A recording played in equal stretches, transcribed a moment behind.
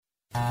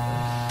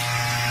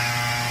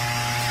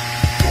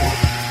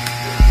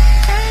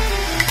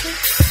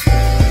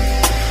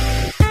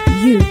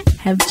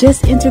have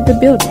just entered the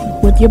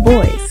building with your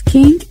boys,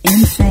 King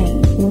and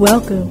Sane.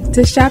 Welcome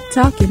to Shop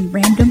Talkin'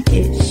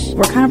 Random-ish,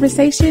 where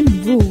conversation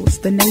rules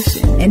the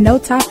nation and no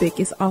topic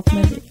is off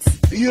limits.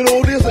 You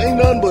know, this ain't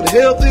nothing but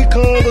healthy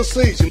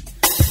conversation.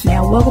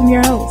 Now welcome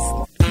your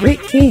hosts,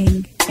 Rick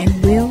King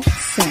and Will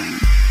Sane.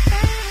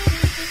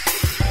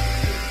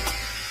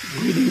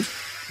 Greetings.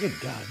 Good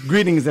God.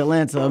 Greetings,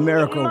 Atlanta,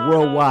 America,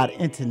 worldwide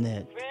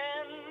internet.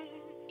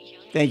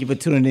 Thank you for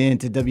tuning in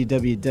to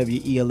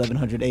WWWE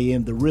 1100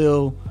 AM The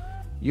Real.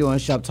 You're on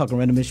Shop Talking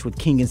Randomish with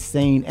King and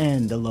Sane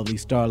and the lovely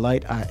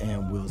Starlight. I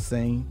am Will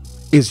Sane.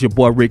 It's your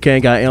boy Rick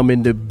King. I am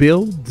in the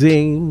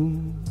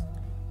building.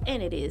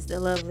 And it is the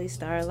lovely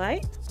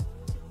Starlight.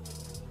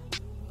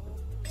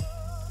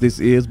 This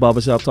is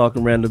Barbershop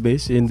Talking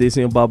Randomish. In this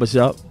in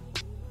Barbershop.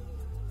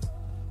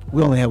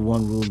 We only have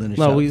one rule in the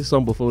shop. No, we had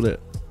some before that.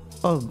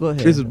 Oh, go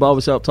ahead. This is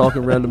Barbershop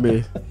Talking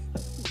Randomish.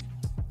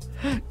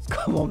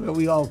 Come on, man.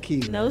 We all key.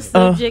 No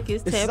subject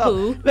is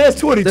taboo. That's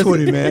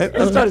 2020, man.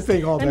 Let's start this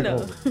thing all back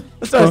over.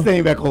 Let's start this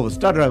thing back over.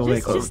 Start it all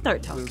back over. Just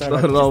start talking.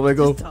 Start it all back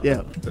over.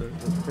 Yeah.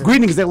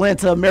 Greetings,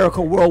 Atlanta,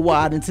 America,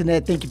 worldwide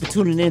internet. Thank you for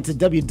tuning in to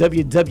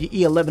WWWE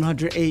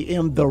 1100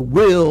 AM The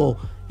Real.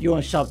 You're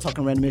on Shop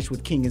Talking Randomish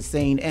with King and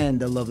Sane and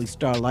the lovely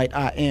Starlight.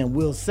 I am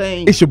Will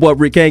Sane. It's your boy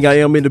Rick King. I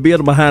am in the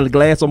building behind the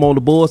glass. I'm on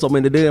the boards. I'm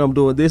in the there. I'm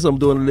doing this. I'm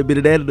doing a little bit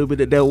of that. A little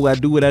bit of that.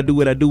 What I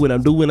do.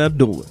 I'm doing.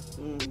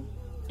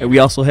 And we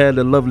also had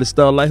the lovely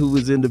Starlight who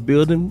was in the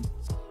building.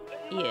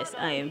 Yes,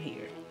 I am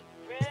here.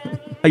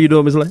 How you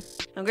doing, Miss Lane?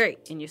 I'm great.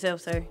 And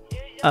yourself, sir?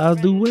 I'll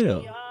do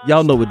well.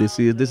 Y'all know what this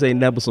is. This ain't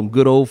nothing but some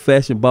good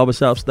old-fashioned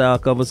barbershop style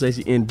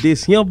conversation. In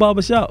this here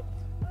barbershop,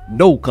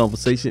 no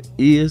conversation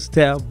is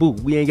taboo.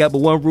 We ain't got but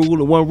one rule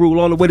and one rule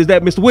only. What is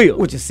that, Mr. Will?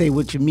 What you say,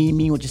 what you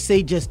mean what you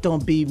say. Just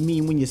don't be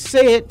mean when you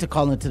say it. To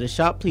call into the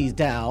shop, please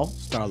dial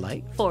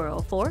Starlight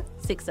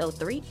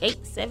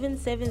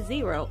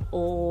 404-603-8770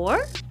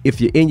 or if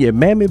you're in your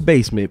mammy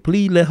basement,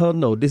 please let her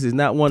know this is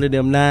not one of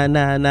them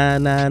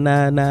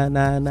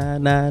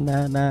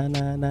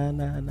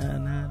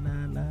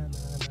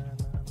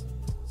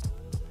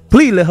 9999999999999999999.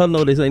 Please let her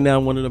know this ain't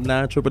not one of them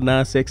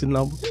 99999 sexy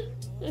numbers.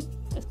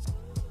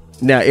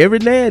 Now, every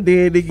now and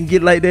then they can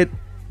get like that.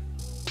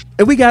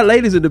 And we got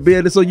ladies in the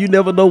building, so you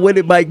never know what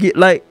it might get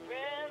like.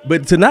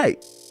 But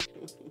tonight,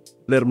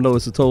 let them know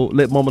it's a toll.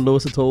 Let mama know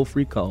it's a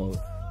toll-free call.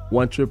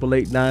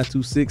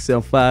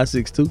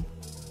 1-888-926-7562.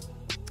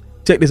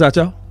 Check this out,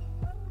 y'all.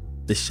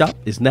 The shop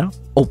is now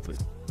open.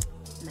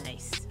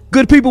 nice.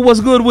 Good people,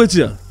 what's good with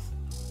you?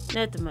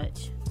 Nothing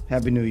much.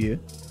 Happy New Year.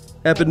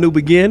 Happy new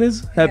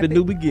beginnings. Happy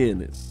new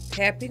beginnings.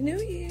 Happy New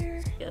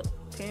Year. Yep.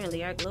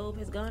 Apparently our globe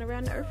has gone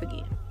around the earth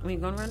again. We're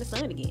going around the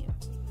sun again.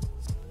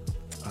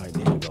 All right,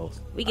 there you go.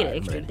 We get an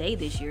extra day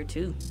this year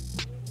too.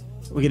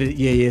 We get it.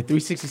 Yeah,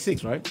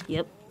 366, right?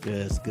 Yep. Yeah,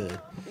 that's good.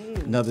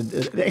 Another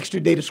the extra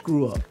day to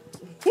screw up.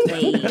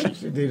 Hey.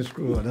 Extra day to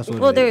screw up. That's what.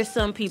 Well, it is. there's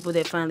some people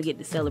that finally get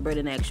to celebrate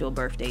an actual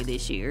birthday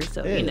this year.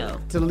 So, Yeah. you know.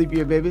 To the leap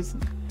year babies,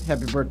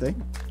 happy birthday.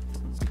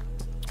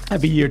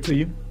 Happy year to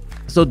you.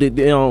 So did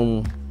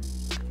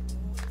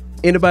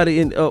anybody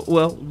in?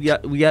 Well, we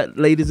got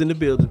ladies in the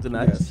building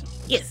tonight. Yes.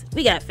 Yes,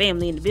 we got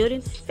family in the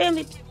building.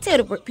 Family, tell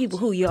the people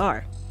who you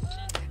are.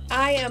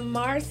 I am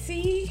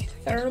Marcy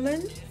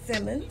Thurman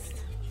Simmons.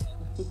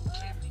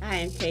 I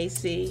am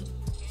KC.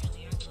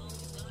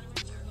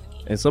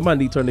 And somebody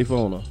need to turn their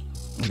phone on.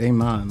 It ain't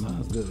mine.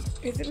 Mine's good.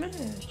 Is it mine?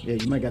 Yeah,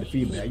 you might got a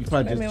feedback. You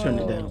probably just turn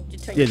it down.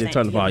 Yeah, just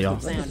turn the volume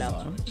off. Sound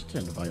off.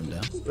 Turn the volume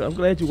down. I'm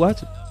glad you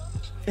watching.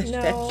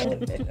 No.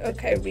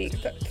 Okay, Rick,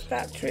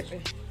 stop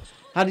tripping.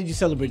 How did you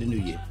celebrate the New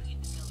Year?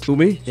 Who,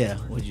 me? Yeah.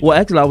 What'd you Well,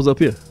 actually, I was up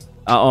here.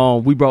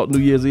 We brought New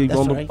Year's Eve That's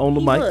on the right. on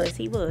the mic.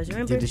 He was.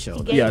 Remember? Did the show.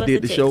 He gave Yeah, I us did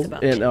a the text show,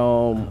 about and that.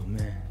 Oh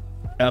man.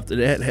 after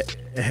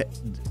that,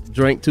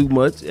 drank too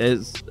much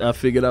as I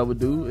figured I would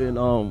do,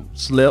 and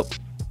slept.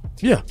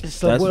 Yeah,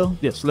 Slept well?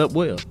 Yeah, slept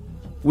well.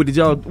 What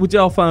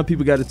y'all find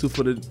people got into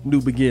for the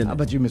new beginning? How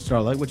about you, Miss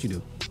Starlight? What you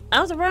do? I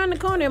was around the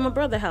corner at my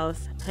brother's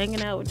house,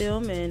 hanging out with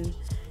them and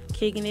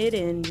kicking it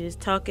and just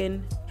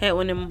talking. Had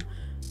one of them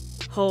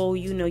whole,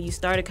 you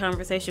start a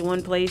conversation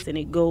one place and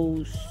it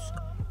goes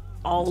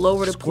all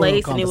over the Squirrel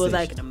place, and it was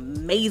like conversation.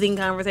 an amazing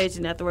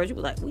conversation. Afterwards, you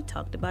were like, we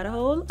talked about a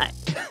whole lot.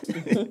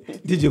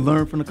 Did you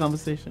learn from the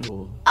conversation?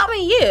 Or? I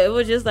mean, yeah, it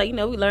was just like, we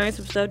learned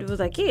some stuff. It was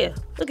like, yeah,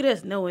 look at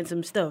us knowing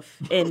some stuff.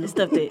 And the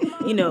stuff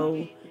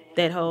that,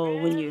 that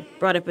whole, when you're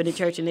brought up in the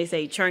church and they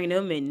say train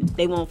them and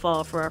they won't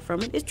fall far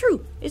from it. It's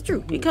true. It's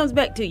true. It comes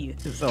back to you.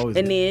 It's always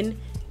and good. then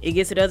it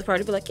gets to the other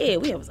part, be like, yeah,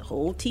 we have a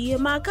whole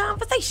TMI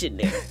conversation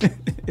there.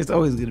 It's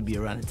always good to be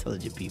around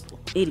intelligent people.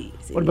 It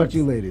is. What about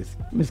you, ladies?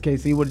 Miss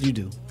Casey, what did you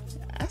do?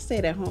 I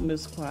stayed at home. It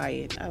was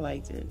quiet. I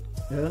liked it.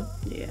 Yeah.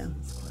 Yeah, it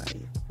was quiet.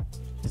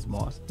 Miss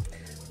Moss.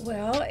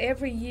 Well,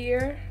 every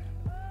year,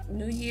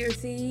 New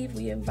Year's Eve,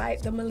 we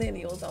invite the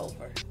millennials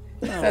over.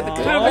 So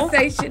the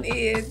conversation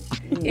is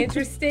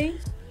interesting,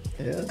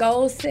 Yeah.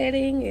 goal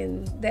setting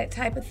and that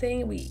type of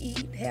thing. We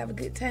eat, have a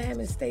good time,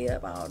 and stay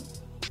up all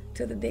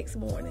to the next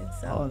morning.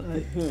 So Oh,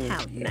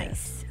 How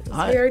nice. it's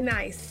I- very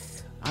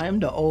nice. I am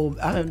the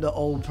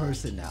old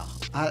person now.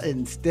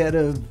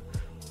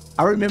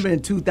 I remember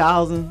in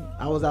 2000,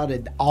 I was out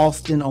at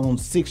Austin on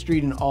 6th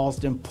Street in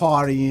Austin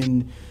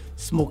partying,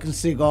 smoking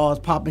cigars,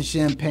 popping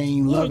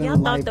champagne, loving y'all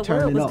life, thought the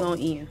world turning was up. going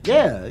to end.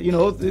 Yeah,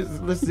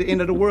 this is the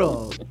end of the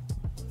world.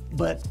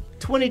 But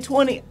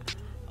 2020, I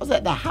was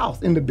at the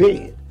house in the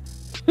bed.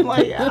 I'm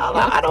like,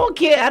 I don't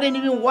care. I didn't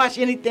even watch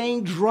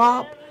anything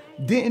drop.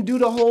 Didn't do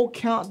the whole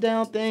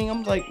countdown thing.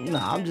 I'm like,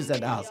 nah, I'm just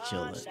at the house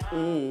chilling.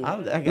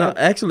 No,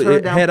 actually,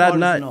 had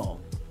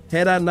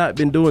I not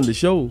been doing the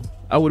show,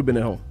 I would have been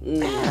at home.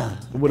 Yeah.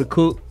 I would have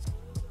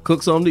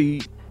cooked something to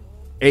eat,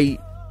 ate,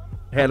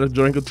 had a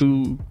drink or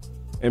two,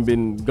 and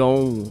been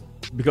gone.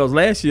 Because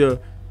last year,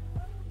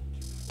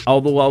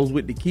 although I was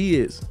with the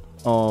kids,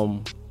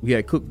 we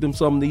had cooked them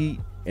something to eat,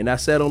 and I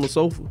sat on the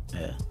sofa.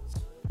 Yeah.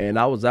 And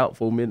I was out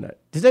for midnight.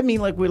 Does that mean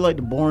like we're like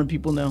the boring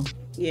people now?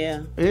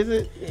 Yeah. Is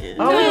it? Yeah.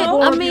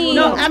 No, I mean,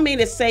 No, I mean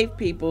it's safe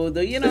people.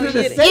 Though you know, Is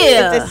it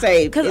Yeah. it's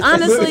safe. Because It's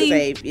honestly,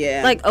 safe.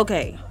 Yeah. like,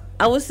 okay,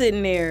 I was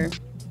sitting there,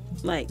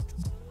 like,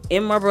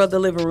 in my brother's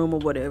living room or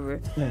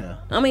whatever. Yeah.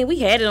 I mean, we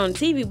had it on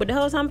TV, but the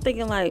whole time I'm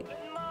thinking, like,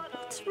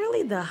 what's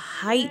really the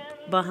hype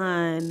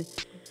behind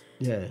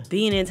Yeah.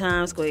 being in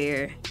Times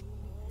Square?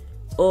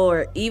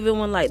 Or even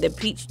when, like, the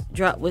peach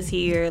drop was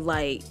here,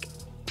 like,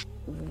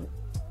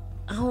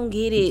 I don't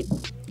get it.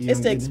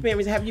 it's the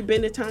experience. Have you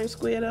been to Times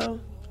Square though?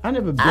 I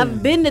never been.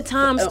 I've been to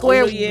Times On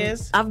Square. New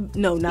Year's?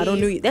 No, not on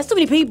New Year's. That's too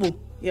many people.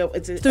 Yeah,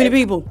 it's Too many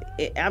people.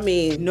 I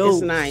mean, No,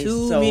 it's nice.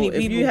 too So many if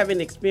people. you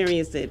haven't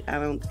experienced it,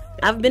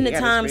 I've been to you gotta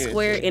Times experience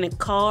Square it. in a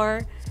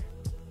car,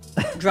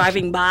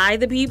 driving by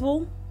the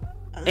people,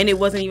 and it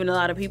wasn't even a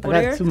lot of people I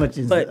got there. too much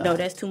But no,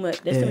 that's too much.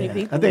 That's too many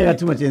people. I think I got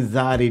too much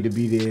anxiety to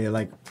be there,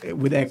 like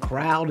with that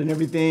crowd and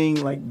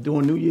everything, like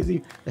doing New Year's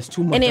Eve. That's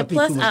too much. And I then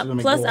think too much is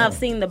gonna go I've on.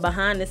 seen the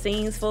behind the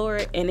scenes for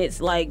it, and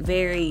it's like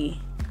very,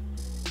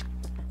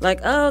 like,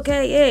 oh,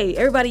 okay, hey,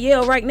 everybody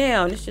yell right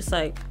now, and it's just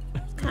like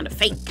kind of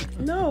fake.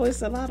 No,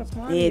 it's a lot of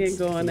partying It's-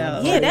 going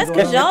out. Yeah, that's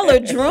because y'all are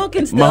drunk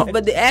and stuff,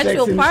 but the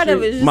actual Sex and part of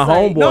shit. it is just My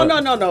like,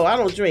 homeboy- No. I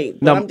don't drink.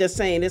 But No. I'm just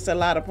saying, it's a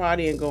lot of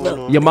partying going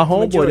on. Yeah, my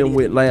homeboy Majority then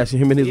went last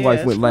year. Him and his Yeah, wife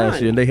it's went last fun.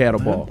 year, and they had a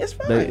ball. It's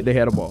They fun.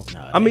 had a ball.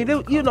 I mean,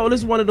 this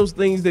is one of those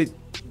things that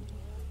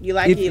You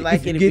like it, you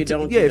like it. If you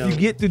don't, yeah, you if you don't.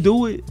 get to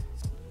do it,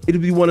 it'll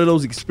be one of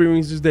those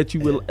experiences that you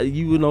will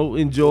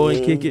enjoy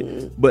and kick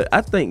it. But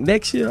I think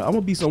next year I'm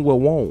gonna be somewhere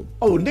warm.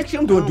 Oh, next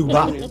year I'm doing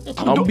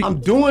Dubai. I'm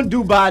doing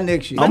Dubai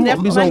next year. I'm My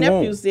gonna be my so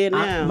warm. nephew's there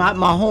now. My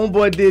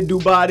homeboy did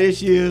Dubai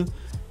this year.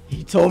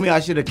 He told me I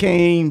should have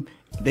came.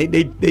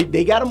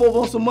 They got him over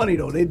on some money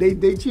though. They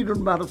cheated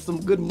him out of some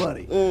good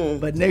money.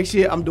 But next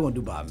year I'm doing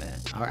Dubai, man.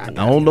 I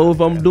don't know if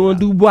I'm doing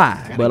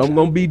Dubai, but I'm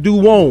gonna be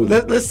warm.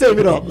 Let's save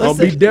it up. I'll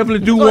be definitely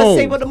Let's go ahead and warm.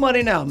 save up the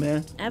money now, man.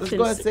 Let's Absence.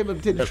 go ahead and save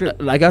up to the trip.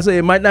 Like I said,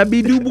 it might not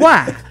be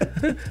Dubai,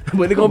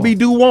 but it's gonna be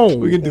warm.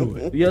 We can do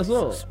it. Yes,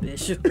 sir.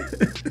 special.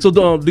 So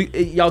do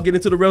y'all get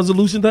into the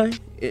resolution thing?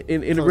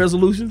 In the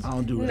resolutions? I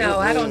don't do it. No,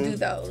 I don't do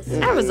those.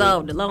 I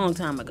resolved a long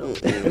time ago.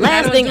 The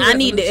last thing I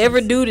need to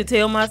ever do to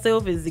tell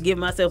myself is to give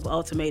myself an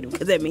ultimatum,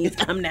 because that means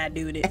I'm not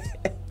doing it.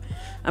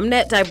 I'm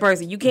that type of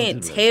person. You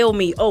can't tell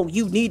me, oh,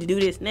 you need to do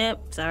this. Nah,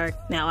 sorry.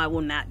 Now I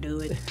will not do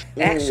it.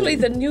 Actually,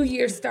 the new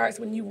year starts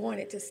when you want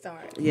it to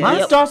start. Yeah.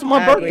 Mine starts with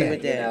my I birthday. agree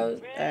with that. You know,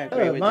 I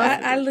agree with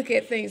that. I look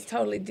at things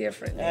totally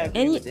different.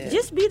 And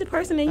just be the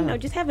person that,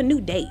 just have a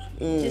new day.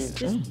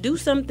 Just do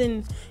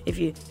something. If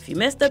you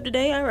messed up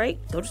today, all right,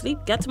 go to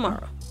sleep, got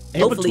tomorrow.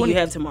 April Hopefully 20 you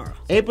have tomorrow.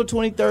 April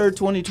 23rd,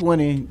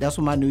 2020. That's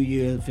when my new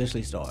year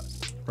officially starts.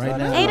 Right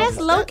now. Hey, that's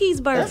Loki's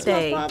That's my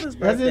birthday. father's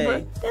That's his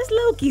birthday. That's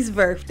Loki's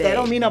birthday. That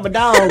don't mean I'm a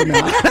dog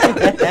now.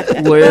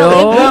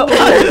 Well,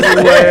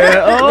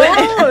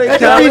 it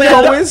kind of The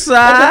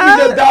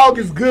coincide. dog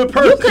is good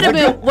person. You could have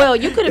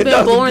been you could have It been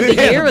doesn't born the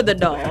do year him. of the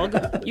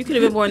dog. You could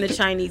have been born the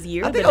Chinese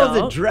year I of the think I was a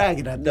dog.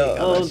 dragon. I think. I'm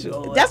not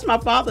sure. That's my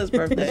father's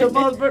birthday. That's your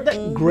mom's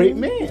birthday. Great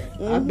man.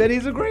 I bet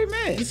he's a great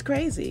man. He's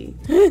crazy.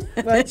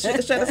 But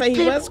should I say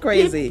he was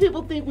crazy?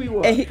 People think we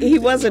were. And he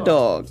was a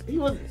dog. He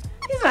was.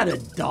 He's not a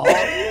dog.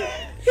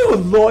 He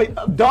was loyal.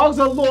 Dogs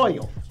are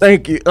loyal.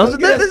 Thank you. Let's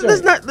get that Let's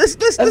straight. not let's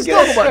Let's talk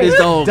get about that this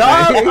straight. dog.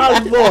 Dogs man.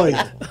 are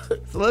loyal.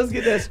 So let's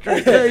get that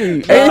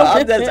straight.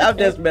 No, I'm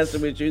just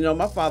messing with you. You know,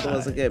 my father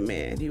was a good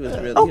man. He was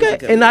really he was a Okay,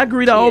 good and man. I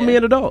agree that all Yeah.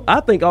 men are dogs. I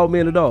think all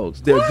men are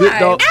dogs. They're good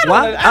dogs. I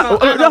Why? don't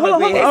Hold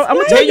on. agree. I'm gonna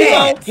Here tell you you.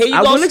 go. Here you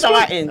I go will explain.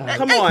 starting.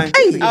 Come on.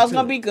 Hey. I was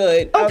gonna be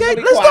good. I was Okay, gonna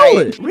be let's do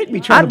quiet. it. Rick be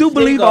trying I to- do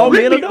believe go. all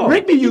men are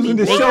Rick dogs. be using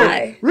this show.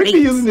 Why? Rick be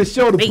using this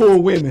show to pull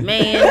women.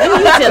 Man,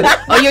 you tell it.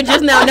 Oh, you're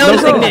just now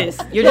noticing this.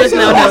 You're just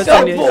now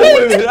noticing Pull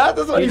this. women.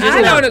 That's what he's just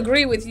I now- don't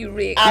agree with you,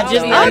 Rick. I just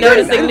don't now agree.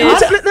 noticing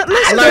this.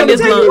 I learned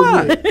this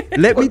long.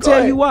 Let me Go tell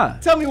ahead. you why.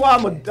 Tell me why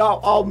I'm a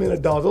dog. All men are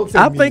dogs. Don't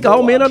tell I me think you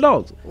all men are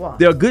dogs. Why?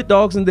 There are good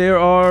dogs and there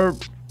are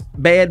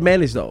bad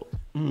managed dogs.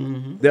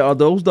 There are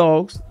those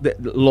dogs that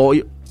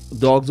loyal.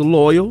 Dogs are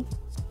loyal.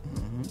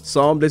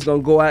 Some that's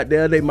gonna go out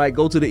there. They might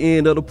go to the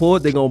end of the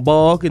port. They're gonna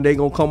bark and they're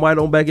gonna come right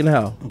on back in the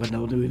house. But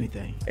don't do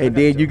anything. And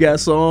then you got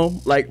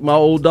some like my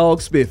old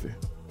dog Spiffy.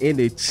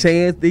 Any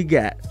chance they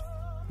got,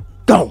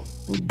 gone.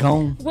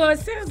 Gone. Well, it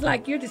sounds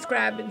like you're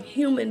describing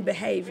human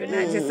behavior,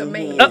 not just a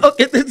man.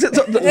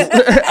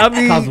 I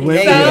mean, Cause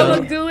women,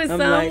 Some do it, some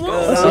like,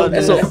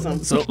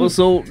 won't.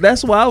 so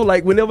that's why I was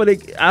like, whenever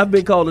I've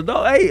been called a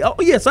dog. Hey, oh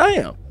yes, I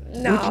am.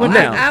 No,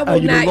 now? I Are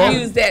will you the not dog?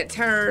 use that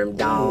term,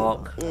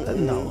 dog,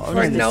 no,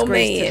 for no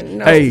disgrace man.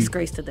 No. Hey.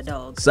 Disgrace to the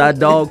dog. Side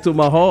dog to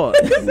my heart.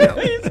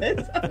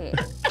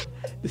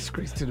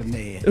 disgrace to the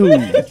man.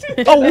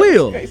 Ooh. Oh,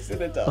 Will. What's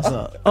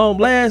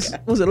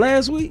up? Was it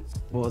last week?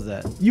 What was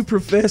that? You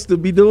professed to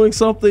be doing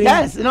something.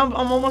 Yes, and I'm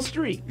on my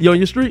street. You on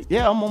your street?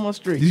 Yeah, I'm on my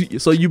street.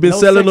 So you've been No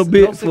selling sex, a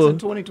bit no sex for, in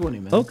 2020,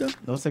 man. Okay.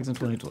 No sex in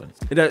 2020.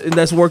 and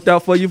that's worked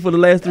out for you for the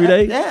last 3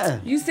 days. Yeah.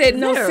 You said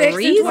no there a sex in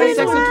reason No sex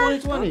in 2020.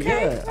 2020.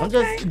 Okay, Yeah.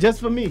 I'm just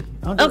for me.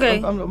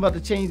 Okay. I'm about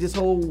to change this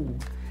whole.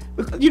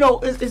 You know,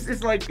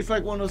 it's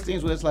like one of those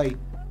things where it's like,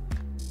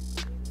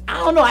 I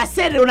don't know. I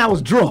said it when I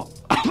was drunk.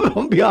 I'm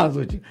gonna be honest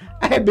with you.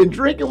 I had been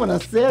drinking when I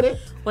said it.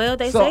 Well,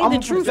 they So say I'm the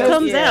a truth professor.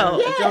 comes out.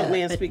 A drunk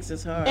man speaks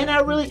his heart. And I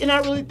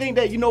really think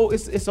that, you know,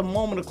 it's a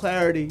moment of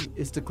clarity.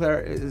 It's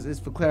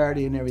for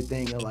clarity and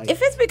everything. And like,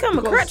 If it's become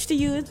a because, crutch to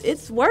you,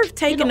 it's worth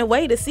taking know-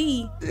 away to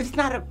see. it's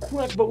not a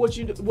crutch, but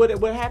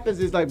what happens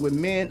is, like, with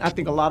men, I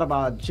think a lot of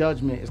our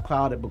judgment is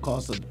clouded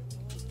because of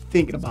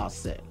thinking about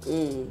sex.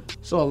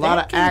 So a lot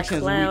That of can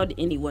actions. cloud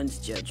anyone's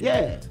judgment.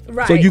 Yeah.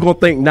 Right. So you gonna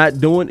think not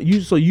doing you?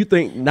 So you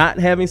think not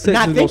having sex Not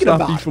is gonna thinking stop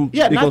about you it. from?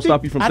 Yeah, it's not gonna think-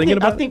 stop you from I thinking think,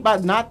 about I think by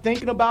not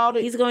thinking about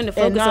it, He's going to and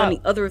focus on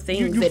not- the other things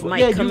you- that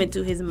might come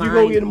into his you mind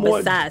go get more,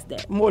 besides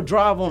that. More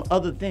drive on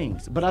other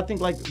things. But I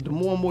think, like, the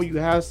more and more you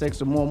have sex,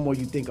 the more and more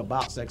you think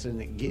about sex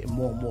and get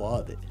more and more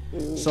of it.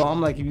 So I'm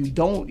like, if you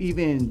don't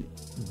even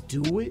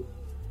do it,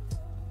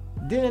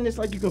 then it's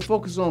like you can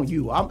focus on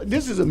you.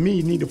 This is a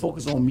me need to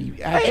focus on me.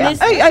 it's-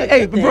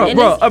 Hey, bro, And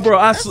bro, it's- bro!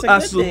 that's a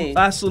good thing.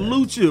 I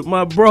salute you,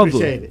 my brother.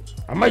 Appreciate it.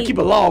 I might keep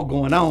a log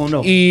going. I don't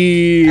know.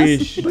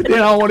 Ish. But then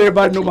I don't want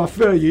everybody to know my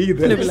failure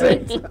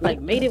either.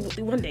 Like made it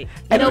through one day. You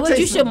And know I'll what? tell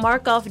You you should something.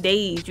 mark off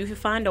days. You should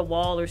find a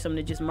wall or something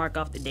to just mark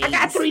off the days. I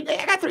got 3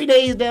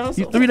 days down.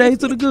 So 3 days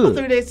to the good.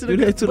 3 days to the 3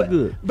 good. days to the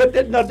good. But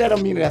that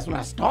don't mean that's when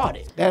I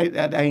started.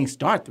 That ain't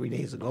start 3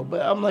 days ago.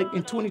 But I'm like,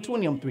 in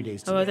 2020, I'm 3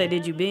 days. I was say,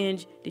 did you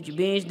binge? Did you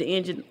binge the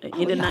end of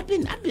I've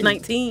been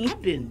 19?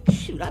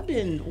 I've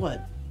been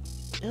what?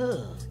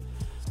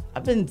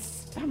 I've been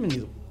how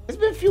many? It's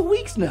been a few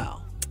weeks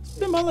now. It's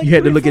been about like You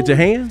had to 3 or look at 4 your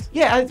weeks. hands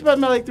Yeah, it's been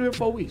about like 3 or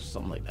 4 weeks,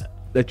 something like that.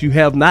 that you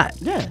have not.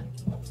 Yeah.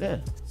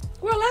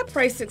 Well, I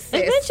pray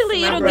success.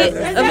 Eventually, my it'll brother.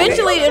 get.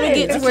 Eventually, it'll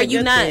get to That's where a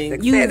good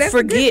thing. you That's a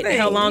good forget thing,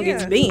 how long yeah.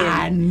 it's been.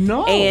 I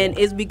know. And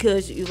it's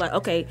because you're like,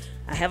 okay,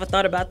 I have a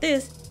thought about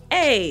this.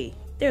 Hey,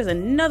 there's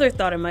another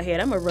thought in my head.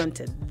 I'm gonna run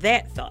to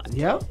that thought.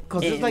 Yeah,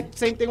 because it's And- like the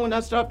same thing when I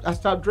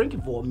stopped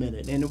drinking for a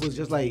minute, and it was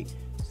just like,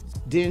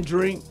 didn't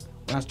drink.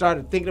 When I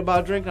started thinking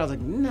about drinking, I was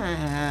like, nah,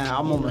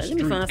 I'm on my Let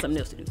streak. me find something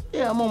else to do.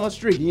 Yeah, I'm on my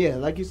streak. Yeah,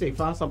 like you say,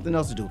 find something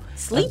else to do.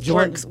 Sleep I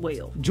joined- works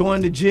well.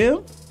 Join the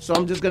gym, so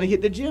I'm just gonna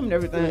hit the gym and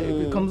everything.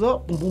 If it comes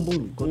up, boom, boom,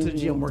 boom. Go to the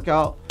gym, work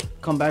out,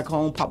 come back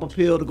home, pop a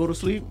pill to go to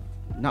sleep,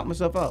 knock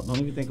myself out. Don't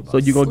even think about So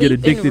it. you're gonna get Sleep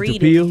and addicted to reading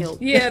pills. help.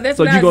 Yeah, that's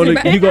So what you I was gonna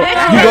about-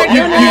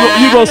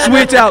 you gonna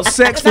switch out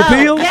sex for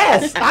pills?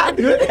 Yes, I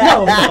do.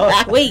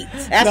 No. Wait.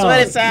 That's No, what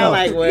it sounds no.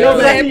 like. Yo, Well,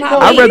 but I'd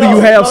I'd rather you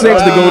have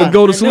sex to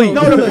go to sleep.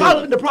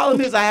 No, the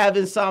problem is I have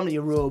insomnia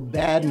real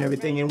bad and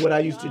everything. And what I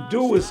used to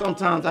do is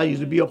sometimes I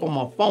used to be up on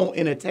my phone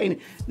entertaining,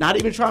 not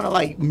even trying to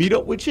like meet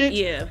up with chicks.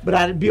 Yeah. But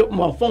I'd be up on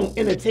my phone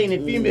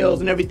entertaining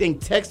females and everything,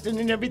 texting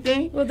and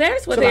everything. Well,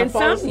 there's where Till the I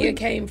fall insomnia asleep.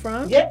 came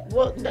from. Yeah,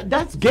 well,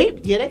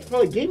 that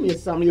probably gave me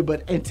insomnia.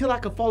 But until I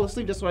could fall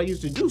asleep, that's what I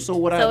used to do. So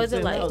what I So was is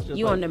it saying now like is just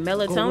you on the go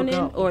work melatonin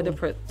out. or the I'm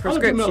gonna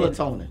prescription? do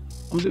melatonin.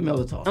 I'm gonna do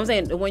melatonin. I'm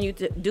saying the one you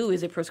do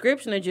is it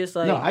prescription or just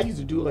like No, I used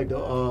to do like the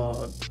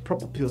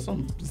purple pill,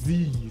 some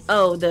Z's.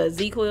 oh the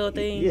Z-Quil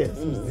thing? Yeah,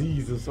 some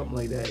Z's or something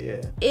like that.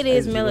 Yeah. It I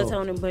is used to go.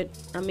 melatonin, but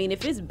I mean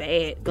if it's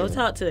bad, go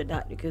talk to a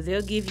doctor because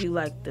they'll give you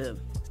like the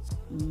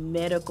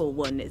medical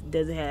one that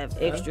doesn't have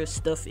extra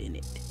stuff in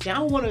it. Yeah, I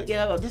don't want to.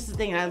 Yeah, this is the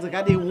thing. I was like,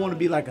 I didn't want to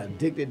be like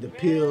addicted to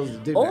pills,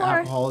 addicted Or to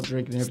alcohol,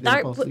 drinking, and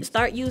everything.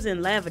 Start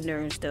using lavender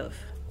and stuff.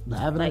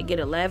 lavender. Like get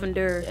a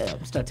lavender. Yeah,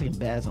 I'm start taking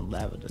baths on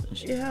lavender and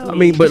shit. yeah. I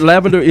mean, but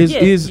lavender is Yeah,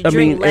 is you I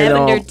mean, drink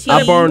lavender and, tea.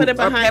 I burn Put it Or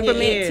behind your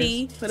peppermint ears.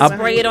 tea. Put it Spray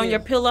behind it on your your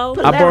ears. pillow.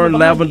 Put I burn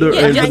lavender lavender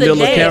Yeah, and just a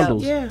vanilla dab.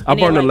 candles. Yeah. I And burn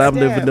then, the like,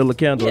 lavender and stab. vanilla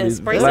candle. Yeah, It's-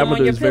 spray some on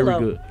lavender your is very pillow.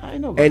 good. I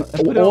know. And I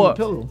put it on the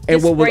pillow. and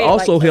Just what would spray it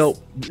also like help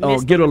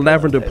mist get a on the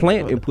lavender pillow.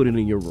 plant and put it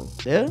in your room.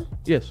 Yeah.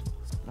 Yes.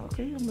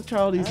 Okay, I'm gonna try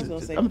all these. I was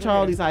gonna say I'm gonna try all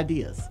prayer. these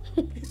ideas.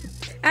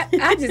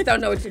 I just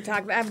don't know what you're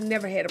talking about. I've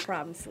never had a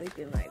problem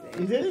sleeping like that.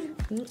 You did?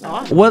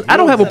 Oh, Well, I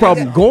don't have a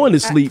problem going to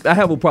sleep. I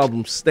have a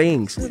problem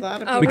staying A asleep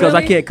lot of Oh, people- because I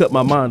really? can't cut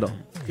my mind off.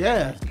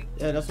 yeah.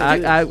 Yeah, that's what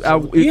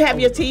it is. You have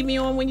your TV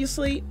on when you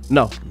sleep.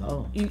 No.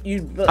 Oh. You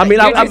I mean,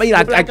 I you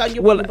mean, black out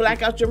your, well, you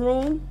black out your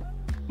room.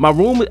 My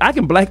room, I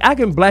can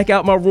black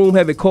out my room,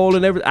 have it cold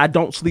and everything. I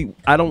don't sleep.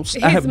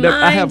 I have never.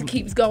 I have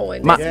keeps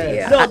going. My,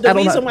 Yeah. No, the I don't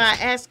reason know. why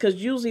I ask, because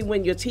usually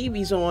when your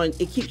TV's on,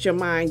 it keeps your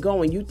mind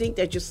going. You think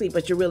that you're asleep,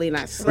 but you're really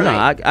not asleep.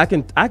 No,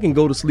 I can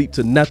go to sleep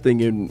to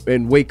nothing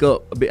and wake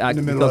up because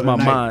middle of my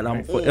the night, mind,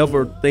 I'm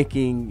forever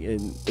thinking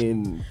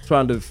and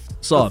trying to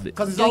solve it.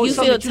 Do you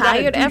feel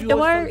tired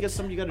afterwards?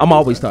 I'm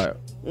always tired.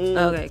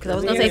 Okay, because I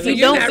was gonna say if So you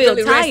you're don't not feel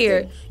really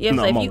tired, resting. yeah, No,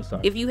 so I'm if always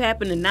tired. you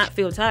happen to not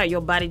feel tired,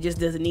 your body just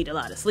doesn't need a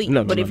lot of sleep.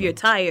 No, but no, if no. you're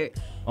tired,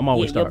 I'm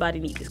always your tired. body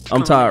needs to. I'm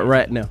calm tired down.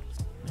 right now.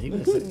 You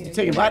You're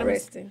taking not vitamins?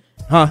 resting.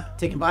 Huh?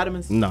 Taking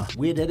vitamins? Nah.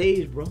 We're that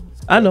age, bro.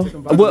 I know.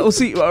 Well,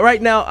 see, right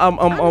now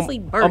Honestly,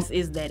 birth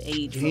is that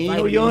age for You ain't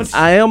no vitamins.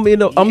 young- I'm in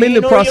the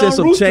ain't no process young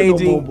of rooster no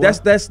changing. more, boy.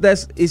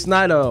 That's it's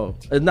not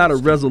a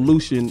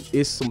resolution.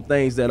 It's some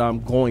things that I'm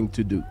going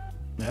to do,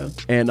 Yeah.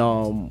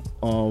 and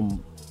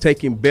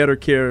taking better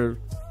care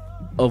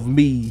of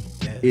me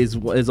is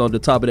on the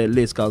top of that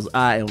list because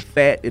I am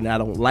fat and I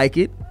don't like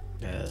it,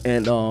 Yeah.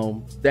 and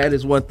that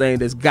is one thing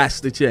that's got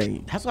to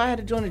change. That's why I had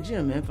to join the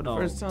gym, man. For the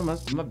first time, my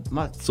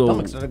So-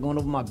 stomach started going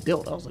over my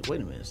belt. I was like,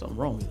 wait a minute, something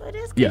wrong with But it.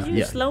 that's Yeah, because you're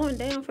yeah. slowing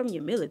down from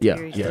your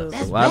military. Yeah. So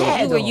That's So I don't-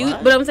 bad, you were though.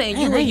 used, but I'm saying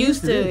you Man, were I ain't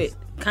used to this. it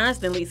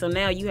constantly. So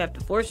now you have to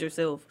force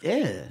yourself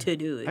Yeah. to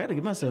do I it. gotta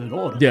get myself in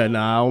order. Yeah,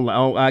 nah,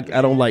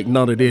 I don't like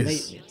none of this.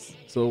 Maintenance.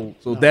 So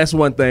that's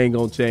one thing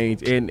gonna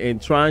change,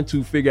 and trying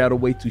to figure out a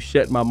way to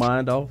shut my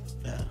mind off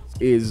Yeah.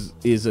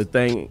 is a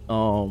thing.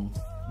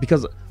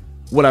 Because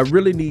what I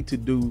really need to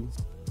do,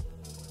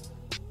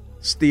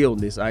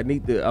 stillness.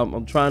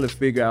 I'm trying to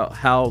figure out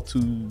how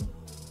to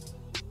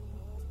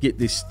get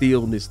this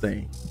stillness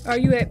thing. Are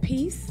you at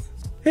peace?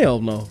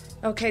 Hell no.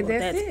 Okay,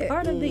 that's it.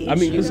 part of the I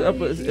mean, issue. it's up.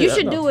 You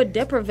should do a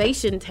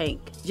deprivation tank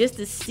just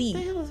to What the see.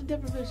 hell is a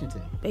deprivation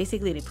tank?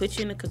 Basically, they put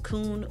you in a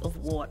cocoon of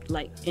water,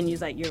 and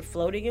it's like you're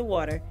floating in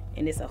water,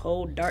 and it's a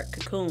whole dark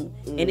cocoon,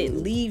 and it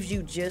leaves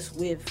you just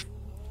with.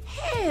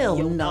 Hell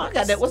Your no. I got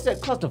thoughts. that. What's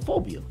that?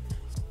 Claustrophobia.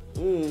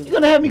 You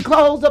gonna have me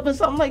closed up in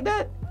something like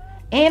that?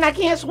 And I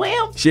can't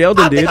swim?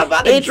 Sheldon I think did. I'm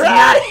about to It's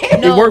drown. not.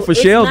 No, worked for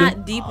it's Sheldon.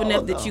 not deep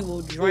enough that you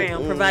will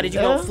drown, provided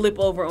you don't flip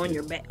over on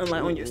your back,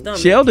 like on your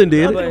stomach. Sheldon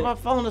did I'm it. thinking about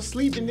falling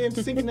asleep and then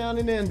sinking down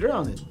in there and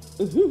drowning.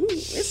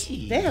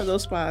 They have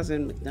those spas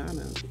in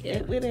McDonald's.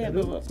 Yeah. Where they have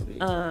them?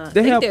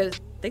 They have- I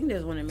think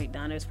there's one in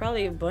McDonald's.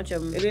 Probably a bunch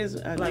of them. It is.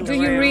 Like Do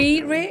you around.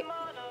 read, Rick?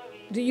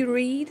 Do you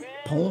read?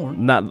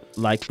 Porn. Not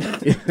like.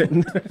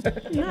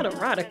 Not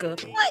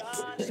erotica.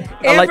 What?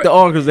 I like the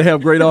articles. They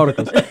have great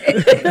articles.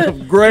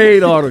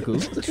 Great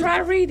articles. Try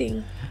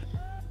reading.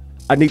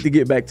 I need to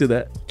get back to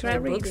that. Try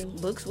Books, reading.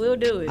 books will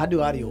do it. I do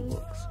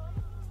audiobooks.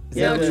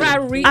 So try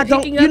reading. I don't.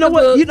 Picking You up know a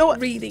what? book, You know what?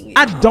 Reading it.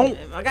 I don't.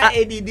 I got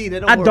ADD. That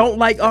don't I work. don't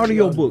like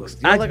audiobooks.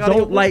 You don't I like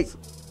don't audiobooks? like.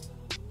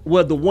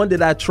 Well, the one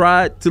that I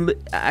tried to,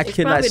 I It's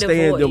cannot probably the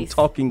stand them voice.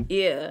 talking.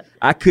 Yeah.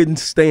 I couldn't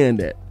stand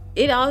that.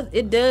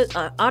 It does.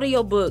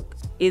 Audiobook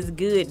is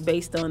good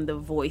based on the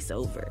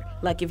voiceover.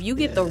 Like if you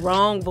get the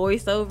wrong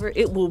voiceover,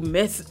 it will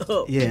mess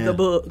up the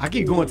book. I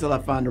keep going till I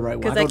find the right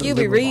one. Because like you'll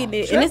be reading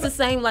it, and it's the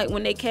same like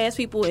when they cast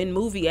people in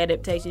movie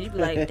adaptations. You be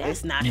like,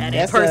 that's not how that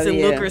That's person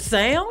yeah. look or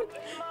sound.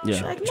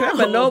 Yeah. Like,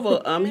 Trevor no.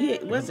 Noah,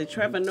 was it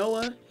Trevor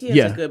Noah? He has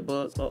Yeah. a good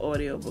book or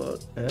audio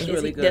book. It's Is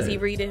really he- good. Does he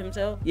read it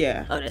himself?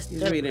 Yeah. Oh, that's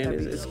He's reading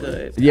it. It's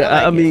good. Yeah,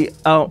 I like mean, it.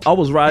 I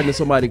was riding in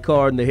somebody's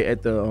car and they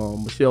had the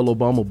Michelle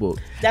Obama book,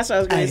 That's what I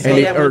was going to And say. and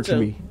it that one irked too.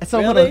 me.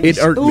 So hold Really? on. It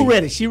irked Who me.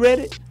 read it? She read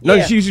it? No,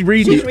 Yeah. she's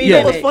reading She's it. reading It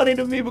Yeah, was it. funny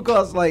to me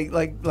because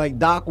like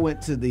Doc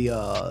went to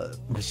the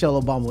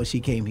Michelle Obama when she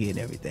came here and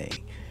everything,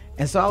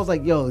 and so I was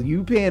like, "Yo,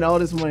 you paying all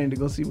this money to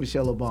go see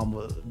Michelle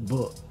Obama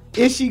book?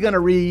 Is she gonna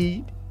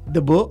read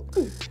the book?"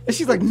 And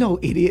she's like, "No,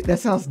 idiot. That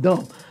sounds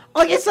dumb."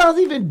 Like it sounds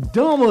even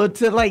dumber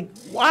to like.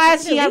 Why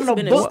is she At having a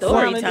least been a book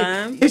story sounding-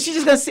 time. If she's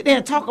just gonna sit there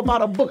and talk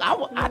about a book,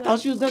 I thought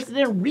she was gonna sit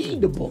there and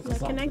read the book. Or Can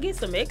something. I get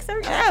some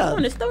excerpts? Yeah. I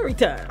want a story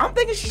time. I'm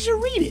thinking she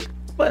should read it,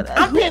 but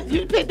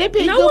they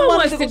pay No good one money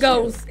wants to see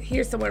go it.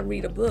 hear someone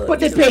read a book. But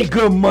they pay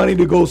good money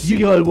to go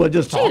see her. What,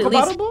 just talk At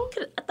about least- a book?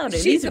 I thought at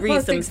She's least read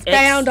supposed to some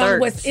expound on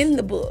what's excerpts. in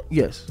the book.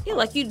 yes. Yeah,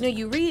 like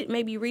you read,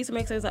 maybe you read some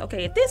excerpts. Like,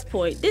 okay, at this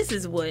point, this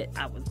is what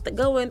I was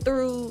going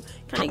through.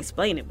 Kind of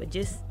explain it, but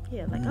just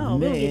like, oh,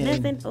 we don't get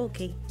Man. nothing.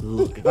 Okay,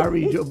 Look,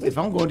 if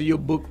I'm going to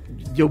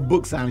your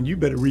book signing, you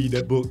better read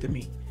that book to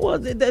me. Well,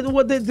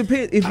 that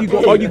depends. If you go,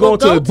 Well, are you going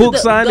to go a to book the-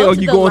 signing go or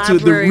to you the going to the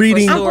library for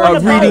reading story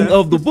time. reading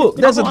of the book?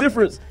 There's a I'm-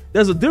 difference.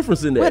 There's a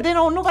difference in Well, that. they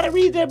don't nobody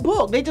read that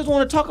book. They just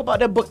want to talk about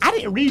that book. I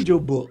didn't read your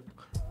book.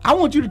 I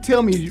want you to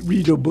tell me you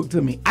read your book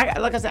to me.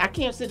 Like I said, I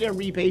can't sit there and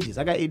read pages.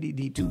 I got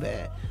ADD too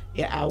bad.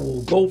 Yeah, I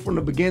will go from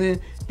the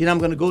beginning, then I'm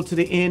gonna go to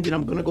the end, then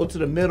I'm gonna go to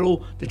the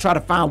middle to try to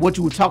find what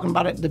you were talking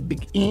about at the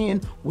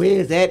end.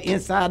 Where is that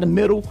inside the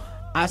middle?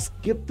 I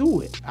skip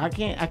through it. I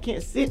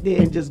can't sit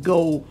there and just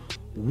go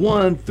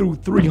 1 through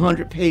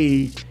 300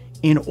 page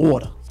in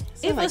order.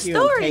 if like a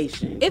you're story,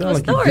 impatient. if Sound a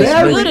like you're story is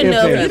very good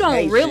enough, you impatient.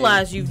 don't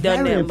realize you've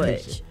done Very that much.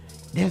 impatient.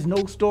 There's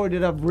no story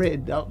that I've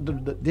read.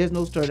 There's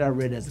no story that I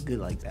read that's good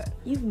like that.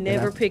 You've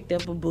never picked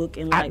up a book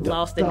and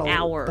lost an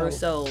hour or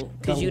so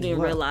because you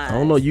didn't realize. I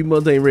don't know. You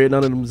must ain't read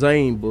none of them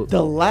Zane books.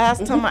 The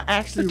last time I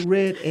actually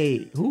read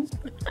who?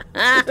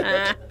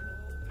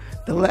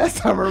 The last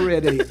time I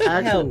read a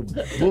actual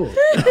book.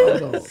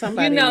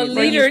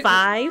 Were you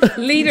 5?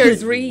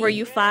 Leaders read. Were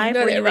you 5? You know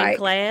Were that, you right? in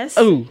class?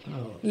 Oh,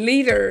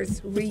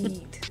 Leaders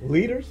read.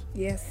 Leaders?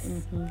 Yes.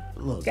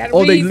 Look. Gotta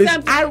Oh, they read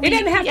listen- something. It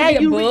doesn't have to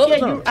be a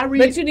book. I read.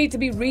 But you need to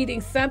be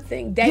reading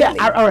something daily. Yeah,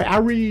 all right. I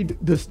read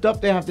the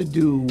stuff they have to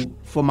do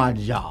for my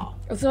job.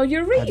 So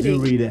you're I do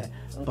reading. read that.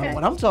 Okay. But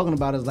what I'm talking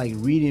about is like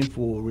reading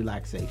for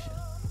relaxation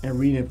and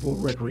reading for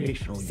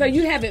recreational So use.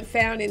 you haven't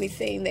found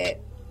anything that.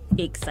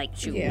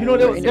 Excite you. Yeah. You know,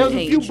 there's a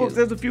entertain few you. books.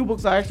 There's a few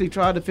books I actually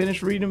tried to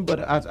finish reading, but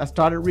I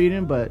started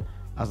reading, but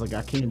I was like,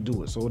 I can't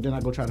do it. So then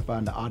I go try to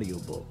find the audio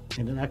book,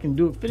 and then I can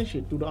finish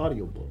it through the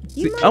audio book.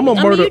 You I'm a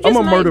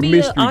murder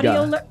mystery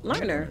audio guy.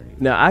 learner.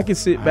 Now I can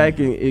sit back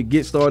and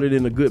get started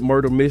in a good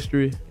murder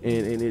mystery,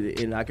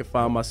 and I can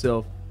find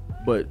myself.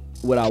 But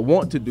what I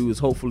want to do is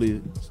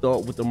hopefully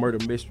start with the murder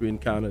mystery and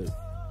kind of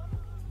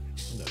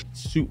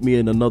shoot me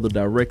in another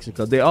direction,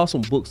 because there are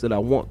some books that I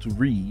want to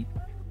read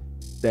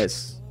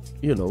that's,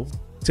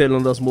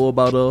 telling us more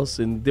about us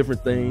and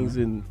different things,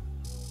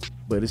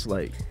 but it's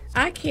like,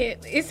 I can't.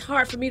 It's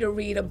hard for me to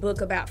read a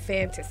book about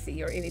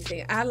fantasy or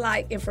anything. I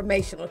like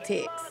informational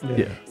text.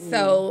 yeah.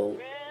 So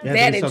It has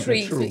that to be something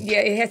intrigues me. true. Yeah,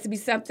 it has to be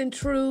something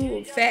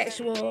true,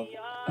 factual,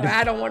 or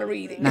I don't want to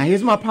read it. Now,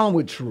 here's my problem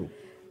with True.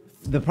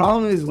 The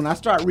problem is when I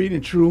start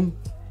reading True,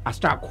 I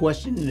start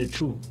questioning the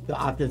truth,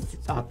 the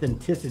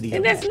authenticity. And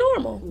of that's that.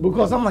 normal.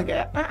 Because I'm like,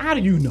 how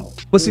do you know?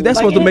 But see, that's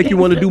supposed to make you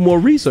want to do more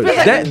research.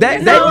 That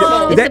It's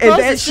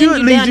supposed to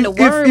send you down the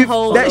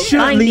wormhole that of should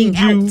finding lead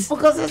you. out.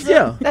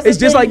 Because It's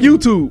just like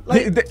YouTube.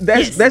 Like,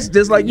 That's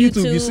just like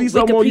YouTube. You see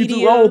something on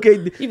YouTube. Wikipedia. Oh, okay.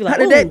 You be How like,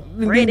 did that?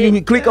 ooh, Then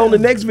you Reddit. click on the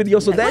next video,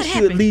 so that what should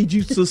happened? lead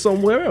you to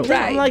somewhere else.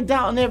 Right. I'm like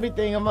doubting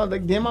everything. I'm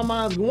like, then my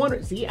mind's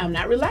wondering. See, I'm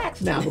not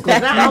relaxed now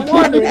because now I'm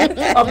wondering about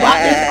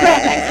this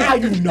crap. Like, how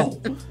you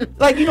know?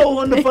 Like,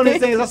 one of the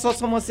funniest things I saw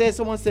someone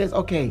says,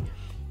 okay,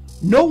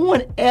 no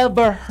one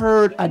ever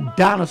heard a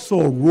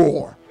dinosaur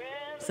roar.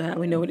 So how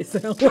we know what it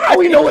sounds like? How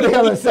we know what the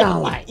hell it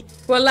sound like?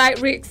 Well, like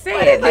Rick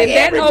said, Like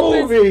that every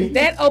movie.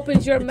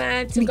 opens your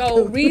mind to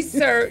go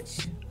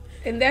research.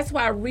 And that's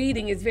why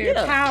reading is very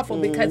powerful,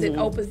 because it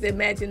opens the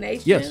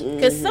imagination. Yes.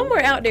 Because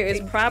somewhere out there is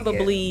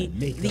probably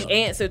Make the up.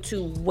 answer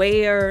to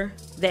where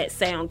that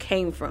sound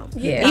came from.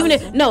 Yeah. Even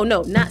if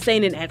not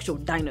saying an actual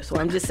dinosaur.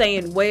 I'm just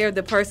saying where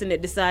the person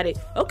that decided,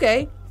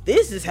 okay,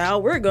 this is how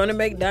we're gonna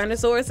make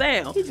dinosaurs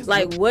sound.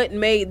 Like what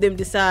made them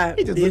decide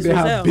He just this looked at was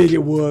how sound. big it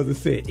was and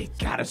said, it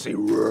gotta say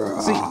roar.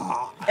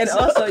 And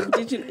also,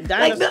 did you?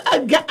 Like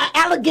an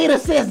alligator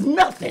says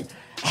nothing.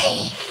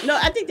 No,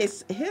 I think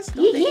his.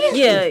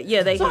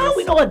 Yeah, they So how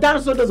we know a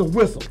dinosaur doesn't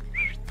whistle?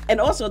 And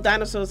also,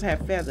 dinosaurs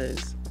have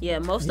feathers. Yeah,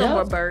 most of them Yeah.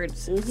 are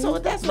birds. So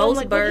that's what I'm Most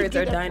like, where birds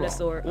they are get that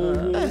from?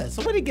 dinosaur. Yeah,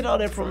 so where they get all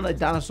that from? Like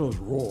dinosaurs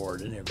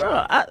roared and everything.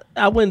 Bro,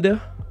 I went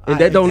there, and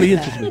that don't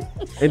interest me,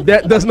 and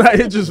that does not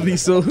interest me.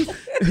 So,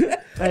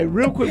 Hey,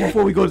 real quick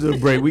before we go to the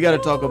break, we got to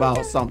talk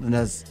about something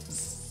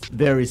that's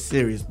very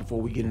serious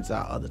before we get into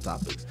our other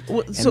topics.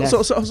 And so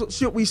that's-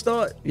 should we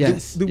start?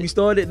 Yes. Do we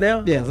start it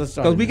now? Yeah, let's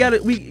start Because it we now. got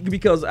it.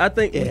 Because I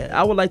think Yeah.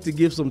 I would like to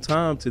give some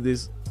time to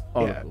this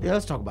article. Yeah,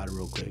 let's talk about it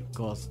real quick.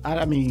 Cause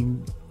I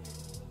mean,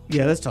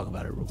 let's talk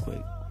about it real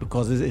quick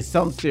because it's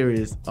something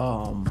serious.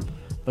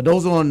 For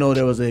those who don't know,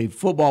 there was a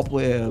football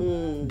player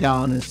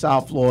down in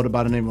South Florida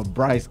by the name of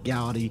Bryce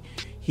Gowdy.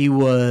 He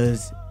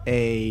was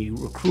a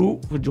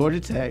recruit for Georgia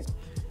Tech.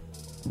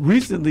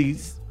 Recently,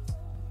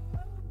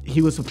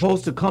 he was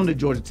supposed to come to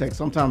Georgia Tech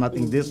sometime, I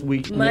think this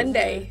week.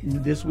 Monday.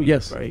 This week,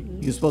 Yes. right?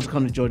 He was supposed to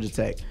come to Georgia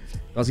Tech.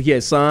 Because he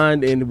had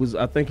signed, and it was.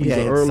 I think he was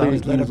Yeah, an he signed early.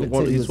 his He letter was, of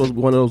one, intent. he He was was supposed to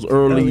be one of those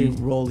early.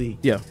 Rolly.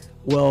 Yeah.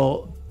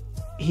 Well,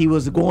 he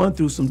was going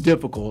through some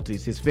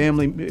difficulties. His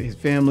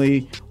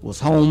family was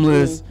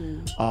homeless.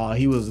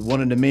 He was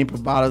one of the main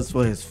providers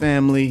for his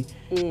family.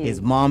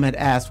 His mom had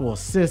asked for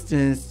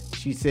assistance.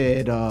 She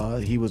said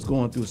he was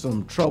going through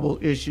some trouble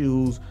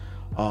issues,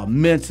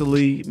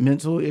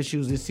 mental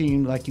issues. It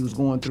seemed like he was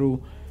going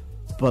through.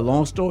 But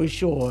long story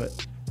short,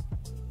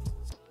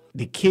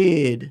 the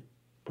kid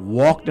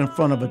walked in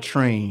front of a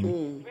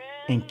train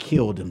and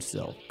killed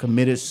himself,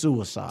 committed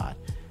suicide.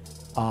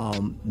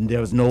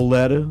 There was no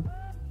letter.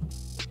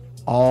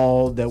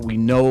 All that we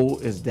know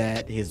is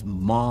that his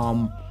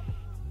mom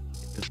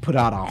put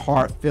out a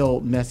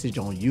heartfelt message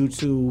on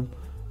YouTube.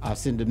 I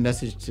sent the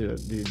message to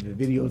the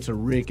video to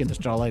Rick and the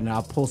Starlight, and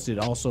I posted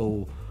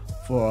also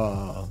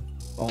for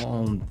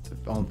on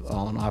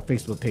our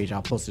Facebook page.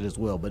 I posted as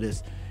well. But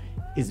it's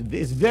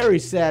very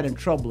sad and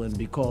troubling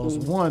because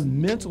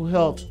one, mental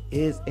health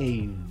is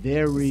a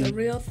very It's a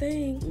real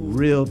thing.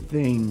 real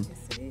thing.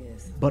 Yes, it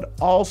is. But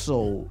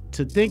also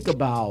to think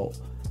about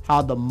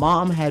how the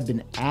mom had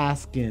been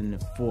asking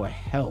for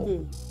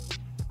help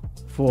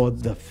for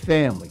the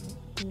family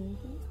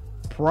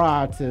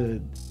prior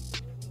to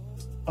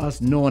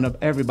us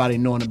everybody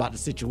knowing about the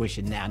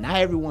situation now. Now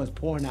everyone's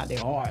pouring out their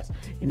hearts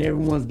and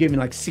everyone's giving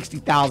like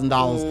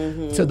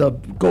 $60,000 to the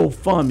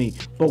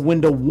GoFundMe. But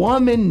when the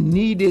woman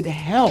needed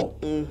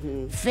help,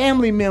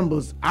 family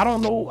members, I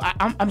don't know,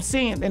 I'm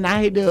saying, and I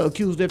hate to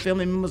accuse their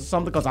family members of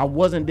something because I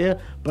wasn't there,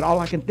 but all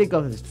I can think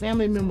of is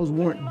family members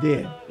weren't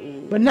there.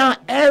 But now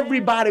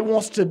everybody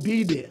wants to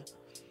be there.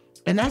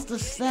 And that's the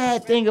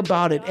sad thing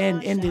about it.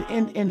 And the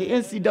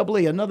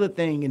NCAA, another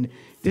thing, and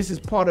this is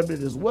part of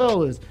it as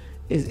well, is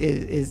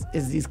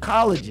these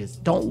colleges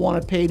don't want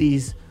to pay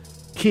these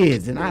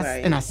kids. And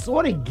I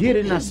sort of get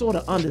it and I sort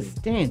of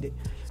understand it.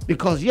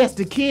 Because yes,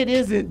 the kid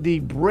isn't the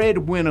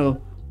breadwinner,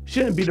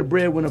 shouldn't be the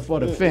breadwinner for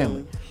the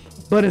family.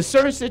 But in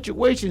certain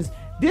situations,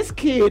 this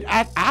kid,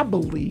 I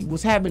believe,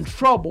 was having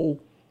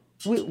trouble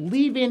with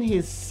leaving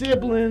his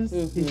siblings,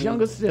 his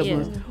younger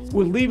siblings,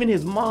 with leaving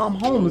his mom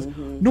homeless,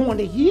 knowing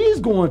that he's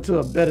going to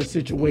a better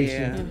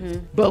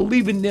situation, but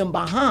leaving them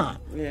behind.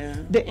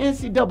 The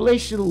NCAA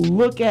should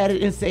look at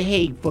it and say,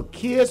 hey, for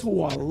kids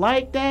who are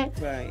like that,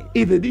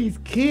 either these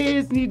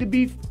kids need to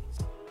be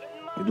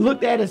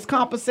looked at as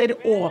compensated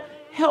or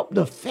help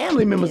the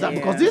family members out,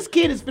 because this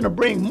kid is going to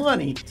bring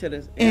money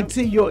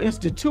into your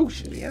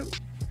institution.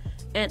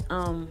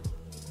 And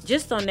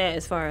just on that,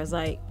 as far as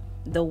like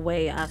the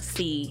way I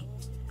see,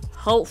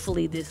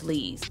 hopefully this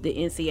leads the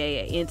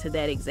NCAA into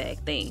that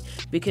exact thing,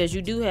 because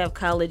you do have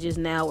colleges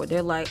now where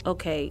they're like,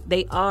 okay,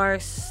 they are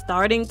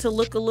starting to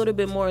look a little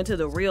bit more into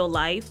the real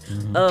life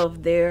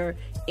of their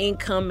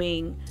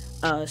incoming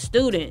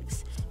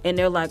students, and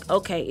they're like,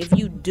 okay, if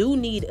you do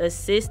need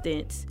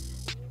assistance,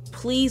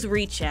 please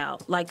reach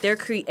out. Like, they're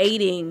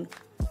creating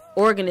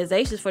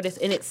organizations for this,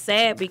 and it's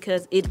sad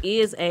because it's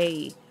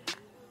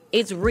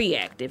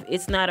reactive.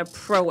 It's not a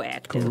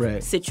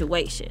proactive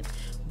situation.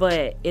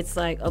 But it's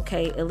like,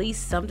 okay, at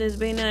least something's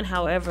being done.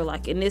 However,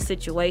 like in this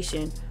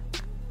situation,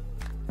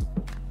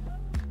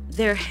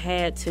 there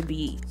had to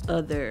be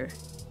other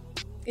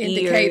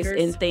indicators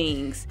and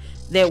things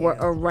that were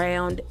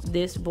around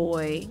this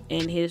boy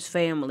and his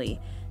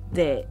family,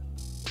 that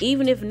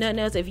even if nothing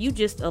else, if you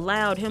just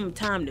allowed him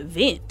time to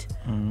vent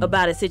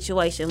about a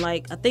situation,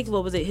 like I think,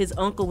 what was it, his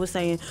uncle was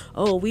saying,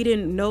 oh, we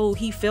didn't know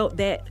he felt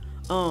that,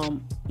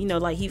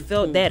 like he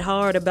felt that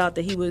hard about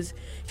that he was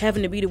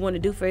having to be the one to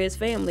do for his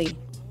family.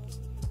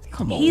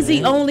 Come on, he's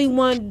man. The only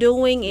one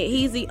doing it.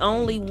 He's the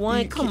only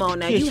one. Come on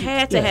now. You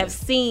had to have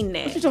seen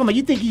that. What you talking about?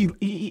 You think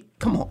he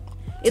come on.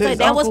 It's like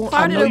that was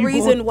part of the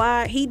reason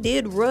why he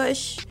did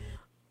rush.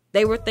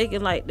 They were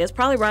thinking like that's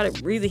probably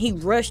the reason he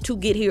rushed to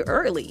get here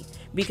early,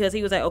 because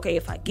he was like, okay,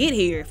 if I get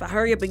here, if I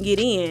hurry up and get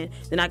in,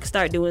 then I can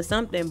start doing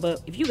something.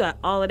 But if you got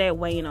all of that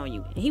weighing on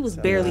you, and he was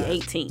barely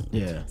 18.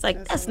 It's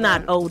like that's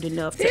not old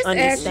enough to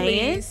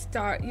understand.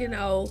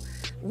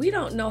 We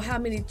don't know how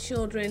many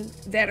children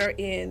that are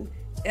in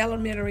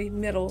elementary,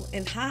 middle,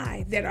 and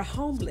high that are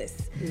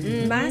homeless.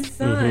 My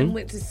son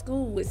went to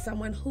school with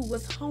someone who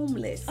was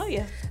homeless.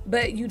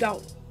 But you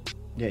don't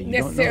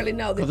necessarily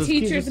know. The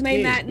teachers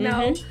may not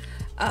know.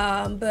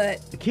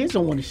 But the kids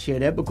don't want to share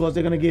that because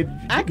they're going to get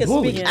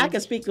bullied. I can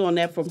speak on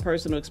that from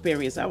personal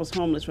experience. I was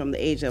homeless from the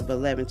age of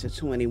 11 to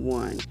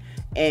 21.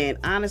 And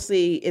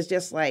honestly, it's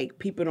just like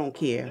people don't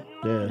care.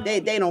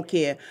 They don't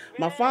care.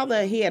 My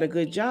father, he had a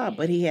good job,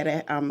 but he had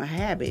a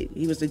habit.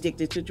 He was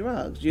addicted to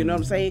drugs. You know what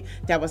I'm saying?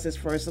 That was his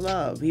first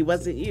love. He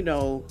wasn't,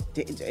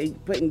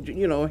 putting,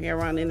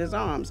 heroin in his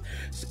arms.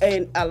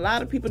 And a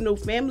lot of people knew,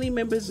 family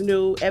members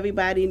knew,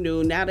 everybody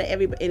knew. Now that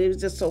and it was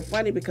just so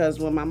funny because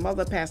when my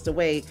mother passed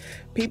away,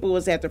 people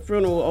was at the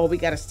funeral, oh, we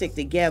got to stick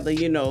together,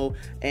 and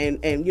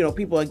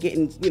people are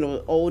getting,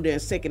 older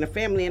and sick in the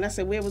family. And I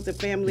said, where was the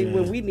family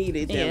when we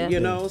needed them,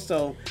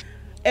 So,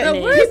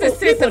 but where's the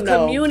sense of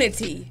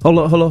community? Hold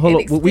on.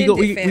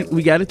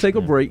 We got to take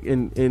a break,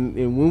 and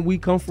when we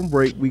come from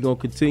break, we gonna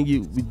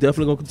continue. We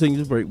definitely gonna continue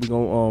the break. We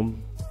gonna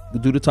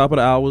do the top of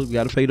the hours. We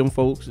got to pay them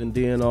folks, and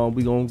then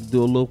we gonna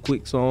do a little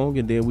quick song,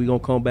 and then we gonna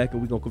come back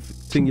and we gonna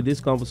continue this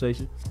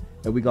conversation,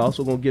 and we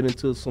also gonna get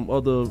into some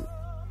other,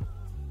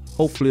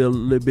 hopefully a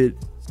little bit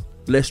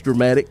less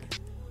dramatic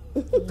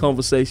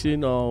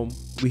conversation.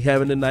 We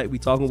having tonight. We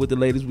talking with the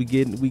ladies. We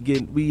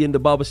in the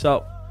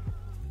barbershop.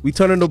 We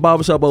turning the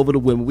barbershop over to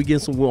women. We getting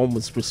some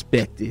women's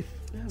perspective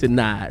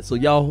tonight. So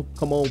y'all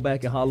come on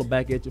back and holler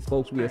back at your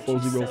folks. We at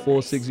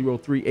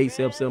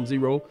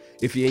 404-603-8770.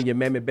 If you're in your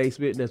mammy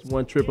basement, that's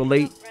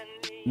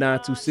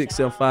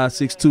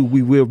 1-888-926-7562.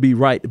 We will be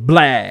right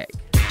back.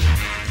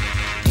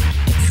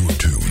 You are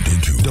tuned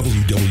into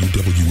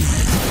WWE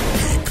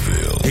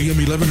Peakville, AM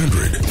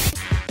 1100.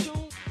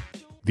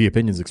 The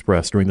opinions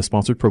expressed during the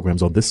sponsored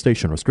programs on this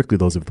station are strictly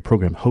those of the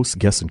program hosts,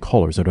 guests, and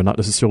callers and are not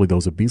necessarily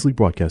those of Beasley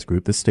Broadcast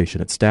Group, this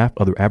station, its staff,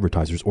 other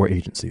advertisers, or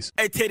agencies.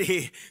 Hey,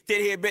 Teddy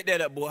here, bet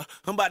that up, boy.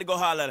 I'm about to go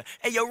holler at her.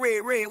 Hey, yo,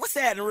 Red, what's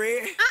happening,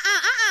 Red? Who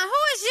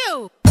is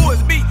you? Who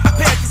is me? I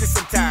pay attention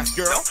sometimes,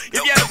 girl. If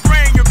you had a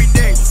brain, you'll be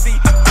dead, you see.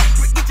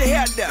 Get your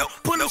hair down,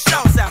 pull them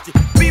shorts out you.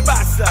 Be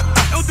by something.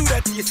 Don't do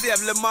that to yourself,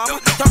 little mama.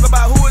 Talk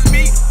about who is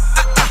me.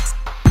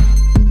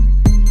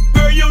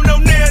 Girl, you know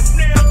that.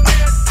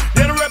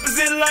 That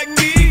represent like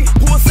me.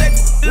 Who will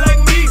sex like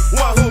me?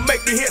 One who'll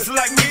make the hits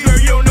like me, girl,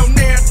 you don't know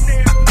now.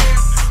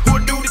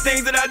 Who'll do the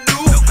things that I do?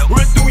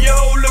 Run through your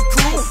whole little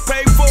crew.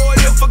 Pay for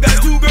it if I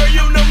got to, girl, you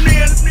don't know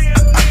now.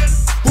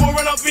 Who'll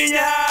run off in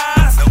your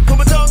eyes? Put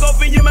my tongue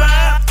off in your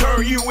mind.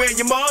 Turn you and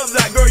your mom's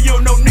out, girl, you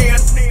don't know now.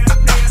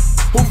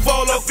 Who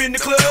fall off in the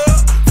club?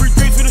 Free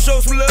drinks for the show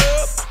some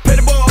love. Pay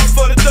the ball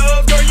for the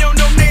thugs, girl, you don't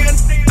know now.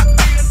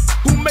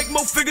 Who make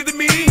more figures than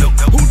me?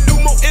 Who do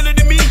more iller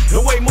than me?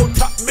 And way more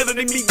top biller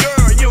than me,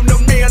 girl, you don't know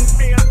now.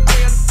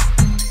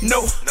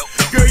 No,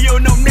 girl, you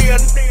don't know now.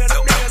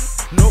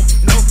 No,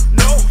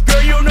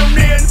 girl, you don't know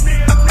now.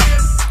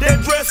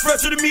 That dress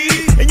fresher than me,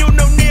 and you don't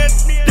know now.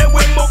 That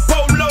way more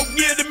polo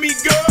gear than me,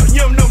 girl,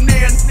 you don't know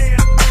now.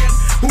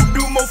 Who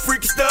do more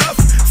freaky stuff?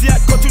 See, I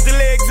cut your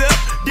legs up,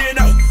 then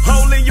a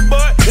hole in your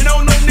butt, and I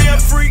don't know now,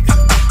 freak.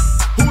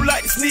 Who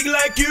like to sneak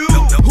like you?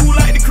 Who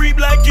like to creep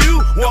like you?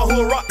 One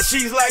who'll rock the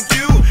sheets like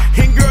you.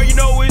 And girl, you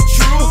know it's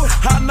true.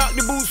 I knock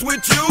the boots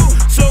with you.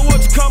 So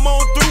what you come on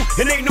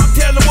through? And ain't no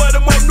telling what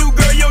I'm on new,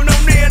 girl, you don't know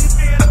now.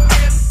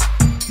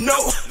 No,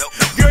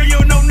 girl,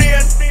 you don't know now.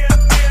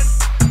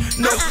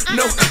 No,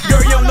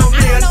 girl, you don't know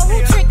now. I don't know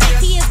who tricked the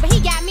kids, but he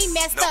got me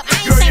messed up.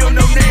 I ain't saying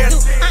nothing I do.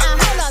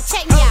 Hold up,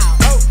 check me out.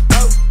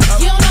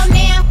 You don't know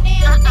now.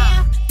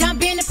 Done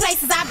been to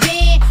places I've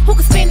been. Who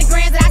can spend the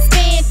grands that I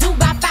spend? Do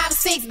about 5 or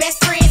 6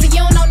 best friends, and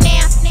you don't know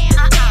now.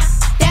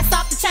 That's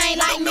off the chain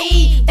like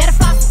me. That'll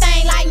floss the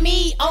thing like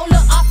me. Oh,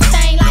 look off the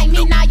thing like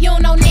me. Now you don't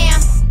know now.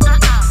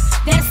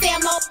 That'll sell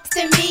more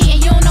than me,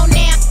 and you don't know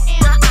now.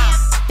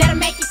 That'll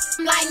make you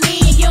like me,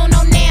 and you don't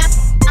know now.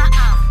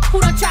 Who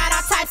done tried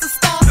all types of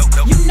stuff?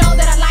 You know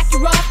that I like you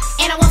rough,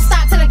 and I won't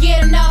stop till I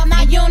get enough.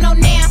 Now you don't know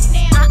now.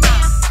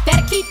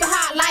 That'll keep it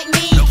hot like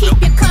me, keep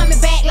you coming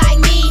back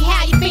like me.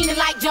 How you feeling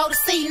like Joe to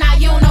see? Now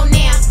you don't know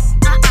now.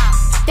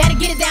 That'll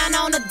get it down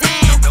on the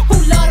dime. Who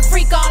love to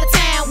freak all the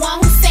time? One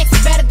who's sexy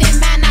better than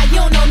mine. Now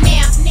you don't know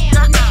now.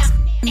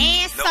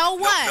 And so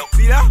what?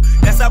 See that?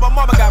 That's how my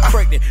mama got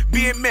pregnant.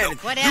 Being married.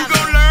 You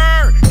gon'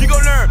 learn. You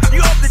gon' learn.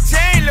 You off the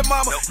chain, little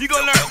mama. You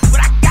gon' learn.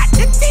 But I got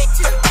to teach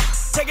you.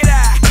 Check it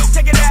out.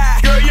 Check it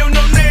out. Girl, you don't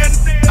know now.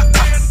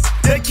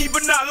 They keep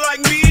it not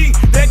like me.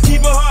 They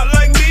keep it hot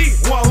like me.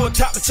 One who'll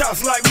top the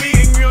chops like me.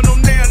 And you don't know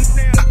now.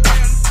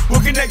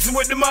 What connection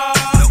with the mob?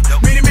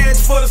 Many men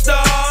for the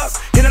stars.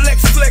 In a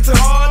Lexus flexing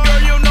hard.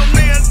 Girl, you don't know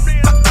now.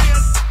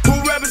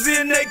 Who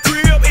represent their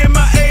crib? In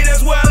my A,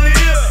 that's where I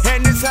live.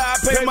 And this how I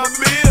pay my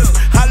bills.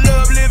 I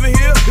love living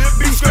here.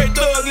 Be straight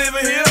thug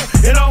living here.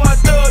 And all my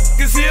thugs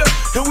is here.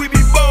 And we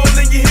be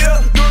ballin', you hear?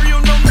 Girl, you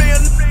don't know now.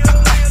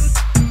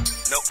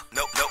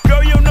 No.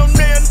 Girl, you don't know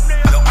now.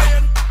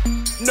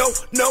 No.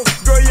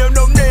 Girl, you don't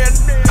know now.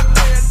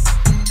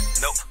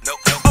 No.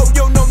 Oh, you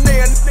don't know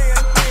now.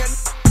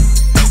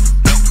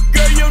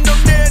 Girl, you don't know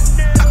now.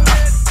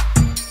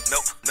 No.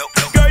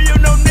 Girl, you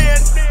don't know now.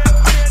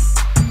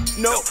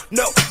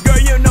 No. Girl,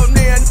 you don't know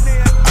now.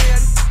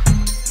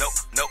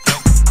 No.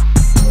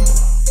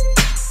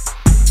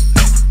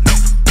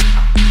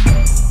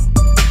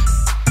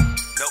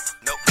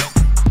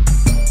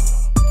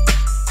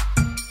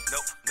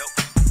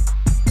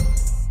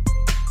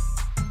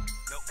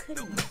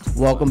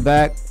 Welcome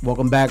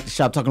back to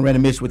Shop Talking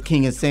Random Ish with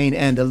King Insane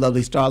and the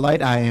lovely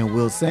Starlight. I am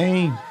Will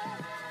Sane.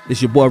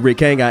 It's your boy Rick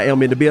King. I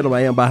am in the building.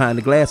 I am behind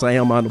the glass. I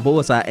am on the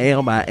voice. I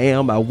am.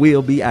 I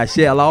will be. I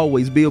shall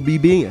always be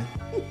being.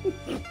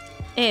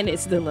 And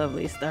it's the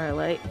lovely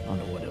Starlight. I don't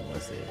know what it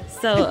was.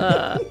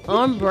 So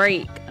on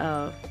break,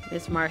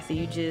 Miss Martha,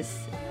 you just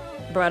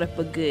brought up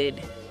a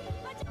good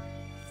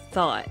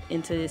thought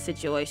into this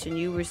situation.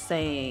 You were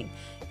saying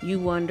you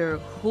wonder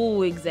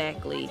who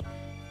exactly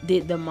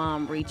did the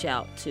mom reach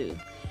out to.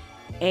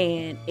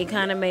 And it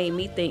kind of made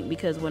me think,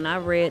 because when I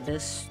read the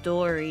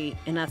story,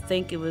 and I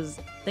think it was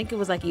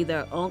like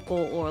either an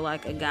uncle or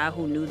like a guy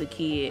who knew the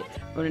kid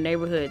from the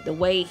neighborhood, the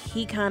way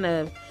he kind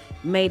of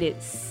made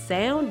it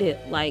sounded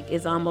like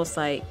it's almost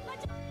like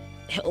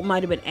help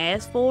might have been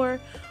asked for,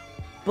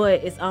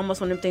 but it's almost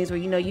one of them things where,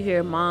 you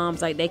hear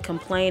moms like they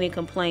complain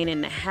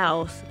in the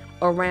house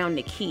around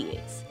the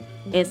kids.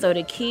 And so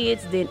the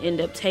kids then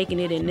end up taking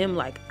it in them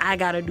like, I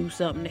gotta do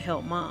something to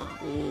help mom.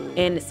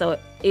 And so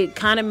it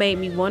kind of made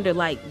me wonder,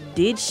 like,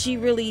 did she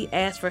really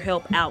ask for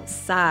help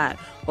outside,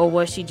 or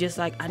was she just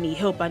like, I need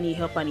help? And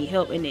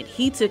then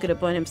he took it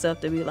upon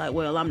himself to be like,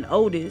 well, I'm the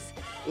oldest.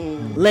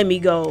 Let me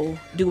go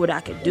do what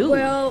I could do.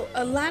 Well,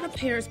 a lot of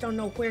parents don't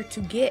know where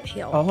to get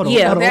help. Hold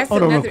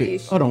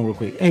on real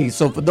quick. Hey,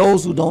 so for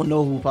those who don't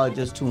know, who probably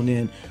just tuned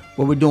in,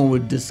 what we're doing, we're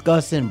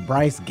discussing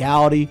Bryce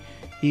Gowdy.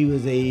 He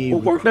was a...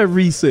 work that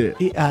reset.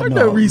 My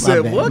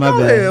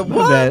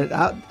bad.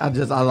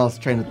 I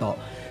lost train of thought.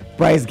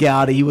 Bryce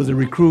Gowdy, he was a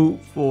recruit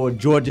for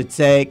Georgia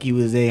Tech. He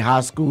was a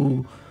high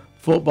school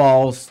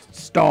football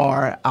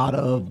star out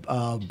of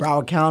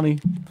Broward County,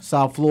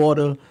 South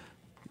Florida.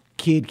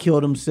 Kid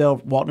killed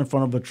himself, walked in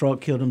front of a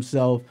truck, killed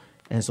himself.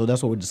 And so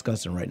that's what we're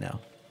discussing right now.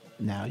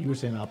 Now, you were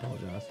saying, I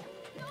apologize.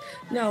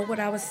 No, what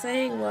I was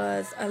saying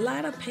was a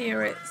lot of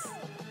parents,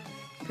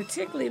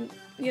 particularly...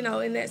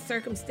 in that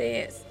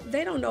circumstance,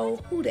 they don't know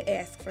who to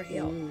ask for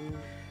help.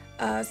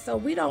 So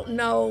we don't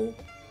know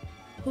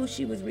who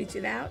she was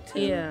reaching out to,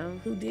 Yeah.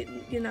 who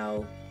didn't,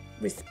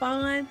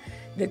 respond.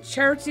 The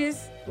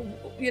churches,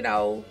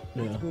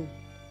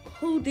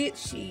 who did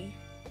she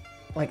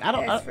Like I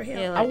don't. ask for help?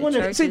 Yeah, I like the wonder.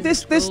 churches See, and this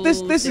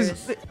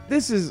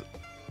schools, is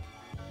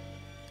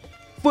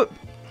foot.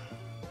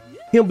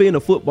 Him being a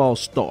football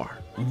star,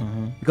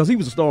 because he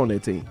was a star on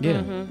that team. Yeah,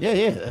 Mm-hmm.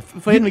 yeah.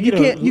 For him to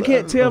get You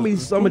can't tell me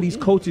some of these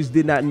coaches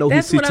did not know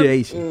his That's what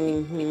I'm-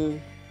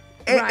 situation.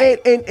 Right.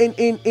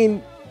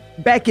 And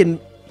back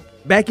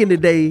in the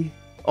day,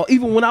 or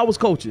even when I was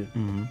coaching,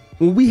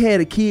 when we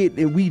had a kid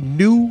and we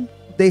knew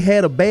they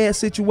had a bad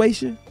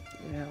situation,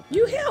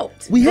 You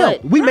helped. we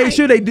helped. We made Right.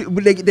 sure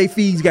they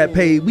fees got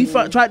paid. We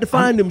tried to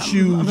find them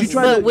shoes. You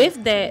tried But to,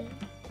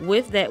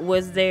 with that,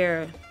 was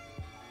there,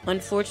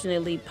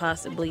 unfortunately,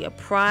 possibly a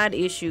pride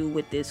issue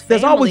with this family?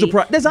 There's always a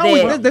pride. There's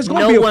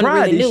going to be a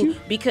pride issue.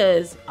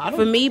 Because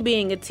for me,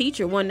 being a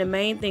teacher, one of the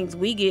main things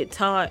we get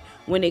taught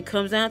when it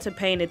comes down to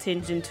paying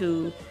attention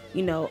to,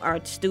 our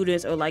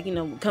students, or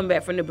come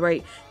back from the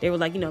break, they were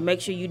like,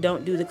 make sure you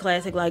don't do the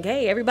classic, like,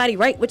 hey, everybody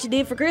write what you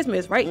did for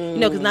Christmas, right?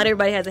 Because not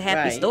everybody has a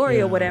happy Right. story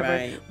or whatever.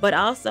 Right. But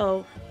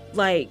also,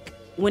 like,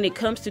 when it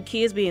comes to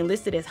kids being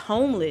listed as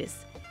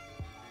homeless,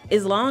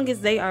 as long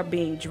as they are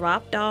being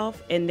dropped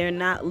off and they're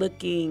not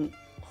looking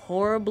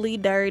horribly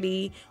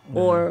dirty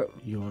or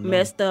you don't know.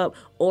 messed up,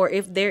 or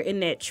if they're in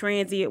that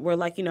transient where,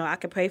 I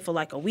could pay for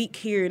like a week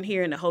here and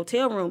here in the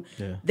hotel room,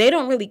 they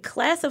don't really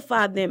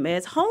classify them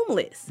as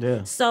homeless.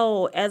 Yeah.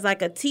 So as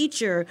like a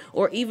teacher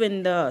or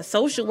even the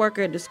social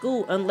worker at the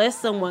school, unless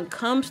someone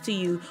comes to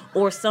you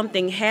or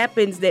something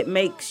happens that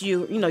makes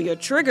you, your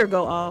trigger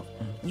go off,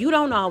 you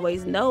don't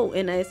always know.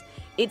 And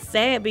it's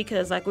sad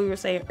because, like we were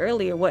saying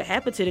earlier, what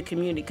happened to the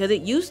community, because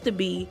it used to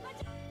be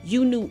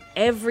you knew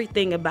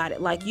everything about it.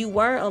 Like you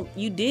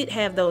did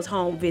have those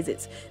home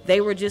visits.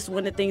 They were just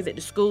one of the things that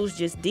the schools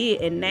just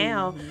did. And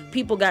now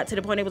people got to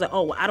the point they was like,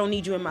 oh, well, I don't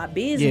need you in my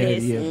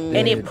business. Yeah.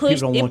 And Yeah. it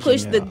pushed People don't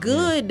want you the out.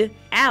 good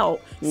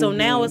out. So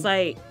now it's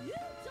like,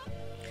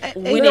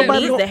 when ain't it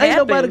nobody needs to ain't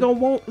nobody happen. gonna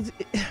want.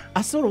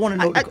 I sort of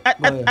want to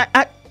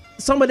know.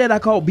 Some of that I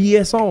call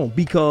BS on,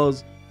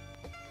 because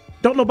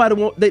don't nobody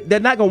want. They're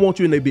not gonna want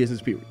you in their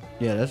business. Period.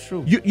 Yeah, that's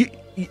true. You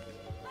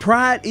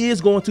pride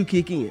is going to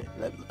kick in.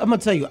 I'm gonna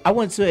tell you. I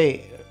went to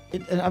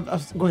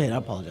go ahead. I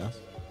apologize.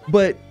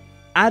 But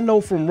I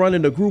know from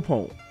running a group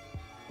home,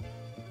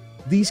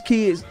 these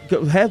kids,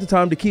 half the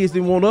time the kids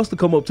didn't want us to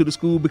come up to the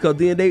school, because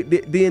then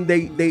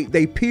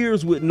they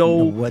peers would know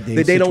what their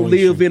that they don't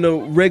situation. live in a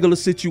regular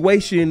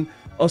situation.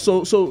 Or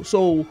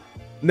so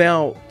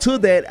now to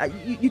that,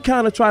 you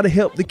kind of try to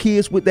help the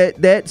kids with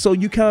that. So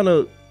you kind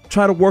of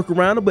try to work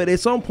around it. But at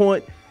some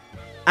point,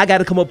 I got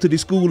to come up to the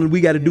school and we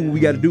got to do what we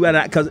got to do.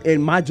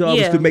 And my job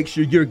is to make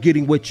sure you're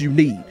getting what you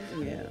need.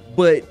 Yeah.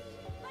 But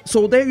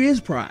so there is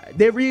pride.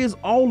 There is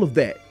all of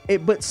that.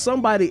 But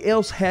somebody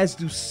else has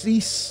to see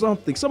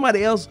something.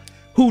 Somebody else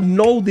who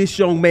know this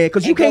young man,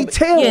 because you can't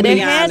tell Yeah, they me,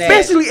 had to.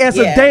 especially as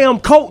a Yeah. damn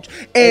coach.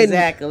 And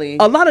Exactly.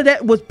 a lot of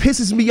that what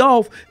pisses me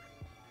off,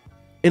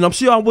 and I'm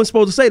sure I wasn't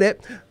supposed to say that,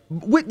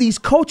 with these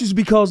coaches,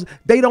 because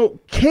they don't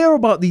care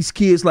about these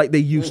kids like they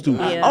used to.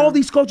 Yeah. All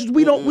these coaches,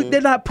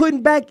 they're not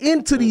putting back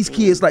into these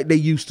kids like they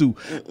used to.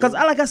 Because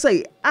like I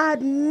say, I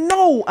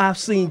know I've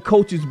seen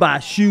coaches buy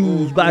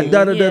shoes, buy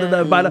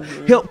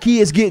help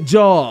kids get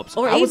jobs,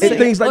 Or and even-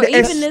 things like or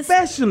that. even this-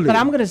 Especially, But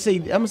I'm gonna say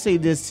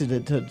this to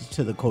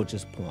the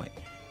coach's point.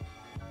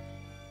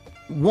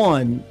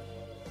 One,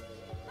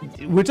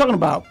 we're talking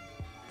about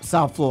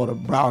South Florida,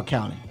 Broward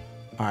County.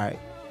 All right,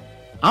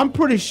 I'm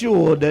pretty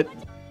sure that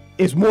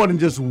it's more than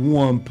just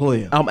one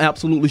player I'm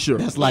absolutely sure.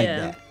 that's like Yeah.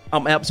 that.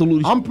 I'm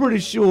absolutely sure. I'm pretty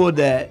sure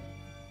that,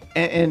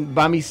 and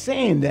by me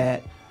saying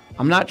that,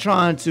 I'm not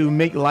trying to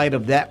make light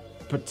of that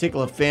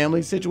particular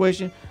family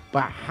situation,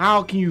 but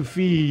how can you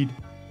feed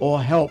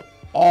or help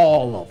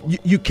all of them?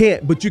 You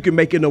can't, but you can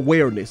make an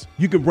awareness.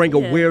 You can bring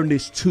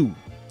awareness to.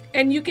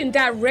 And you can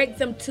direct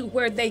them to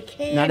where they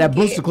can. Now that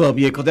booster get- club,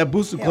 because that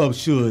booster club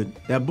should.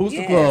 That booster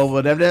Yes. club,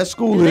 whatever that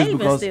school Do is, they even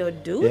because still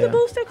do yeah. the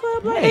booster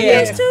club like Yeah. they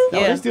used to? No,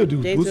 they still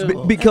do They booster do.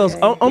 club. Because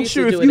We I'm used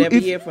to sure do if it every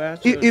year for our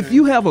if children.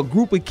 you have a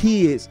group of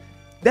kids,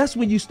 that's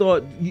when you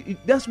start.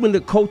 That's when the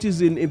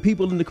coaches and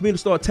people in the community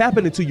start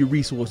tapping into your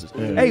resources.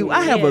 Hey,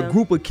 I have a Yeah.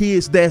 group of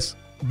kids that's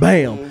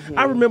bam.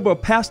 I remember a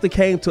pastor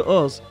came to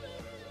us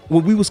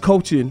when we was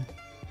coaching.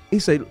 He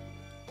said,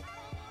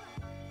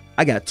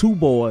 "I got 2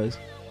 boys,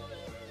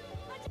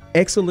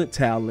 excellent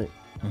talent,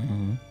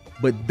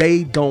 but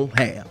they don't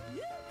have.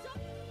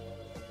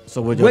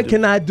 So what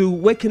Can I do?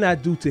 What can I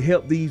do to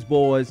help these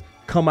boys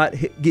come out,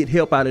 get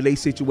help out of their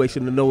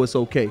situation and know it's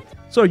okay?"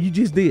 Sir, you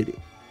just did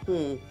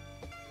it.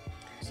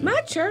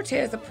 My church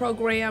has a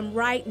program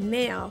right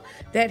now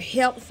that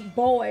helps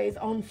boys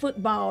on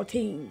football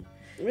team.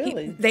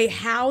 Really? They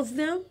house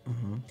them,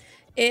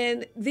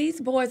 and these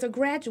boys are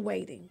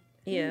graduating.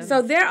 Yeah.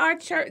 So there are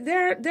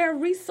there are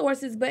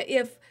resources, but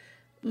if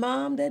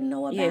mom doesn't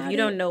know about it, Yeah, if you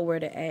don't know where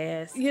to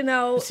ask.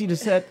 see the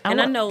set?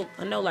 And I know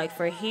like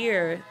for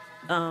here,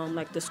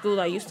 like the school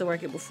I used to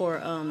work at before,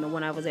 the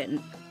one I was at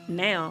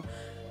now,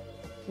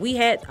 we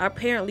had our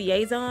parent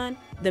liaison.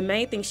 the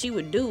main thing she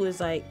would do is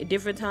like at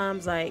different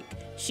times, like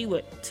she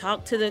would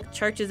talk to the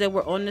churches that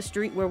were on the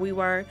street where we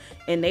were,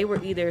 and they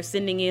were either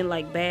sending in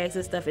like bags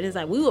and stuff. And it's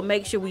like we would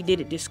make sure we did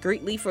it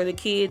discreetly for the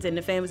kids and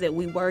the families that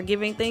we were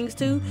giving things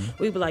to.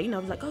 We'd be like, you know,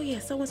 like, oh yeah,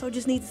 so and so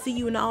just needs to see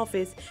you in the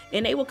office,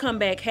 and they would come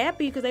back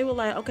happy because they were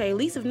like, okay, at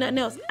least if nothing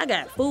else, I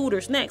got food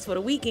or snacks for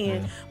the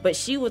weekend. But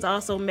she was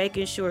also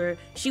making sure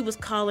she was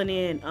calling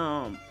in.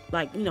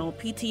 Like, you know,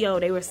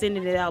 PTO, they were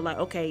sending it out like,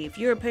 okay, if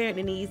you're a parent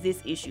that needs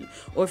this issue,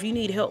 or if you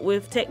need help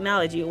with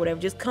technology or whatever,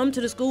 just come to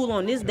the school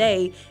on this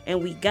day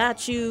and we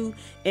got you.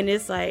 And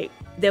it's like,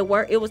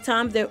 it was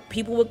times that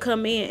people would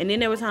come in, and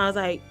then there were times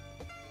like,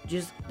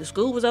 just the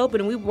school was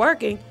open and we were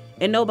working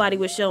and nobody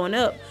was showing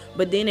up.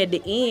 But then at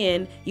the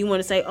end, you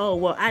want to say, oh,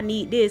 well, I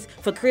need this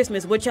for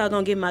Christmas. What y'all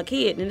gonna give my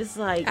kid? And it's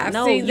like,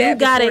 no, you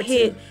gotta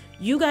hit.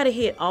 You got to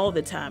hit all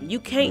the time. You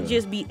can't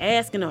just be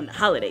asking on the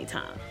holiday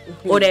time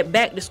or that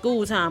back to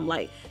school time.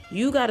 Like,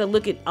 you got to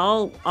look at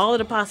all of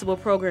the possible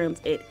programs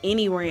at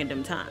any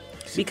random time,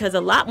 because a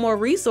lot more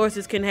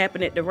resources can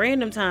happen at the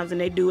random times than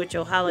they do at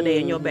your holiday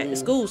and your back to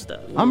school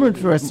stuff. I'm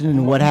interested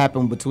in what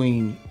happened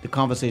between the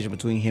conversation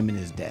between him and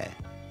his dad,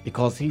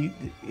 because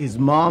his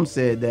mom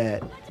said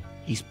that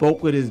he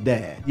spoke with his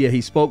dad. Yeah,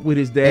 he spoke with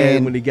his dad,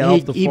 and when he got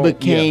off the phone. He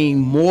became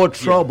more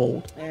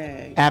troubled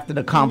after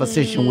the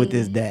conversation with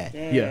his dad.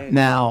 Yeah.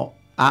 Now,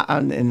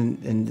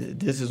 and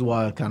this is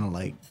why it kind of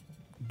like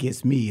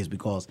gets me, is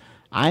because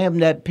I am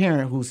that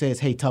parent who says,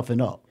 hey,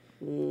 toughen up.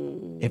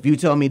 If you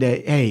tell me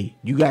that, hey,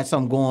 you got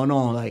something going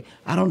on, like,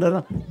 I don't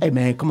know, hey,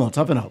 man, come on,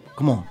 toughen up.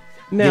 Come on,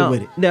 get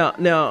with it.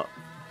 Now,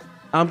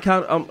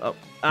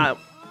 I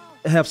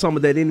have some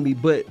of that in me,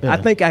 but I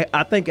think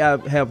I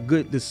have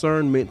good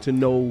discernment to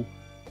know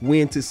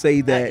when to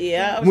say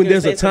that, when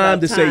there's a time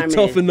to say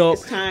toughen up,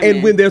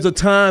 and when there's a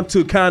time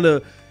to kind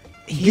of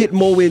get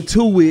more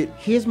into it.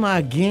 Here's my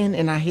again,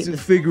 and I hate to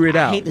figure it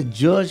out. I hate to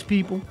judge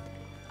people.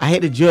 I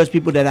hate to judge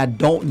people that I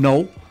don't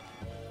know.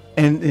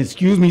 And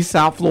excuse me,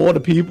 South Florida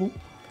people,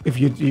 if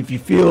you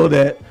feel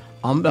that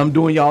I'm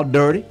doing y'all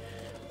dirty,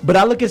 but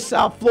I look at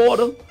South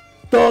Florida,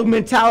 thug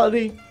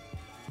mentality,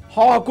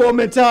 hardcore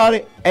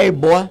mentality. Hey,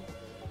 boy,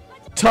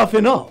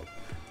 toughen up.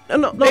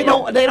 They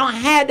don't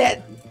have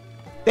that.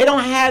 They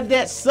don't have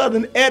that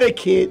Southern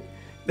etiquette,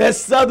 that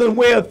Southern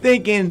way of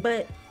thinking.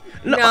 But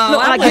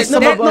I get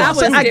some of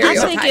us.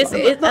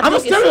 I'm a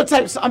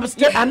stereotype.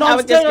 I know I'm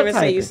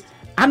stereotyping.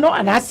 I know,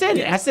 and I said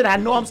it. I said I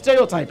know I'm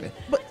stereotyping.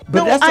 But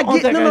that's the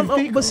only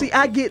thing. But see,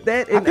 I get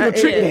that,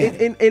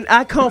 and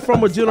I come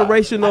from a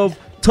generation of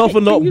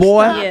toughen up,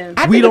 boy. Yeah.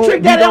 I think a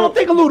trick daddy. I don't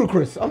think of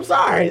Ludacris. I'm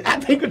sorry. I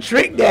think of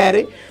trick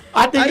daddy.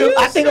 I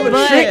think of a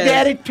trick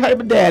daddy type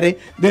of daddy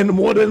than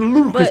more than a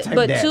Ludacris type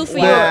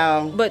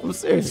daddy. But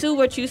to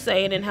what you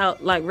saying and how,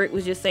 like Rick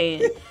was just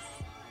saying,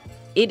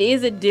 it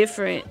is a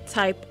different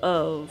type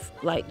of,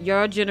 like,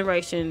 your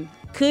generation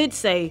could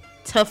say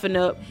toughen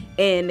up,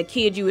 and the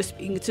kid you were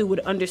speaking to would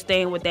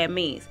understand what that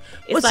means.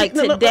 It's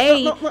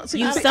today,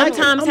 you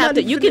sometimes have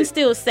to, you can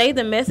still say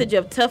the message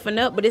of toughen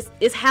up, but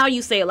it's how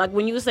you say it. Like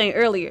when you were saying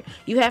earlier,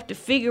 you have to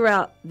figure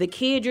out the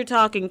kid you're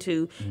talking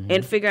to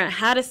and figure out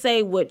how to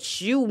say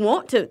what you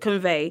want to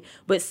convey,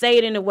 but say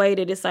it in a way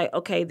that it's like,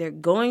 okay, they're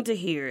going to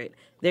hear it,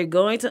 they're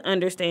going to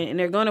understand, and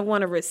they're going to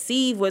want to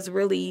receive what's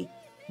really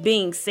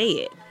being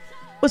said.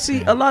 But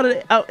see, a lot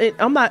of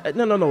I'm not.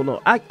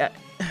 No.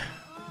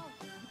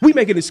 We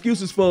making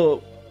excuses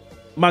for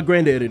my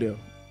granddaddy them,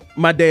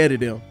 my daddy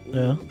them.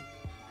 Yeah.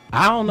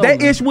 I don't know.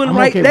 That ish wasn't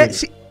right.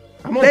 That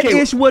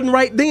ish wasn't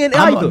right then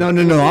either. No.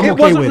 I'm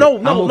okay with it. No.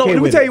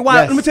 Let me tell you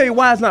why. Yes. Let me tell you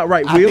why it's not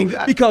right,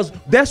 Will. Because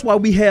that's why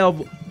we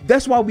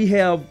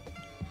have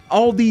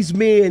all these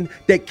men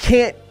that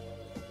can't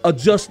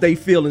adjust their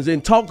feelings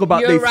and talk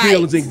about their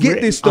feelings and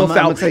get this stuff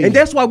out. And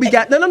that's why we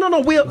got no,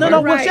 Will.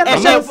 No, Will, shut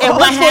up. And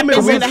what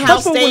happens in the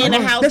house, stay in the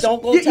house, don't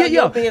go tell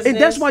your business. And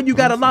that's why you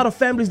got a lot of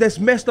families that's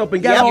messed up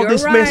and got all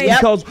this mess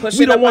because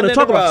we don't want to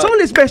talk about. Some of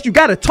this mess you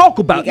got to talk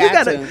about.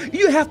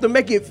 You have to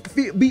make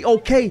it be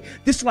okay.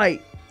 This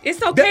like,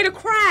 it's okay to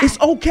cry. It's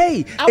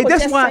okay. And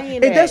that's why.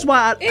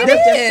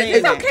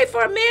 It's okay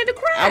for a man to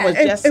cry. I was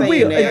just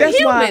saying that. And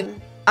that's why.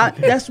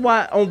 That's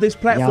why on this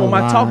platform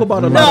I talk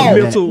about a lot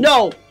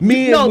of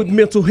men with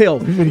mental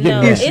health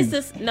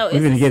issues. To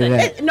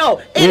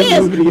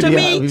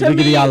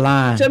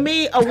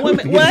me, a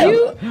woman. What?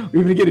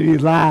 We're gonna get to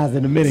these lies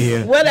in a minute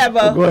here. Whatever.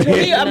 To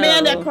me, a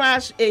man that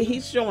cries,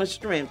 he's showing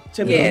strength.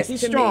 To me,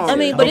 he's strong. I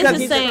mean, but it's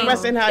the same.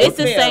 It's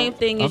the same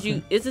thing as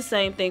you. It's the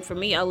same thing for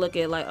me. I look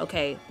at like,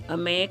 okay, a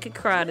man could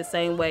cry the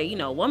same way,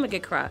 a woman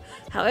could cry.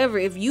 However,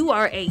 if you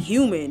are a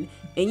human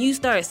and you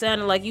start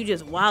sounding like you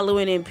just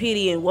wallowing in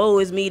pity and woe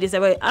is me, this,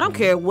 that way, I don't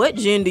care what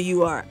gender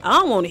you are. I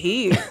don't want to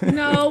hear.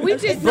 No, we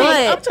just.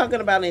 I'm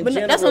talking about in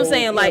general. That's what I'm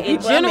saying. Like in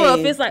general,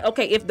 if it's like,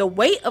 okay, if the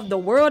weight of the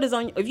world is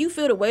on, if you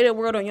feel the weight of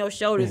the world on your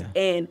shoulders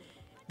and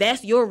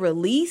that's your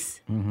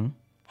release,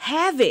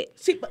 have it.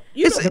 See, but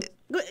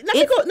let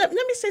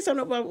me say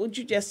something about what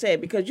you just said,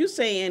 because you're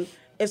saying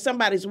if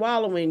somebody's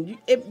wallowing,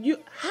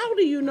 how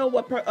do you know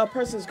what a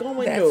person's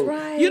going That's through?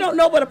 right. You don't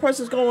know what a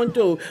person's going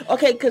through.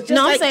 Okay, because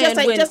I'm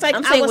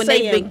saying when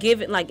they've been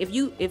given, like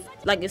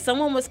if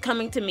someone was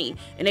coming to me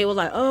and they was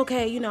like, oh,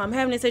 okay, you know, I'm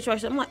having this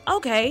situation, I'm like,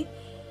 okay,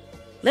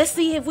 let's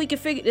see if we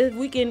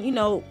can, you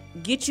know,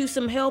 get you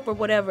some help or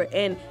whatever.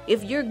 And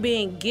if you're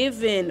being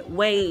given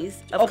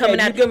ways of coming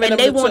out and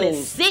they want to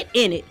sit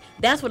in it,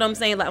 that's what I'm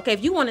saying. Like, okay,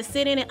 if you want to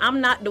sit in it,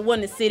 I'm not the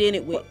one to sit in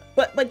it with.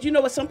 But you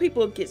know what? Some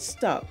people get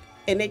stuck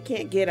and they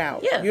can't get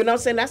out. Yeah. You know what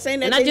I'm saying? Not saying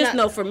that. And I just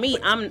know for me,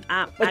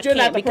 But you're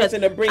not the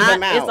person to bring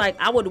them out. It's like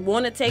I would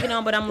want to take it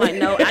on, but I'm like,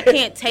 no, I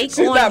can't take She's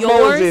on not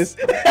yours.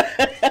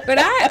 But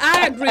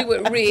I agree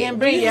with Rick.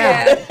 bring We it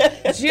out.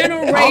 have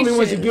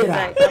generations.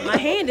 Like, my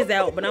hand is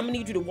out, but I'm gonna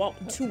need you to walk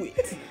to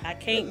it. I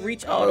can't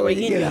reach all the way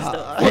in this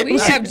stuff. We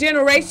have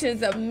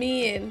generations of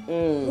men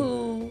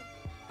who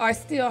are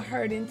still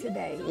hurting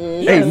today.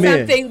 Amen.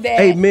 Something that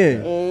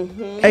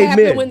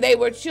happened when they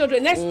were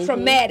children. That's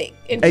traumatic.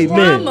 And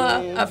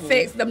trauma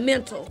affects the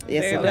mental.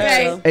 Yes,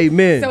 okay?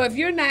 Amen. So if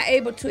you're not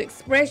able to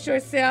express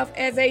yourself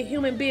as a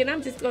human being,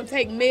 I'm just going to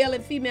take male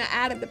and female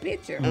out of the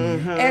picture.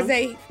 As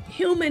a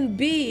human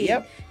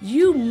being,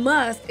 you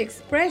must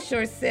express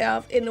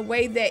yourself in a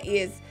way that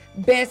is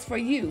best for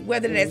you,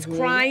 whether that's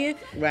crying.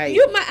 Right.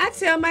 I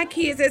tell my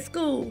kids at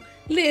school,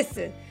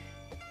 listen,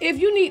 if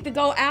you need to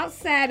go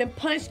outside and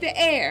punch the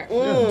air,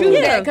 do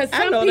that. Because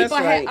some people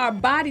are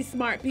body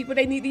smart people.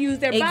 They need to use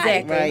their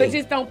body, but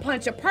just don't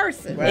punch a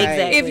person. Right.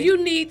 Exactly. If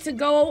you need to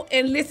go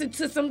and listen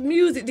to some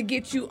music to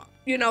get you,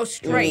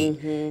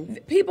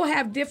 straight. People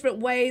have different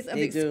ways of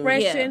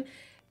expression.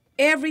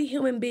 Every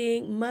human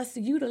being must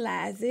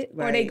utilize it,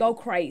 or they go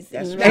crazy.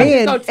 That's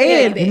right.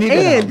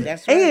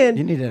 And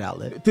you need an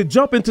outlet to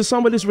jump into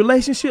some of this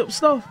relationship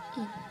stuff.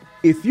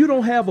 If you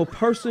don't have a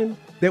person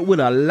that would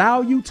allow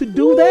you to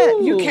do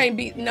that, you can't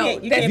be. No,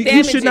 that's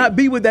you should not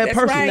be with that That's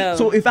person. right. No.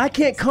 So if I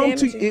can't come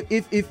to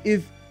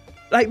if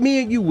like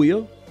me and you,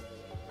 Will,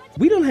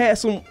 we done had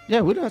some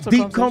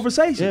deep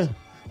conversations,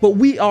 but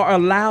we are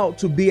allowed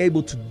to be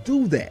able to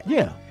do that.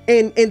 Yeah,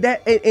 and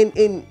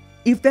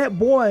if that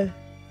boy,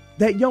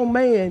 that young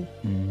man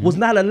was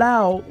not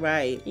allowed,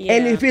 right?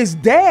 And if his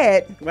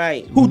dad,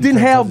 right, who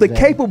didn't have the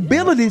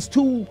capabilities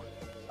to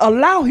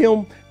allow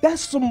him,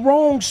 that's some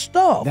wrong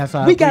stuff. That's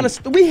how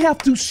we have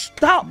to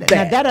stop that.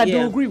 Now, that I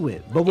do agree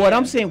with. But what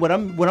I'm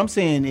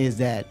saying is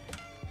that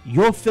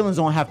your feelings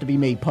don't have to be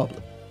made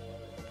public.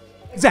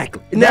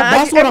 Exactly.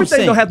 That's what I'm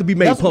saying. Everything don't have to be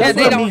made public.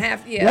 They don't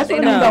have. Yeah, that's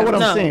what I mean by what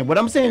I'm saying. What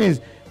I'm saying is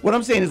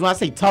when I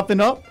say toughen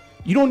up,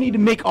 you don't need to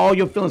make all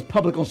your feelings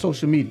public on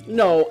social media.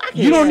 No, I can't.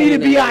 You don't need to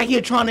be out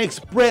here trying to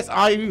express,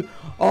 I'm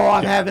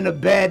having a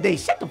bad day.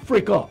 Shut the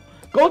freak up.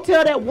 Go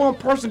tell that one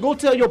person. Go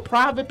tell your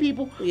private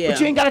people. Yeah. But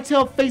you ain't got to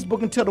tell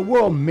Facebook and tell the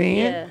world,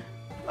 man.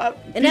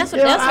 And that's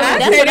what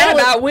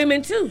about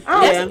women too.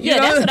 That's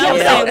what I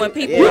was saying when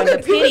people at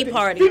the pity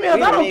party.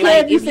 Females, I don't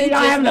care if you say y'all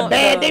having a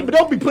bad day, but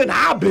don't be putting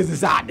our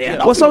business out there.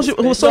 Well,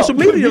 social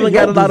media done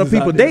got a lot of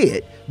people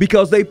dead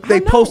because they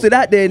posted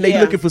out there and they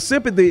looking for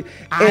sympathy.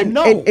 And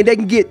they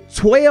can get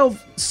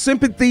 12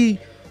 sympathy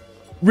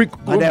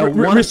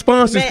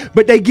responses,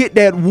 but they get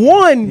that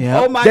one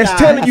that's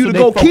telling you to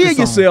go kill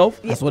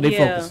yourself. That's what they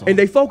focus on. And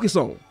they focus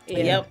on.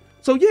 Yep.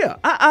 So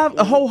I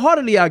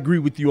wholeheartedly agree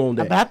with you on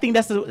that. But I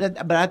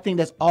think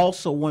that's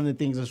also one of the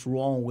things that's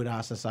wrong with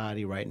our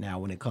society right now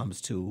when it comes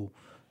to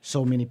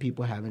so many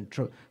people having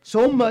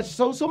so much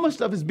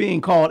stuff is being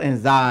called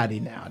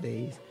anxiety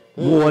nowadays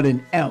more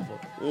than ever.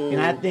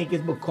 And I think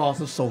it's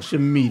because of social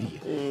media.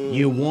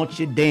 You want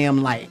your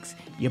damn likes.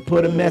 You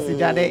put a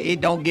message out there, it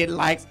don't get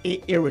likes,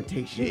 it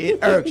irritates you, it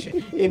irks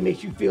you, it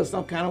makes you feel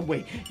some kind of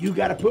way. You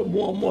got to put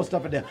more and more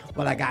stuff in there.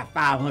 Well, I got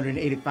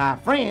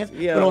 585 friends,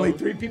 but only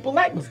 3 people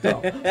like my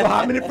stuff. So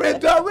how many friends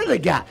do I really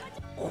got?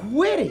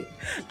 Quit it.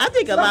 I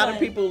think a lot of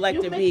people like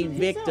to be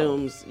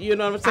victims. You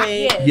know what I'm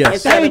saying? Yes.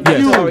 Instead of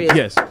victorious.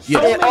 Yes.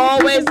 It's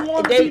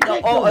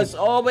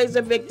always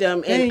a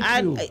victim, and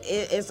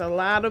it's a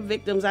lot of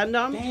victims. I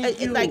know.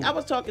 Like I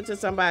was talking to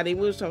somebody.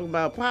 We was talking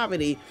about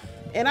poverty.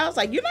 And I was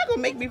like, you're not going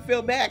to make me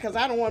feel bad because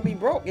I don't want to be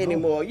broke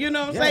anymore. You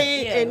know what I'm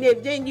saying? Yeah.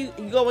 And then you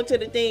go into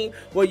the thing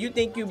where you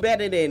think you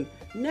better than,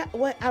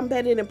 I'm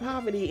better than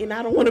poverty and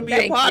I don't want to be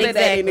a part of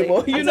that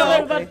anymore. You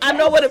know, I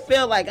know what it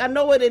feels like. I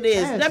know what it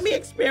is. Yes. Let me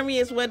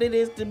experience what it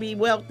is to be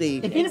wealthy.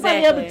 If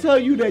anybody ever tell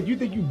you that you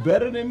think you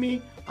better than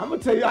me, I'm going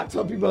to tell you, I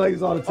tell people like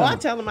this all the time. Oh, I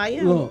tell them I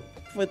am. Look.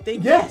 For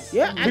thinking. Yes.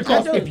 Yeah.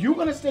 Because if you're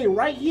gonna stay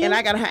right here, and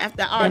I gotta have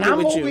to argue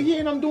with you, and I'm over here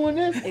and I'm doing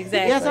this.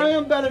 Exactly. Yes, I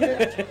am better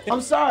than. I'm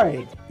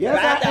sorry. Yes,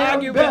 I have to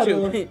argue with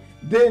you.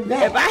 Than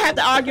that. If I have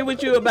to argue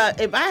with you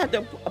if I have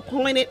to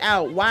point it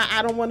out why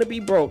I don't want to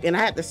be broke, and I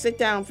have to sit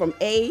down from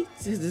A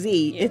to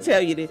Z and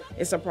tell you that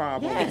it's a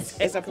problem. Yes,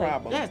 it's a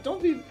problem. Yes.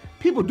 Don't be.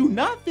 People do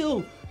not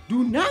feel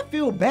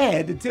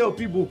bad to tell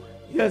people.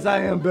 Yes, I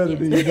am better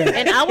than you.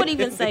 And I would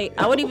even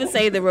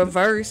say the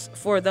reverse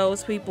for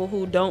those people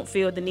who don't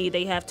feel the need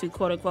they have to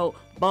quote unquote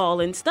ball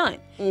and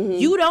stunt. Mm-hmm.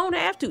 You don't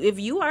have to. If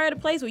you are at a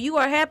place where you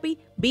are happy,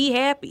 Be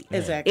happy.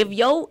 Exactly.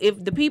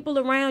 If the people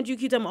around you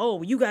keep telling them,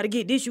 oh, you got to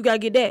get this, you got to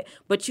get that,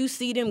 but you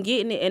see them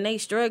getting it and they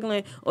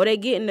struggling, or they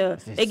getting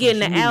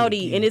the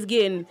Audi and it's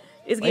getting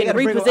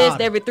repossessed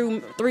every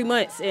 3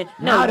 months. And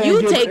no,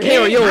 you take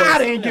care of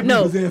yours.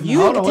 No,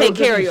 you take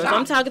care of yours.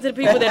 I'm talking to the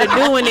people that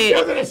are doing it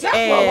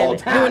and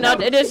doing all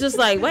that. It's just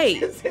like,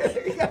 wait.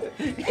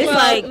 It's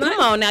like, come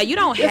on now, you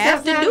don't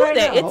have to do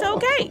that. It's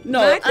okay. No,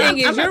 my thing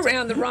is you're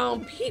around the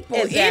wrong people.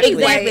 Exactly.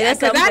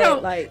 That's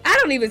I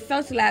don't even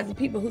socialize with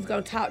people who's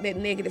gonna talk that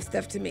negative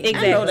stuff to me.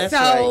 Exactly.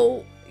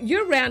 So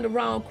you're around the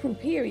wrong crew,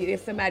 period,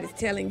 if somebody's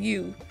telling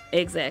you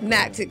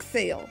not to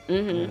excel.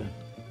 Mm-hmm.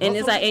 And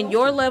it's like, and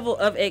your level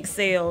of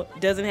excel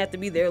doesn't have to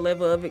be their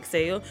level of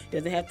excel.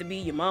 Doesn't have to be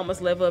your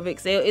mama's level of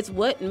excel. It's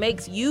what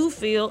makes you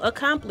feel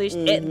accomplished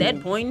at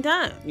that point in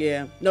time.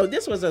 Yeah. No,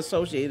 this was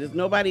associated. There's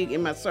nobody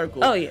in my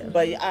circle. Oh, yeah.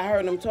 But I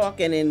heard them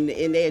talking, and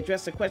they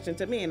addressed a question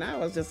to me, and I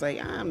was just like,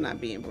 I'm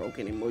not being broke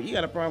anymore. You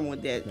got a problem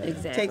with that.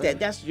 Exactly. Take that.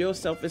 That's your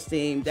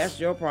self-esteem. That's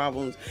your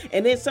problems.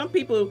 And then some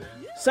people,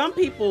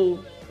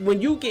 when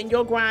you get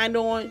your grind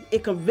on,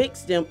 it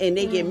convicts them and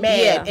they get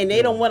mad and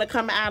they don't want to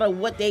come out of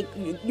what they,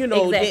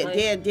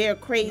 their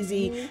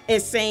crazy,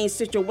 insane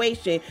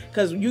situation,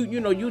 because you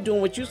doing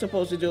what you're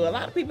supposed to do. A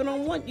lot of people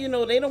don't want,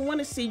 they don't want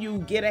to see you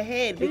get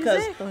ahead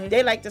because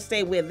they like to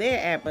stay where they're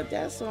at, but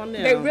that's on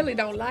them. They really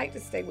don't like to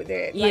stay where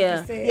they're at. Like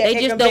you said.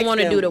 They just don't want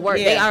to do the work.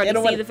 They already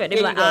see the fact.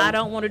 They're like, I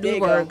don't want to do the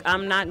work.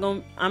 I'm not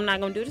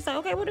gonna do this. Like,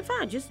 okay, well then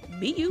fine, just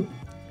be you.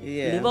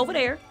 Yeah. Live over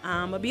there.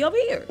 I'm gonna be over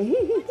here.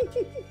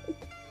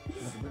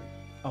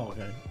 Oh,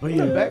 okay. But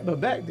yeah,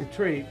 back to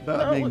Trey.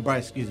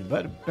 Bryce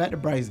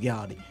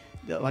Gowdy.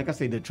 Like I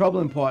say, the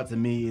troubling part to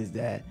me is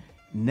that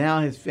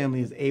now his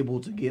family is able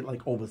to get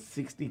like over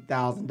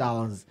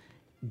 $60,000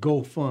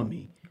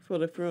 GoFundMe for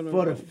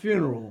the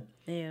funeral.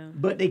 Yeah.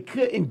 But they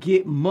couldn't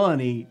get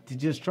money to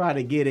just try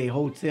to get a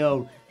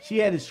hotel. She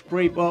had to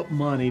scrape up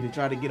money to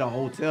try to get a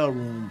hotel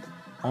room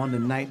on the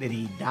night that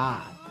he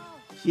died.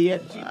 She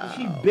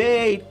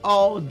begged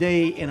all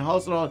day and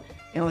hustled all.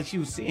 And like she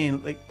was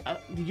saying, like,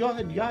 y'all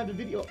have the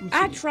video?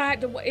 I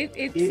tried to.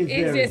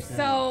 It's just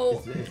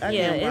so.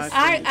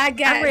 I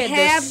got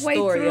halfway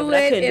through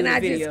it, and I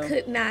just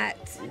could not.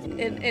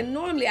 And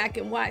normally I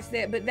can watch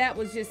that, but that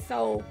was just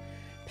so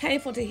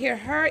painful to hear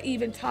her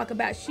even talk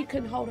about. She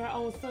couldn't hold her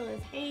own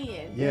son's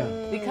hand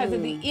because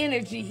of the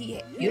energy he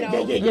had.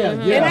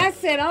 And I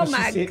said, "Oh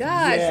my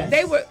gosh,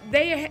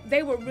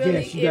 they were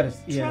really in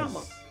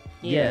trauma."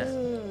 Yes,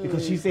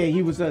 because she said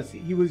he was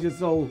just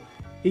so.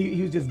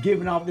 He was just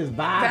giving off this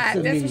vibe to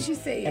me. That's what she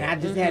said. And I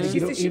just had to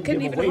get him, she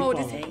couldn't even hold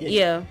his hand.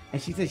 Yeah.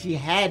 And she said she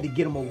had to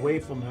get him away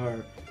from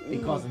her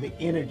because of the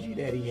energy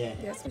that he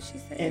had. That's what she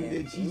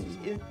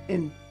said.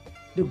 And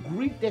the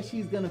grief that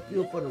she's going to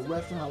feel for the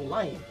rest of her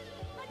life,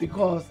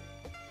 because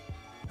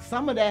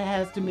some of that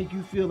has to make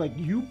you feel like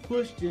you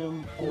pushed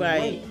him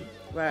away.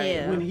 Right.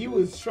 Yeah. When he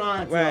was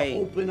trying to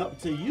open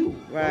up to you.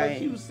 Right. Like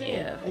she was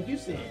saying, like you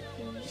said.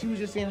 She was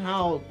just saying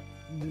how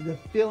the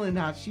feeling,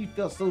 how she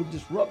felt so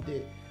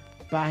disrupted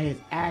by his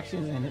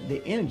actions and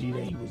the energy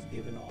that he was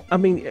giving off. I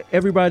mean,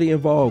 everybody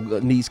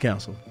involved needs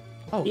counsel.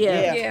 Oh,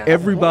 yeah.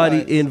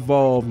 Everybody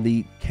involved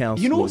need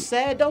counsel. You know what's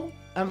sad, though?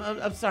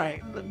 I'm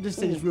sorry. Just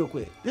say this real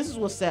quick. This is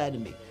what's sad to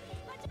me.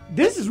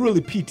 This is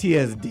really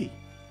PTSD.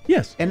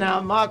 Yes. And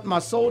now my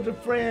soldier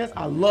friends,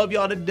 I love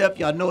y'all to death.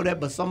 Y'all know that,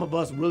 but some of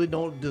us really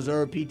don't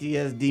deserve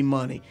PTSD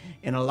money.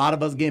 And a lot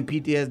of us getting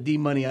PTSD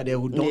money out there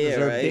who don't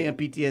deserve damn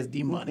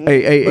PTSD money.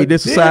 Hey,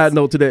 this is a side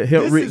note to that.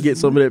 Help Rick get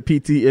some of that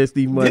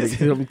PTSD money.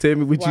 Tell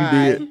me what you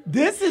did.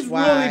 This is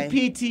really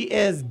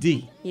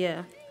PTSD.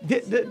 Yeah.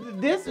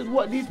 This is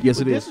what these people, yes,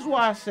 it is. This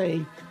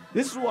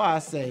is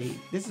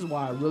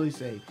why I really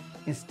say,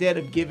 instead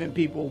of giving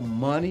people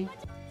money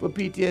for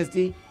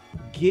PTSD,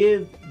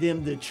 give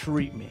them the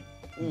treatment.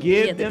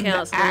 Give them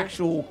the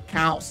actual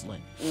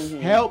counseling.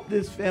 Help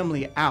this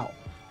family out.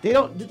 They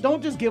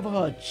don't just give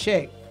her a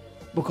check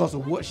because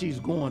of what she's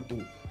going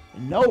through.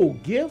 No,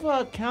 give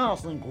her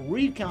counseling,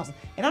 grief counseling.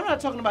 And I'm not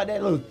talking about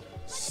that little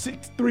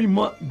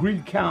 3-month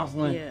grief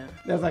counseling. Yeah.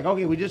 That's like,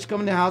 okay, we're just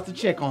coming to the house to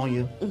check on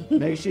you.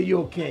 Make sure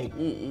you're okay.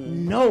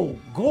 No,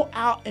 go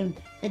out and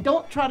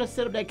don't try to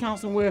set up that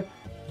counseling where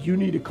you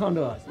need to come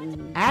to us.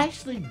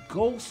 Actually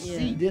go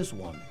see this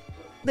woman.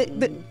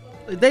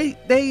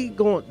 They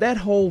going, that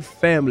whole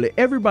family,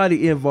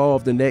 everybody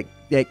involved in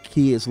that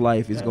kid's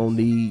life is gonna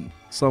need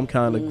some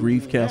kind of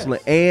grief counseling,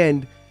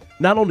 and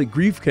not only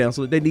grief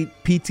counseling, they need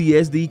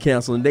PTSD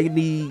counseling, they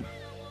need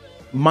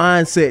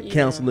mindset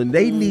counseling,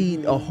 they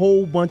need a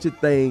whole bunch of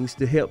things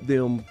to help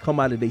them come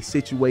out of their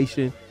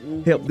situation,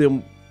 help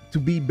them to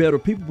be better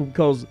people,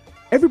 because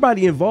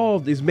everybody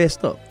involved is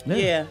messed up.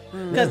 Yeah.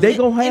 Because they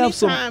gonna have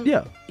some.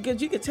 Yeah. Because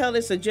you could tell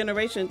it's a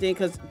generation thing,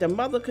 because the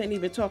mother couldn't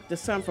even talk the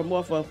son from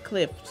off a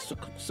cliff,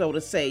 so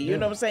to say. You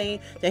know what I'm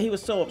saying? That he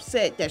was so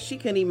upset that she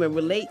couldn't even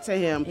relate to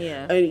him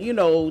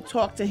and,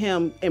 talk to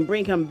him and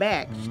bring him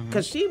back.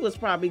 Because she was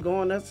probably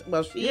going to,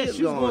 she is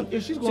going.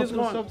 She's going to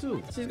do stuff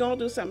too. She's going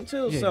to do something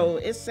too. Yeah. So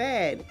it's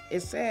sad.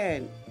 It's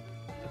sad.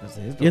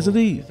 Yes,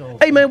 indeed.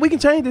 Hey, man, we can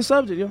change this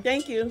subject, yo.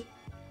 Thank you.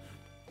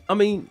 I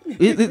mean,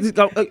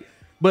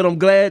 but I'm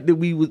glad that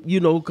we was,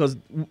 because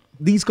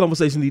these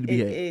conversations need to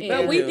be had.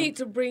 But we need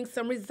to bring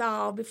some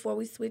resolve before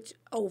we switch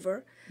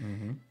over.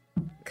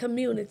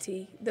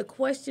 Community. The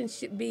question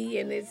should be,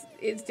 and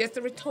it's just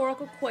a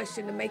rhetorical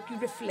question to make you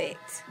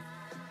reflect.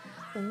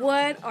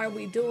 What are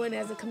we doing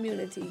as a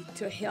community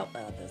to help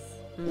others?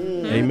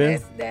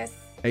 Amen. That's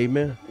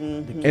Amen.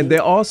 And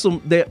there are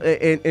some there,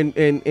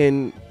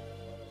 and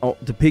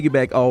to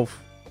piggyback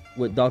off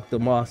what Dr.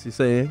 Moss is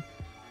saying,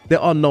 there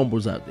are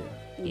numbers out there.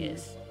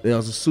 Yes.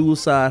 There's a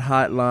suicide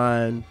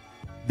hotline.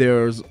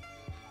 There's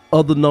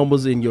other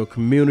numbers in your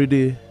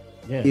community.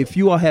 Yeah. If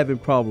you are having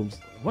problems,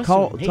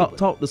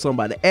 talk to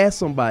somebody, ask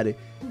somebody.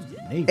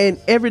 And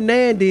every now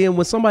and then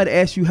when somebody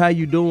asks you how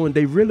you doing,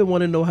 they really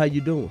want to know how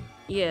you doing.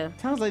 Yeah.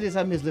 Times like this,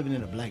 I miss living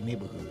in a black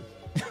neighborhood.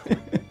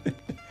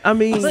 I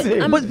mean,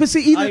 but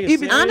see,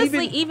 even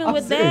honestly, even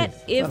with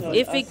that,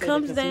 if it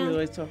comes down,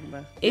 because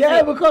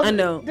I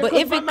know, but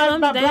if it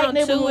comes my down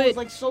to it, it's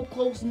like so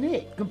close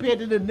knit compared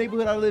to the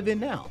neighborhood I live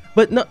in now.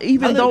 But no,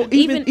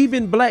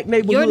 even black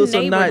neighborhoods your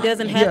are neighbor not.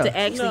 doesn't have to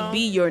actually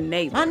be your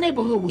neighbor. My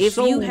neighborhood was if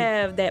so. you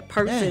have that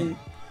person,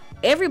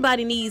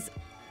 everybody needs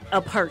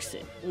a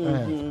person.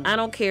 I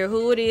don't care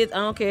who it is. I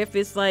don't care if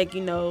it's like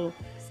it's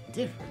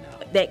different.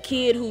 That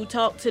kid who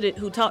talked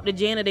to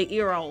Janet their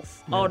ear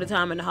off all the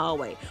time in the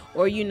hallway,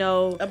 or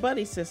a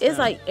buddy system. It's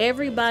like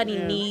everybody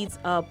needs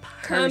a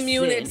person.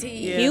 Community.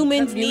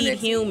 Humans need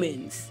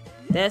humans.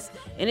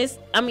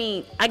 I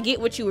mean, I get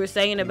what you were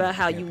saying about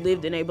how you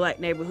lived in a black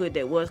neighborhood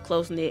that was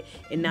close knit,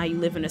 and now you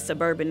live in a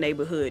suburban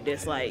neighborhood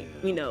that's like,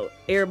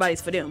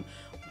 everybody's for them.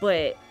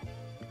 But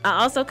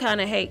I also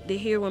kind of hate to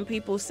hear when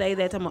people say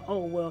that, I'm like,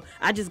 oh well,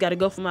 I just got to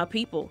go for my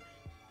people.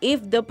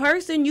 If the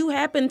person you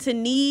happen to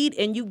need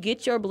and you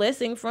get your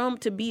blessing from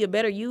to be a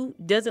better you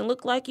doesn't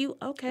look like you,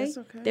 okay.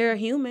 They're a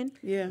human.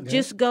 Yeah.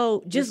 Just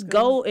go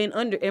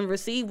and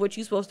receive what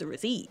you're supposed to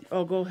receive.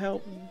 Oh, go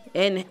help.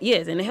 And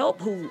yes, and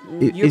help who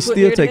It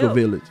still take a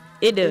village.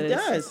 It does. It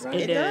does.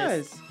 It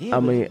does. Yeah, I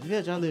mean, the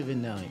village I live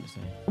in now ain't the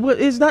same. Well,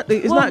 it's not.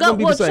 It's not going to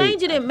be the same.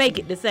 Change it and make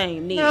it the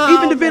same.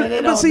 Even the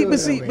village. But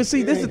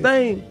see, this is the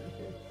thing.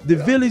 The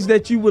village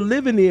that you were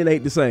living in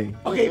ain't the same.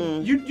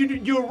 Okay,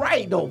 you're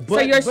right though. But,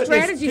 so your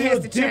strategy has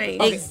to change.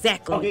 Okay.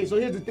 Exactly. Okay, so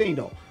here's the thing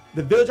though.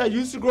 The village I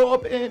used to grow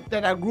up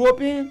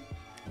in,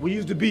 we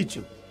used to beat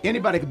you.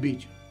 Anybody could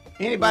beat you.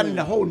 Anybody in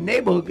the whole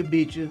neighborhood could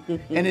beat you.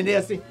 And then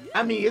they'll say,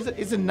 I mean,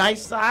 it's a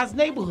nice sized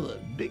neighborhood,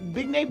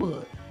 big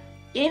neighborhood.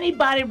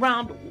 Anybody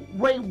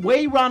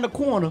way around the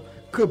corner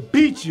could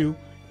beat you.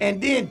 And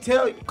then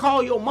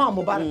call your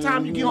mama by the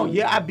time you get home.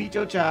 Yeah, I beat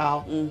your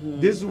child.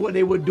 This is what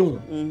they were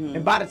doing.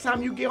 And by the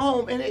time you get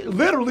home,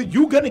 literally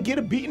you're gonna get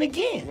a beating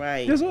again.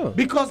 Right. Yes, sir.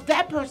 Because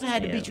that person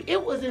had to beat you.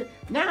 It wasn't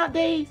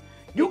nowadays.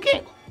 You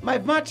can't.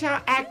 If my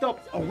child act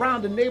up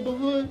around the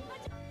neighborhood,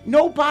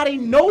 nobody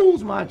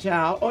knows my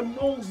child or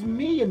knows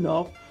me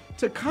enough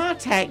to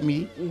contact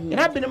me. And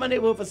I've been in my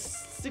neighborhood for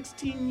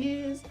 16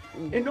 years,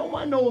 and no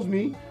one knows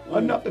me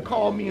enough to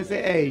call me and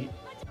say, "Hey,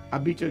 I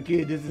beat your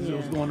kid. This is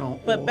what's going on."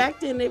 But back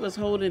then, they was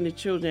holding the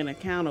children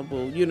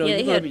accountable. You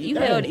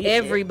held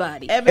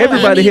everybody.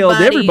 Everybody held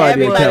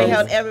everybody accountable. Everybody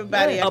held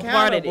everybody a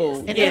part of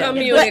accountable. this.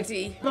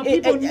 Community. But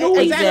people knew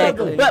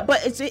exactly.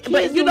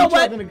 But you know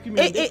what?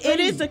 It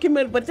is the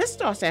community. But this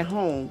starts at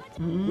home.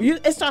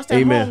 It starts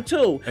at home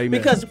too. Amen.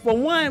 Because for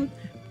one,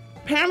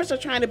 parents are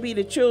trying to be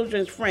the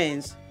children's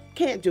friends.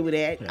 Can't do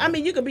that. I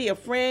mean, you can be a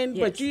friend,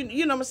 but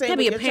you know what I'm saying?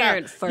 You can be a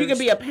parent first. You can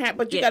be a parent,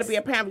 but you got to be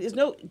a parent. There's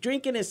no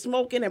drinking and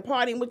smoking and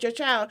partying with your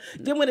child.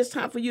 Then when it's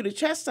time for you to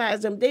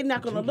chastise them, they're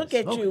not going to look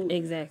at you.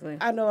 Exactly.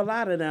 I know a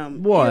lot of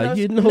them. Boy,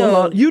 you know a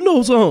lot. You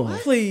know some.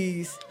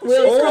 Please.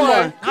 Will,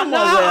 come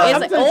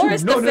on. Or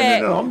it's the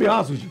fact. No, I'm gonna be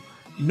honest with you.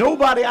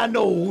 Nobody I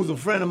know who's a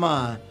friend of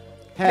mine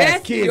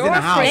has kids in the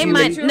house.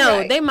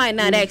 They might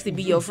not actually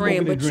be your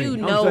friend, but you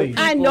know.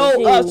 I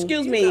know.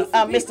 Excuse me,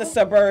 Mr.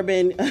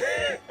 Suburban.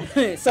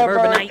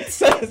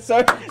 Suburbanites. I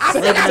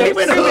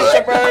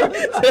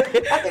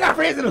think I'm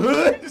friends in the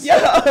hood.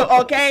 Yeah,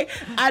 okay.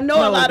 I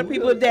know a lot of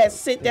people that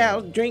sit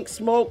down, drink,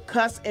 smoke,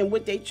 cuss, and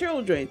with their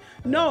children.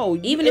 No,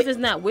 even if it's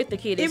not with the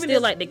kid, it's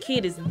still like the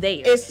kid is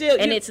there. It's still,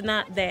 and it's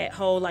not that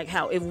whole like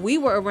how if we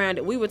were around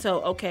it, we were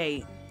told,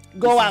 okay,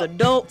 go out,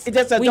 adults. It's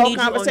just adult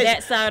conversation.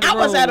 That side of the I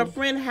was room. at a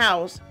friend's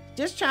house.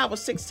 This child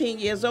was 16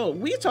 years old.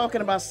 We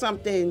talking about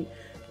something,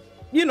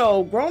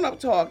 grown up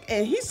talk.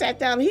 And he sat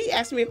down and he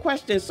asked me a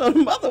question. So the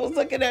mother was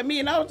looking at me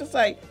and I was just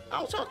like, I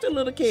don't talk to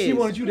little kids. She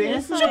wanted you to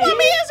answer? She wanted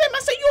me to answer him. I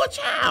said, you're a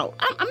child.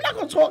 I'm not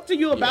going to talk to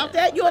you about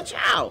that. You're a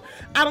child.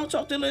 I don't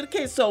talk to little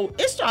kids. So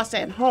it starts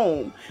at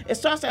home. It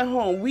starts at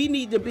home. We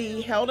need to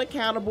be held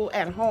accountable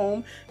at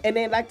home. And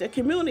then like the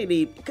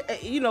community,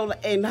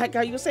 and like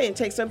how you were saying,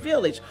 takes a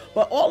village.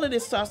 But all of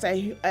this starts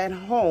at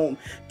home.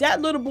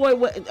 That little boy,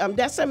 that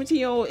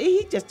 17-year-old,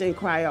 he just didn't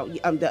cry out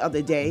the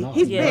other day. No,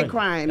 He's been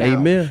crying out.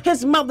 Amen.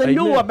 His mother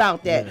knew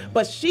about that.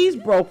 But she's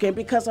broken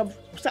because of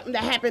something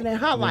that happened in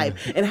her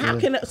life. And how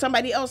can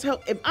somebody else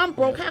help? If I'm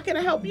broke, how can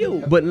I help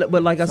you? But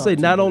like I say,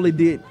 not only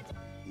did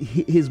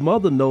his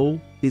mother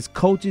know, his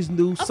coaches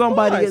knew,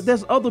 somebody.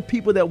 There's other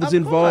people that was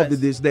involved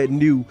in this that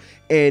knew.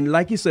 And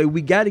like you say,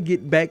 we got to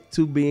get back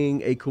to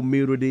being a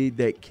community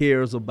that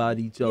cares about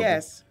each other.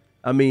 Yes.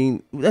 I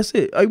mean, that's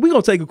it. We're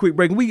going to take a quick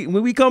break. When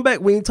we come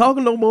back, we ain't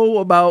talking no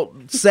more about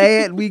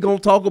sad. We going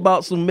to talk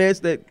about some mess.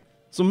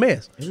 It's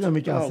going to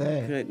make y'all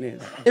sad.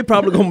 Goodness. It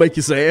probably going to make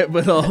you sad,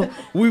 but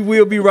we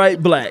will be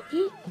right back.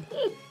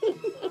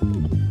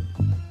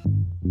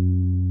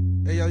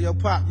 Hey, yo,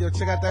 Pop,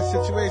 check out that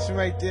situation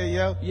right there,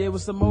 yo. Yeah,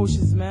 what's the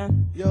motions,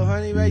 man? Yo,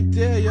 honey, right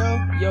there, yo.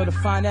 Yo, the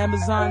fine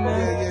Amazon,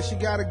 man. Yeah, she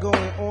got it going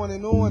on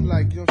and on,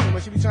 like, you know what I'm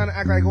saying? She be trying to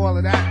act like all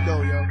of that,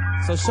 though, yo.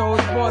 So show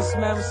us boss,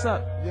 man, what's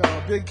up? Yo,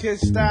 big kid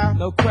style.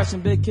 No question,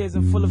 big kids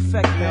in full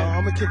effect, man. Yo,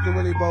 I'ma kick the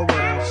Willie Bow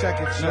and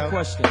check it, yo. No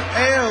question.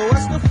 Hey, yo,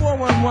 what's the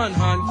 411,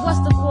 hun? What's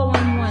the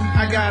 411, hun?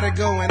 I got it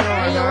going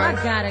on, Hey, yo, I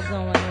hun. got it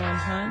going on,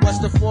 hun. What's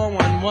the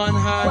 411,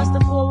 hun? What's the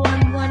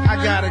 411, hun?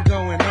 I got it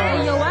going on.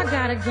 Hey, yo, I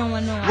got it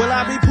going on. Will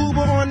I be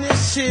pooba on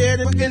this shit?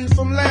 Looking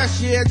from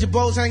last year,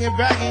 Jabos hanging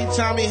baggy,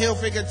 Tommy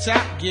Hilfiger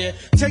top gear.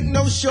 Take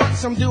no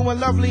shorts, I'm doing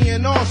lovely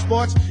in all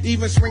sports.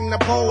 Even swing the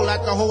pole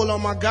at the hole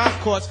on my golf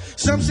course.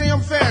 Some say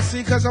I'm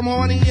fancy, cause I'm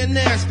horny and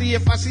nasty.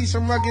 If I see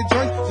some rugged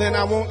joints, then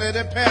I won't let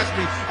it pass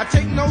me. I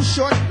take no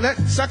shorts, let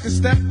suckers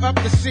step up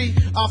to see.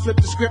 I'll flip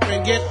the script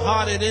and get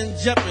harder than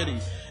Jeopardy.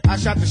 I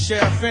shot the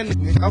sheriff and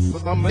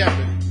I'm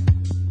deputy.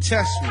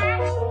 Test me.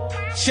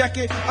 Check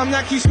it, I'm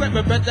not Keith Sweat,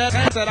 but bet that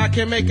ass that I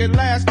can make it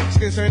last.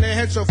 Skins turn their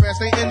head so fast,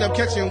 they end up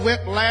catching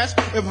whiplash.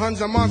 If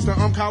Hun's a monster,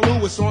 I'm Carl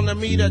Lewis on the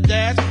meter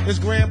dash. It's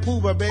Grand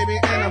Pooba, baby,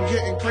 and I'm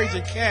getting crazy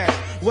cash.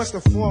 What's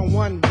the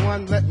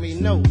 411? Let me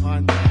know,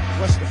 hun.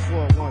 What's the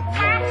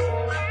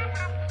 411?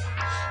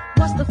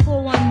 What's the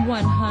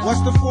 411, hun?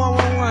 What's the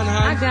 411,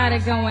 hun? I got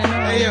it going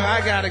on. Hey, yo,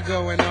 I got it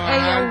going on, Hey,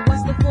 hun. yo,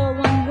 what's the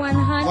 411,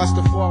 hun? What's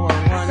the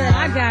 411, I said,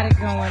 I hun? got it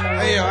going on.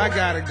 Hey, yo, I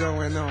got it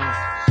going on.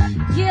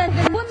 Yeah,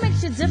 then what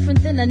makes you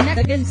different than the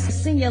next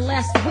seen you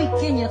last week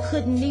and you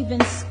couldn't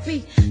even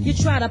speak? You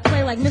try to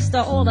play like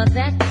Mr. All of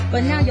that,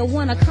 but now you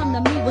wanna come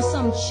to me with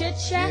some chit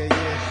chat?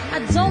 I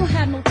don't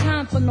have no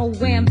time for no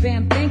wham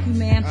bam, thank you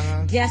ma'am.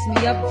 Gas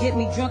me up, get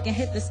me drunk and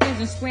hit the skins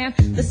and scram.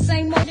 The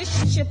same old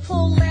shit you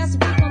pulled last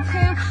week on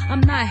Pam.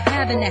 I'm not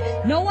having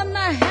that, no I'm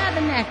not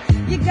having that.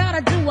 You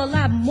gotta do a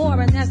lot more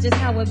and that's just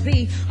how it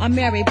be. I'm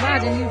Mary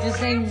Biden, you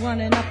just ain't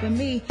running up in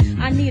me.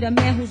 I need a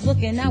man who's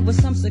looking out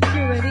with some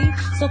security.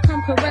 So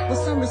come correct with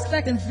some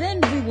respect and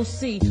then we will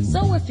see.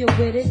 So if you're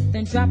with it,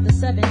 then drop the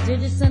 7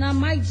 digits and I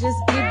might just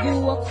give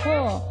you a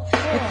call.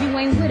 If you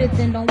ain't with it,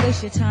 then don't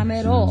waste your time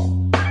at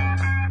all.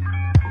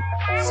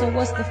 So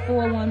what's the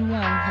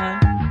 411, huh?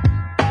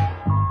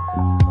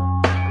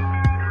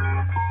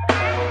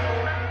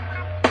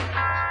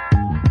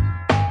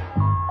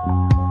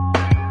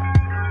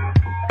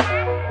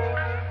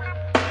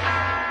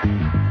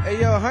 Hey,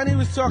 yo, honey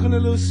was talking a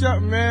little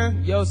something,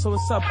 man. Yo, so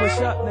what's up? Push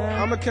up,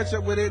 man. I'ma catch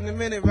up with it in a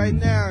minute right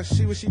now and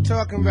see what she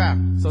talking about.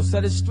 So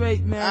set it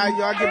straight, man. Alright,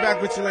 yo, I'll get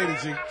back with you later,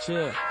 G.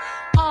 Chill.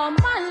 All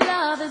my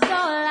love is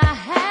all I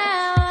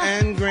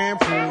have. And Grand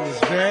Prix is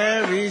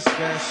very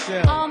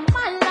special. All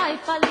my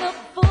life I look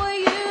for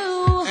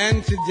you.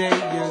 And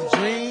today your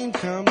dream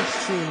comes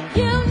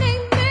true. You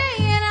need me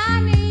and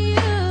I need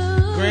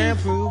you. Grand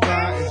Prix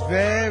Bar is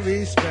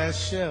very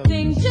special.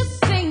 Things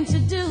just seem to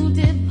do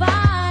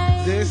divine.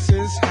 This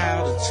is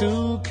how the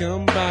two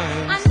combine.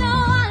 I know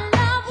our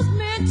love was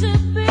meant to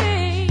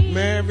be.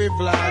 Mary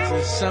Blige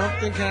is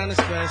something kind of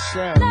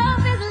special.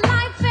 Love is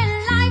life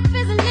and life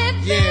is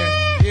living.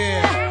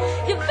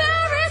 Yeah. You're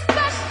very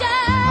special.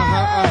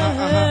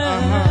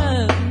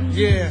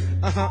 Yeah.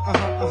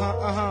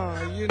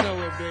 You know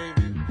it,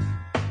 baby.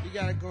 You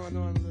got it going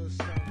on a little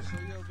something. So,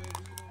 yo,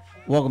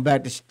 baby, Welcome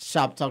back to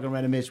Shop Talking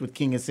Random Ish with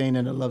King Insane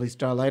and the Lovely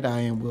Starlight. I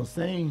am Will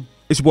Sane.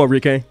 It's your boy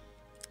Rick Kane.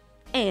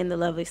 And the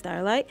Lovely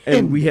Starlight.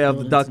 And we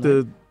have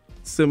Dr.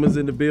 Simmons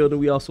in the building.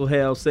 We also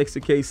have Sexy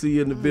KC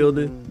in the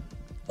building.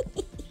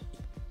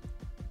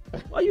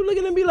 Why you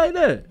looking at me like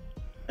that?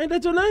 Ain't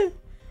that your name?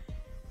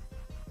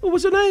 Well,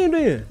 what's your name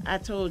then? I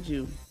told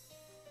you.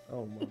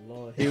 Oh, my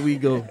Lord. Here we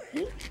go.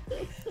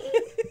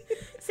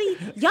 See,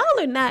 y'all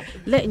are not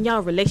letting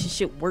y'all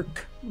relationship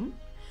work.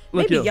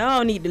 Look Maybe here.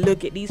 y'all need to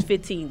look at these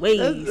 15 ways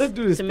Let's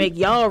do this. to make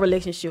y'all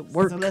relationship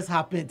work. So let's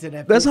hop into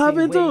that. Let's hop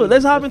 15 into it. ways.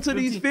 Let's hop into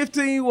these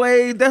 15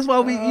 ways. That's why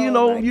we, you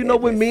know,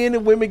 when men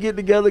and women get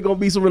together, gonna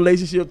be some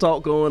relationship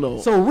talk going on.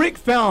 So Rick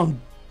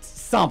found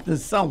something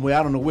somewhere.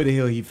 I don't know where the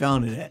hell he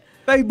found it at.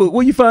 Facebook.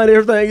 Where you find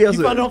everything else?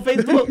 You found it on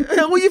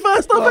Facebook. Where you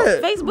find stuff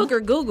at? Facebook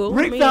or Google.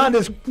 Rick found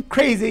this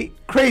crazy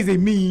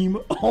meme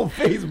on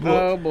Facebook.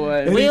 Oh boy.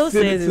 And he Will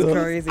sent it says to it's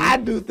us. crazy. I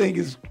do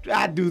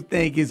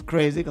think it's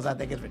crazy because I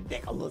think it's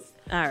ridiculous.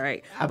 All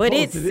right. I But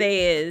it posted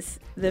it. says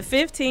the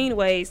 15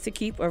 ways to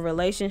keep a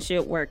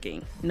relationship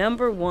working.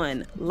 Number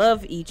 1,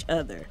 love each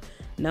other.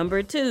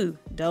 Number 2,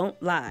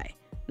 don't lie.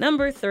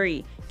 Number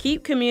 3,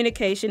 keep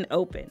communication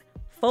open.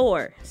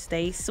 4,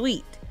 stay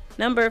sweet.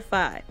 Number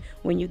 5,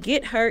 when you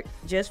get hurt,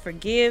 just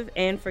forgive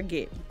and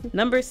forget.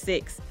 Number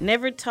 6,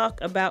 never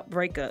talk about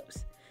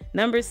breakups.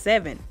 Number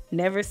 7,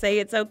 never say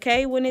it's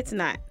okay when it's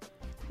not.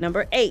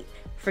 Number 8,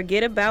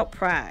 forget about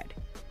pride.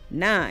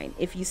 9,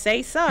 if you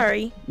say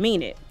sorry,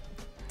 mean it.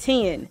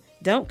 10,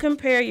 don't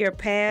compare your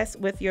past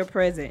with your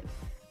present.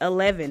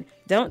 11,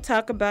 don't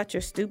talk about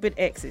your stupid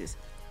exes.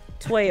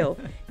 12,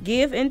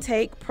 give and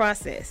take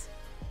process.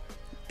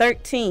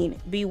 13,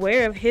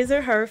 beware of his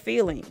or her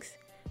feelings.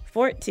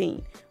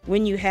 14,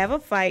 when you have a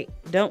fight,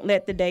 don't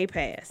let the day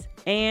pass.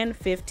 And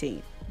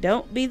 15,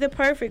 don't be the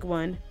perfect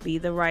one, be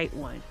the right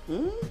one.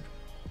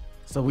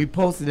 So we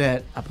posted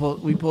that.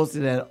 We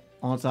posted that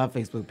onto our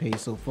Facebook page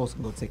so folks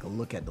can go take a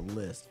look at the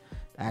list.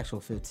 The actual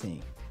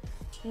 15.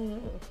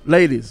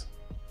 Ladies,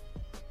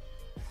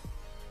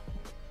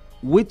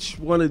 which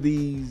one of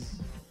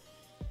these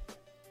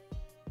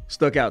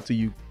stuck out to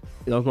you?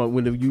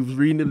 When you was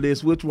reading the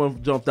list, which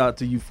one jumped out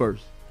to you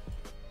first?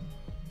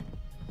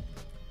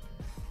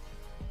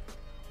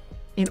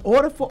 In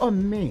order for a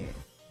man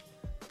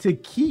to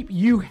keep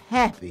you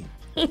happy.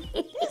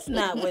 That's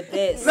not what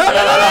that says. No,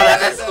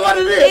 this is what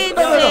it is. It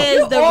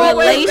says the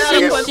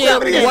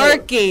relationship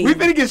working. We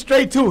finna get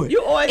straight to it.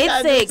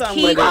 It said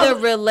keep the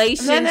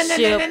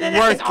relationship working.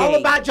 It's all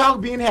about y'all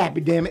being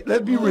happy, damn it.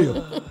 Let's be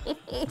real.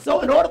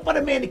 So in order for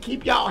the man to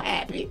keep y'all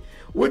happy,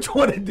 which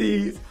one of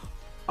these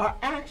are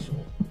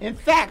actual and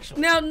factual?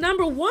 Now,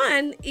 number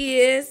 1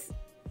 is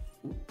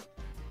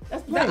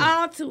the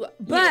all too,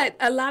 but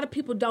a lot of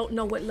people don't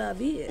know what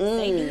love is.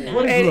 They do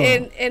not.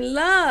 And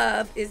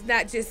love is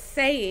not just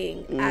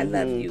saying I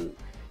love you.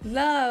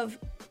 Love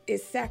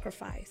is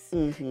sacrifice.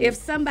 If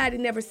somebody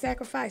never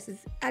sacrifices,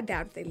 I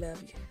doubt if they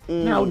love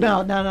you. Now,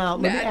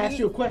 let me ask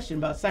you a question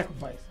about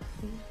sacrifice.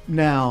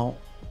 Now,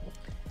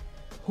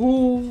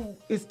 who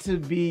is to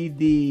be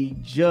the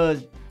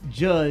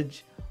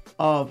judge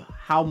of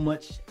how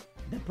much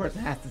that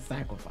person has to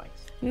sacrifice?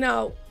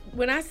 No,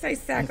 when I say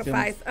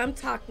sacrifice, I'm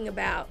talking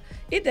about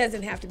it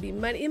doesn't have to be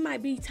money. It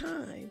might be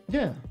time.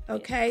 Yeah.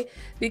 Okay?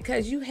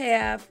 Because you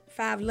have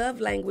 5 love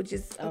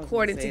languages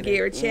according to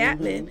Gary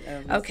Chapman.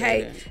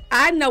 Okay?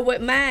 I know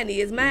what mine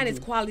is. Mine is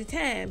quality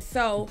time.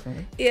 So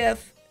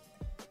if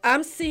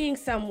I'm seeing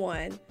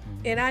someone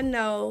and I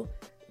know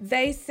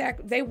they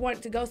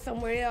want to go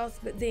somewhere else,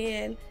 but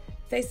then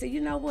they say, you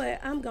know what,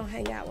 I'm going to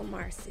hang out with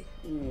Marcy.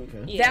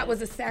 That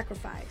was a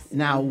sacrifice.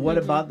 Now, what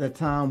about the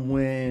time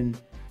when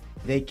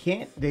they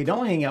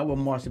don't hang out with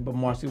Marcy, but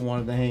Marcy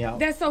wanted to hang out?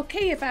 That's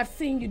okay if I've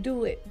seen you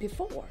do it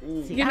before.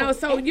 You know,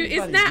 so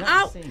it's not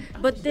out.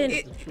 But then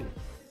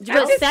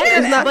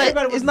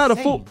it's not a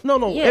full.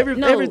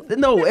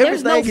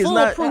 Everything is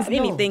not proof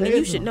anything, and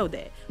you should know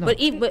that. No.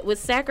 But with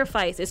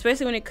sacrifice,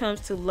 especially when it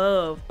comes to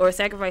love or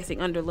sacrificing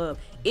under love,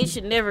 it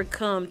should never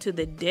come to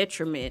the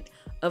detriment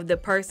of the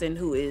person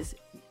who is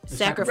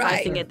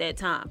sacrificing at that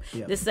time.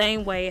 Yeah. The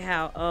same way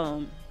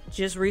how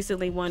just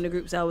recently, one of the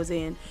groups I was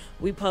in,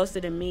 we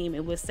posted a meme.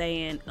 It was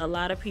saying a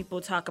lot of people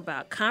talk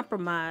about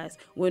compromise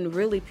when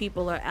really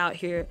people are out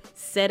here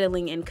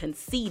settling and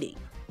conceding.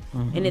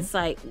 And it's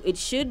like, it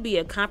should be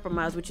a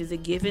compromise, which is a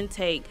give and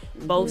take,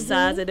 both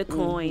sides of the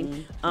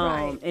coin.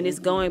 And it's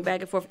going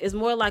back and forth. It's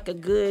more like a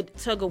good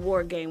tug of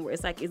war game where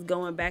it's like it's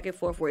going back and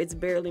forth where it's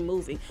barely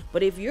moving.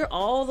 But if you're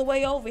all the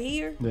way over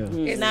here,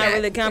 it's not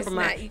really a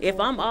compromise. If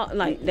I'm all,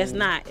 like, that's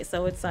not.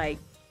 So it's like,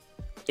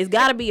 it's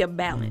got to be a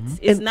balance.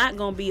 It's not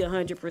going to be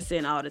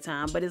 100% all the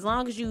time. But as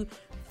long as you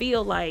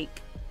feel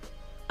like,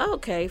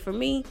 okay, for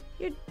me,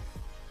 you're.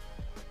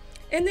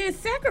 And then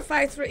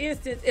sacrifice, for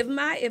instance, if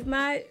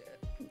my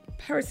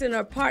person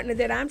or partner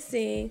that I'm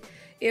seeing,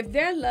 if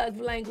their love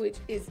language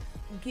is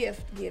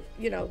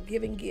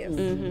giving gifts,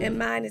 and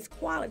mine is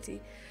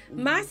quality,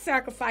 my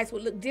sacrifice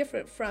would look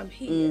different from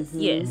his.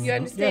 Yes. You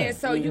understand? Yes.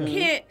 So you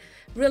can't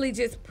really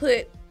just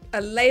put a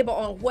label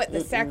on what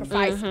the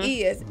sacrifice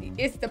is.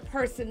 It's the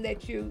person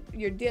that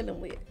you're dealing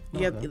with.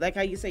 Yeah, like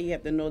how you say, you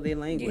have to know their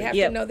language. You have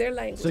to know their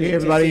language. So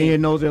everybody in here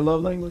knows their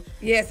love language?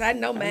 Yes, I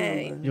know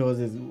mine. Yours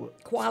is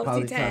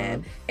quality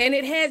time. And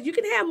you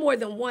can have more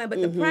than one, but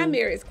the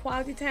primary is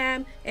quality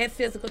time and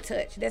physical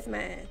touch. That's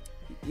mine.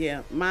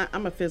 Yeah,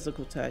 I'm a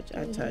physical touch.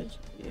 I touch,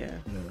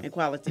 and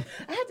quality.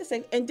 I have to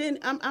say, and then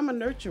I'm a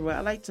nurturer.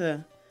 I like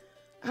to,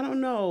 I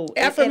don't know.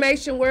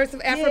 Affirmation, words of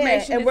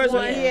affirmation. And words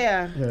of, I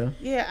don't know.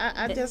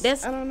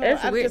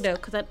 That's weird though,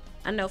 because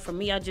I know for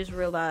me, I just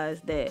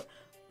realized that.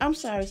 I'm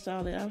sorry,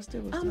 Starlet. I was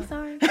still. I'm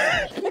sorry.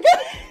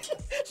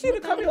 She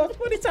done cut me off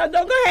 20 times.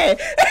 No, go ahead.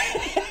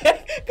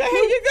 Go ahead.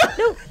 You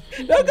go.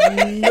 No, go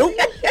ahead. Nope.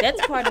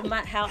 That's part of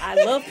how I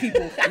love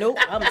people. Nope.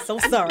 I'm so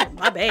sorry.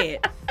 My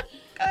bad.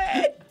 Go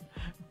ahead.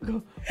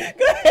 Go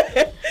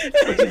ahead.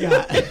 What you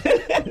got?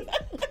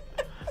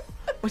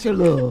 What's your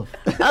love?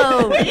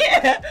 Oh,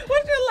 yeah.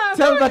 What's your love?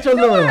 Tell me about your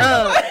love.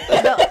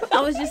 No, I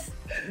was just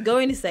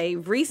going to say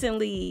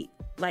recently,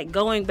 like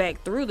going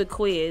back through the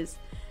quiz,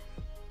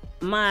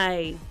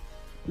 my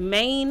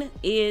main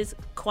is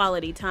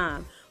quality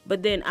time.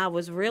 But then I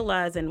was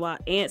realizing while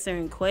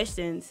answering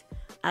questions,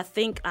 I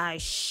think I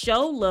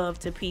show love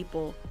to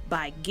people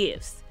by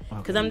gifts.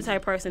 Because I'm the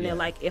type of person that,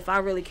 like, if I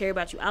really care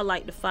about you, I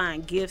like to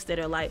find gifts that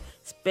are, like,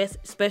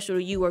 special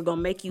to you or going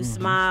to make you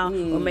smile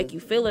or make you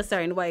feel a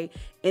certain way.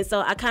 And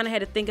so I kind of had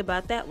to think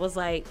about that. Was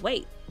like,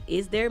 wait,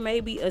 is there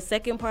maybe a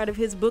second part of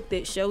his book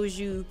that shows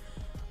you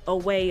a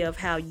way of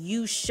how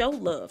you show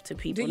love to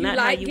people, Do you not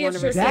like how you want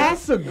to gifts receive?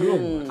 That's a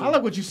good one. I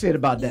like what you said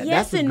about that.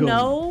 Yes That's a and good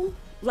no. one.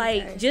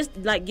 Like just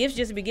like gifts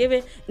just to be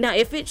given. Now,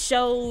 if it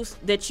shows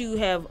that you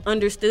have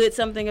understood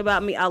something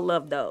about me, I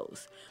love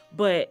those.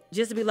 But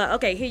just to be like,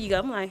 okay, here you go.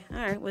 I'm like, all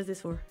right, what's this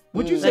for?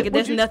 What you like said-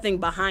 there's what you- nothing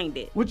behind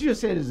it. What you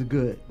just said is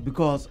good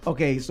because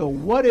okay, so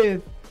what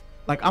if,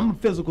 like, I'm a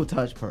physical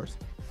touch person.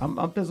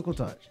 I'm physical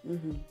touch,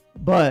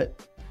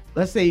 but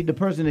let's say the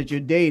person that you're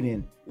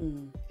dating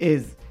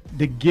is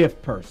the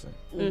gift person.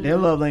 Their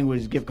love language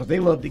is gift because they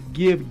love to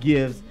give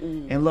gifts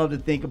and love to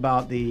think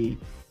about the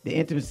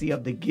intimacy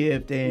of the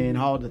gift and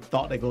all the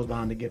thought that goes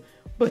behind the gift.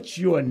 But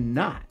you're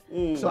not.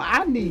 So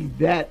I need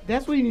that.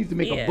 That's what he needs to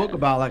make a Yeah. book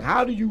about. Like,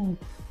 how do you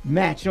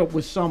match up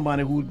with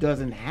somebody who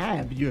doesn't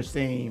have your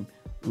same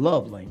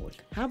love language?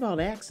 How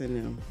about asking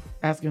them?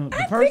 Asking the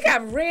I person. think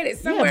I've read it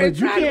somewhere. but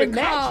you trying to can't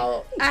match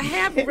recall. I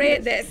have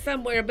read that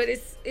somewhere, but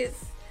it's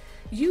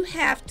you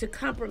have to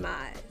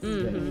compromise.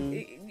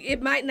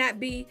 It might not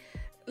be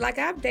like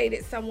I've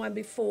dated someone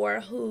before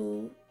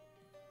who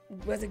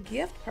was a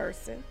gift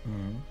person.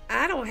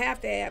 I don't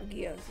have to have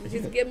gifts. You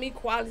just give me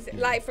quality.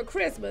 Like for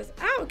Christmas,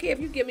 I don't care if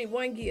you give me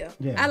one gift.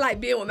 Yeah. I like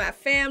being with my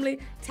family,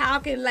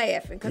 talking,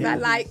 laughing, because I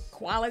like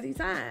quality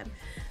time.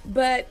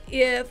 But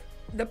if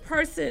the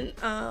person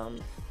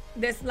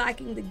that's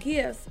liking the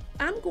gifts,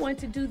 I'm going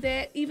to do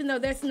that, even though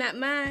that's not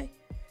my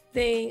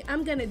thing.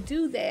 I'm going to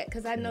do that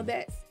because I know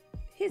that's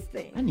his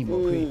thing. I need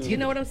more creativity. You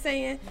know what I'm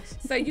saying?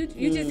 So you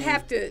just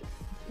have to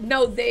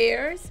know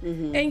theirs,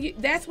 and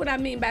that's what I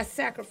mean by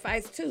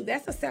sacrifice too.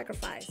 That's a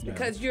sacrifice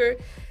because you're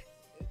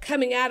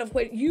coming out of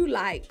what you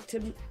like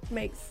to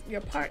make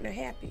your partner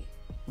happy.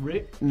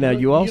 Rick, Now,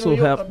 you also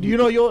have- Do you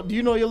know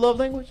your love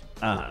language?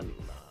 I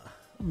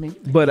mean,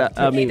 But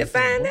I You mean, need to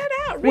find that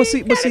out. Rick. well, see,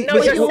 You but gotta see, know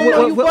but see, yourself.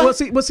 well,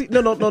 see,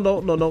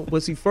 no.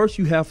 But see, first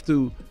you have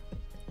to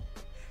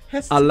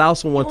allow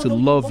someone to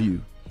love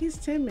you. He's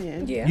 10,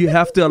 man. Yeah. You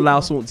have to allow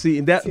someone. See,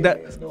 and that.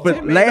 But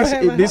Tim, man, last, go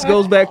ahead, this man.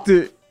 goes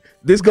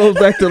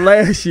back to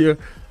last year.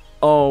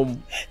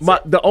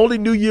 The only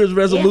New Year's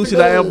resolution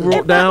I ever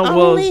wrote down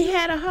Only was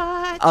had a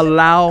heart.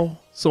 allow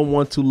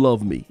someone to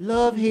love me.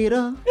 Love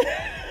hater,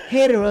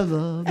 hater of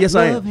love. Yes,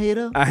 I love am.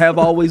 hater. I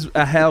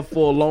have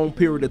for a long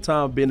period of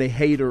time been a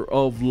hater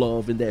of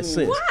love in that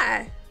sense.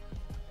 Why?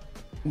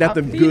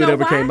 Nothing Do you good know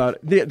ever why? came out.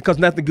 Because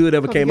nothing good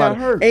ever 'Cause came you out.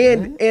 got hurt,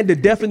 And man. the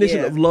definition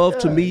Yeah. of love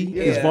to me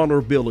is Yeah.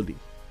 vulnerability.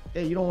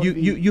 Yeah, you don't want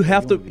You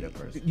have to be that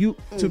person.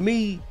 to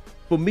me,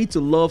 for me to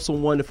love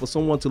someone and for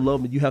someone to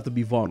love me, you have to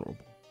be vulnerable.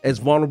 As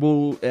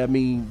vulnerable, I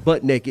mean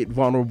butt naked,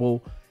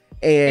 vulnerable.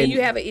 And you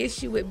have an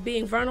issue with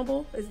being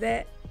vulnerable? Is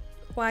that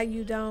why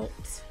you don't?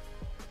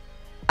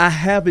 I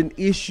have an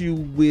issue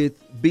with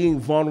being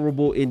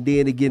vulnerable and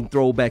then again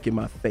throw back in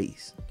my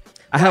face.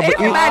 I have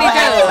Everybody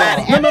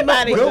does.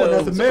 Everybody Good one.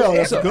 That's a does. male.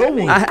 That's a good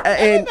one.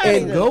 and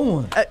Good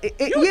one.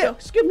 yeah.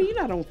 Excuse me, you're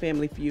not on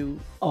Family Feud.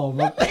 Oh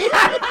my.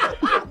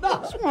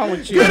 What's wrong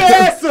with you? Good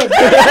answer.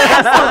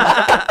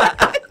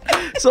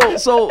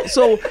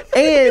 So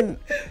and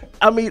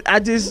I mean I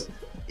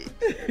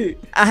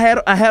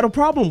had a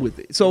problem with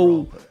it.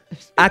 So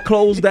I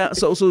closed down.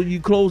 So you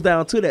close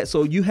down to that.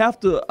 So you have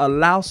to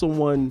allow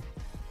someone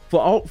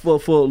for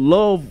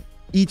love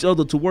each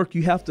other to work.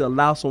 You have to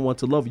allow someone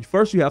to love you.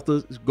 First, you have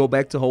to go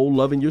back to whole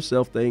loving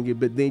yourself thing,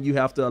 but then you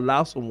have to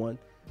allow someone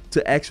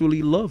to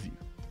actually love you.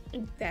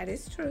 That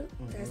is true.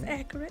 That's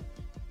accurate.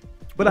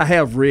 But I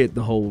have read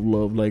the whole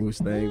love language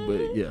thing.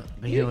 But yeah,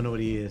 But you don't know what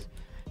he is.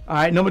 All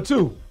right, number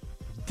 2.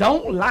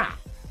 Don't lie.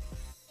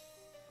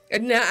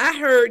 Now I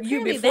heard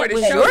you Apparently before that the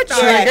was show your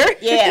started. trigger.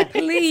 Yeah.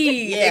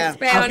 Please Yeah.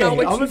 expound on Okay,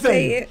 what I'ma you tell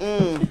you.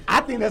 said. I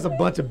think that's a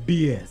bunch of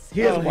BS.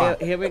 Here's why.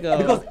 Here we go.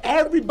 Because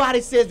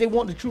everybody says they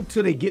want the truth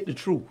till they get the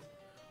truth.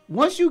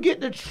 Once you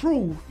get the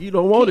truth, you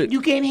don't want it. you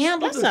can't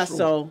handle That's the not truth.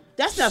 so.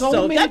 That's not So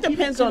so. many That people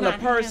depends on the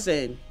cannot handle-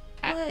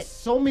 person.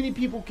 So many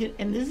people can,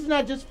 and this is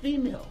not just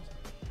females.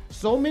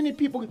 So many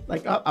people,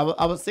 like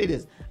I would say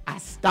this. I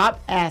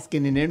stopped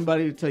asking, and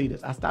everybody will tell you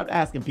this. I stopped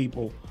asking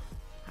people,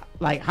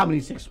 like, how many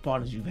sexual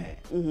partners you've had,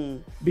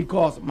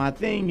 because my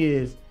thing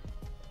is,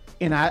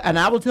 and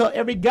I will tell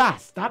every guy,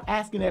 stop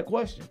asking that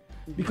question,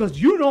 because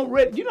you're not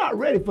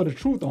ready for the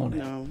truth on that.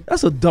 No.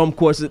 that's a dumb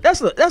question.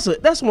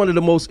 That's one of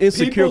the most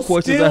insecure People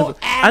questions. still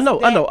I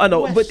know. ask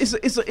But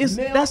that it's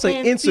Male that's an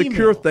and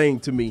insecure female. thing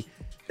to me.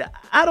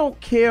 I don't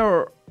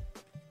care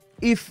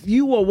if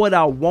you are what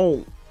I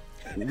want.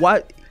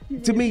 Why?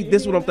 To me,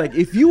 this is what I'm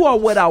thinking. If you are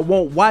what I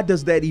want, why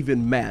does that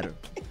even matter?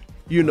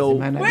 You know. It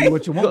might not be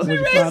what you want when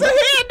you Raise find her out.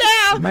 hand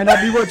down. It might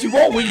not be what you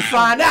want when you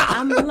find out.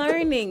 I'm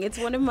learning. It's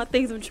one of my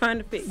things I'm trying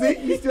to fix.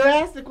 You still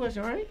ask the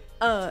question,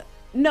 right?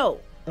 No.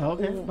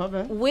 Okay, my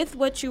bad. With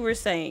what you were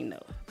saying,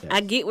 though,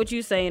 I get what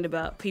you're saying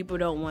about people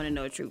don't want to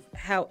know truth.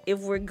 If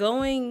we're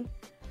going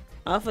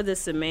off of the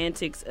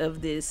semantics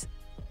of this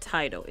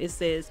title, it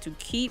says to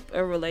keep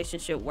a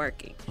relationship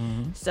working.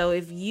 So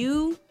if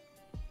you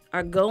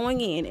are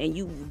going in and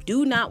you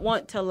do not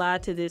want to lie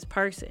to this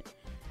person,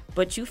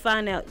 but you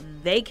find out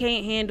they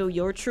can't handle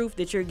your truth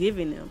that you're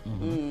giving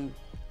them.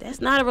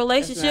 That's not a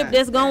relationship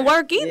that's gonna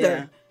work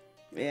either.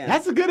 Yeah.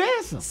 That's a good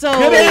answer. So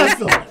good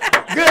answer.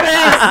 Good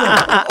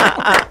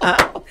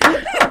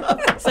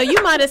answer. So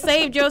you might have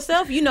saved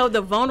yourself,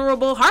 the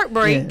vulnerable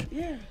heartbreak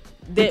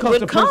that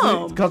would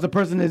come. Because the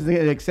person is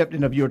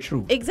accepting of your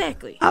truth.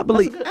 Exactly. I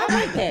believe. I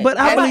like that. But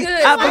I like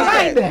that.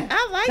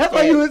 I like That's that.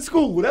 why you in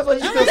school. That's why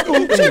you did school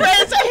thing. She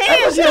raised her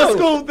hand. She did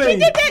school thing.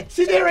 She did that.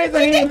 She did raise her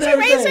hand. She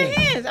raised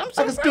her hands. I'm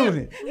so like a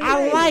student.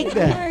 I like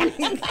that.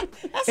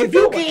 If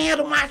you can't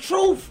handle my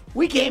truth,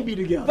 we can't be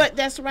together. But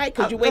that's right,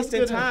 because you're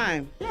wasting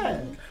time.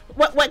 Yeah.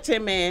 What,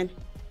 Tim, man?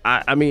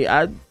 I mean,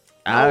 I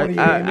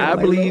like,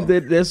 believe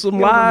that there's some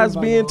lies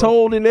being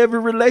told in every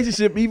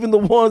relationship, even the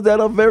ones that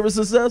are very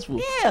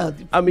successful. Yeah.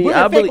 I mean,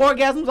 I believe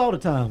orgasms all the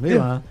time.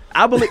 Yeah.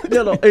 I believe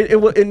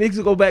and needs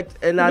to go back,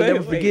 and I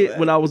never forget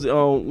when I was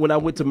when I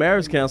went to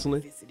marriage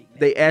counseling,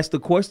 they asked the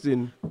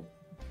question,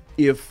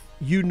 if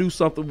you knew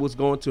something was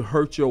going to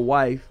hurt your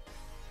wife,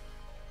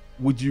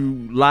 would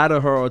you lie to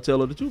her or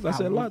tell her the truth? I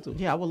said lie to her.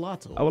 Yeah, I would lie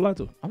to her. I would lie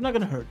to her. I'm not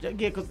gonna hurt. Yeah,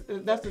 because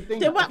that's the thing.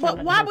 Then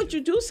why would you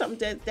do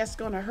something that's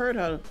gonna hurt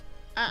her?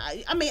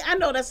 I mean, I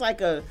know that's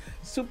like a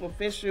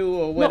superficial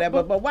or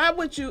whatever, but why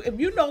would you, if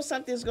you know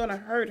something's gonna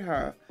hurt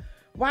her,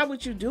 why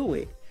would you do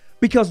it?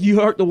 Because you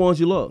hurt the ones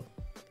you love.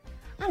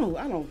 I don't.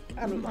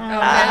 Come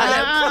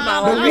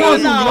on. The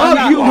ones who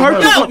love you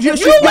hurt them.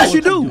 Yes,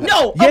 you do.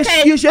 No. Yes,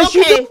 Okay. yes,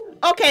 you do.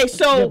 Okay.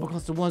 So yeah,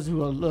 because the ones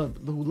who love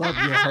you are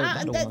hurt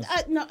by the ones.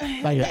 No.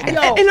 By your act.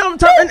 Yo, And I'm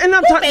talking.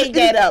 made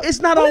that up? It's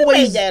not Who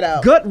always made that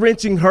up? gut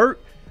wrenching hurt,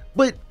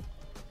 but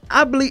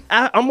I believe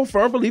I'm a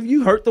firm believer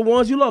you hurt the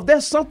ones you love.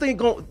 There's something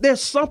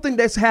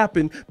that's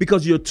happened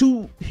because you're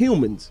two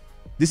humans.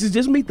 This is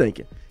just me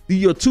thinking.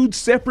 You're two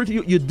separate.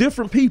 You're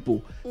different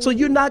people, so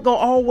you're not gonna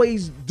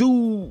always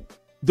do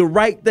the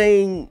right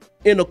thing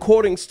in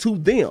accordance to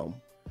them.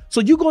 So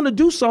you're going to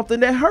do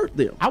something that hurt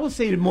them. I would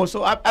say more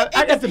so.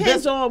 It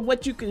depends on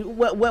what you can,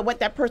 what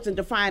that person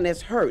define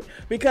as hurt.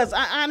 Because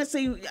I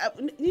honestly,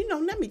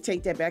 let me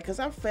take that back because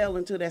I fell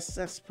into that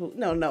cesspool.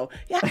 No,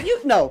 yeah, what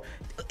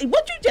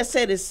you just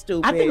said is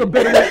stupid. I think a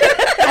better way.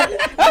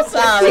 I'm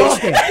sorry.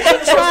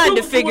 I'm trying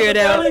to figure it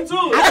out. I'm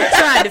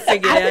trying to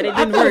figure it out. It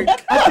didn't work.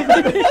 I'm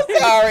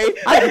sorry.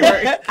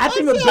 I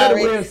think a better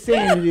way of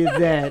saying it is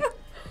that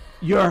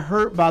you're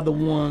hurt by the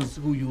ones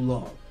who you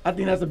love. I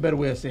think that's a better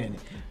way of saying it.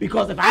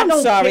 Because if I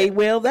don't sorry, care,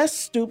 Will, that's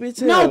stupid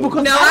too. No,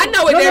 because I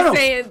know what they're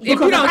saying. If you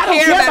don't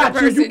care about a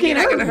person, you're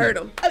not going to hurt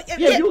them.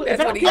 If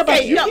I don't care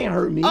about you, you can't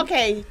hurt me.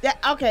 Okay,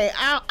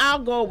 I'll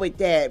go with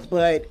that.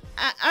 But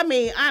I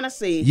mean,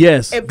 honestly,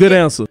 yes, good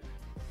answer.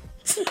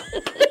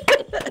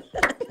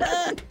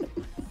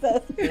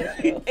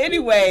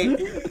 Anyway,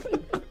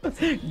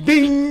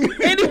 ding.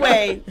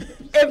 Anyway,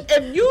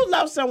 if you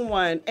love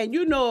someone and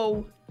you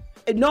know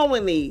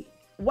knowingly.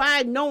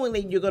 Why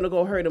knowingly you're gonna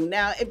go hurt them?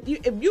 Now, if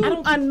you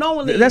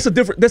unknowingly, that's a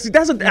different. I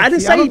didn't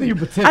say. I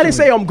didn't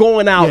say I'm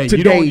going out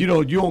today. You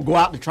don't go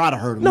out to try to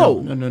hurt them.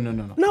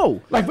 No.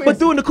 But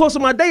during the course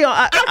of my day,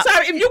 I'm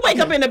sorry. If you wake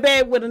up in the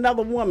bed with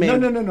another woman,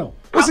 no.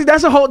 Well,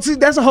 that's a whole other.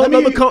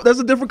 That's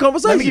a different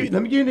conversation.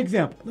 Let me give you an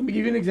example.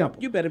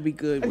 You better be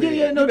good.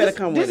 You better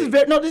come with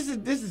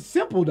it. This is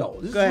simple though.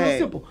 This is real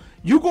simple.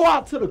 You go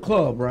out to the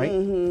club, right?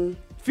 Mm-hmm.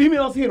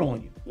 Females hit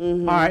on you.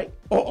 Mm-hmm. All right,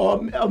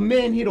 or a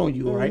man hit on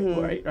you, Mm-hmm.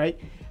 right.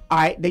 All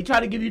right, they try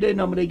to give you their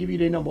number,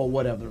 or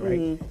whatever, right?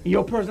 Mm-hmm. And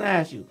your person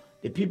asks you,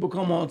 did people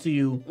come on to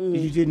you,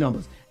 did you get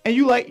numbers? And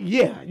you like,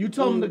 yeah, you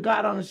tell them the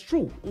God honest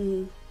truth.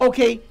 Mm-hmm.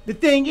 Okay, the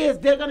thing is,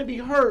 they're going to be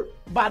hurt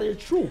by their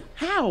truth.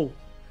 How?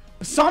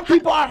 Some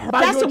people are hurt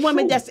by That's your a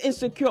woman truth. that's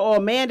insecure or a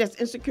man that's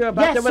insecure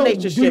about the so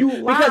relationship. do you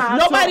lie because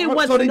nobody so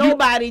wants that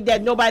nobody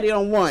that nobody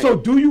don't want. So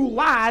do you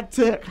lie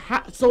so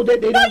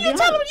that they don't you get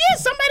tell hurt? them,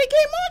 yes, somebody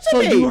came on to So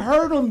me. you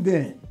hurt them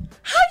then.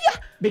 How you?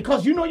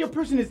 Because you know your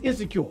person is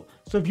insecure.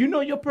 So if you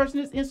know your person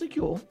is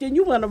insecure, then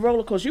you want a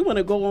roller coaster. You want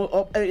to go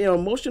on an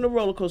emotional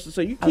roller coaster. So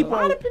you keep on. A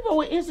lot of people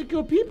with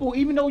insecure people,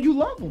 even though you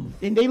love them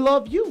and they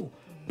love you,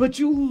 but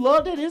you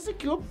love that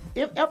insecure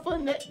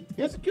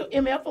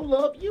MF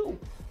love you.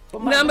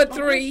 Number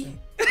 3.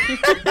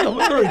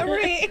 Number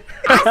 3.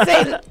 I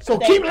say that. So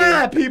keep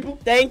lying, people.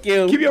 Thank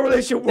you. Keep your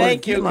relationship working.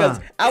 Thank you,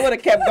 because I would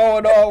have kept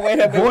going on with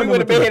him, and we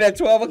would have been here at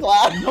 12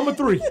 o'clock. Number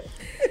 3.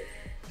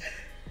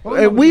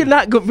 And we're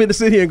not going to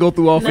sit here and go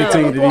through all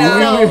 15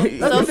 today.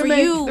 So for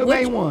you,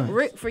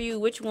 Rick,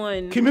 which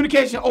one?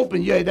 Communication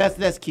open. Yeah,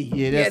 that's key.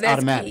 Yeah, that's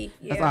automatic. Key.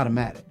 Yeah. That's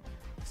automatic.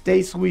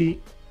 Stay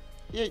sweet.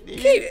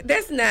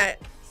 That's not.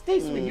 Stay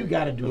sweet. You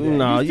got to do that.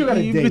 No, you still got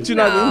to date. But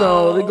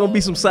there's going to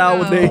be some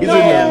sour days in No,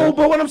 there.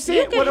 but what I'm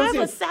saying, you can have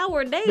a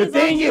sour day. The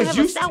thing is,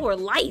 you have a sour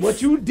life. What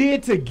you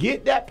did to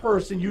get that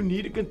person, you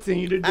need to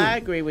continue to do. I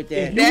agree with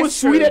that. If you were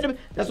sweet at them,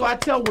 that's why I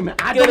tell women.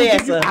 I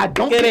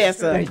don't. Good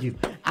answer. Thank you.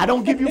 I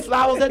don't give you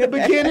flowers at the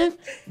beginning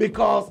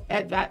because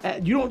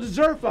you don't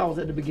deserve flowers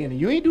at the beginning.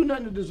 You ain't do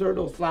nothing to deserve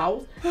those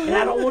flowers, and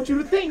I don't want you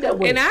to think that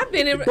way. And I've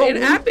been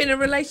in a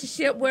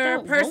relationship where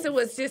a person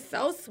was just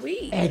so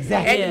sweet.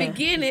 Exactly. At the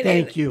beginning.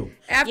 Thank you.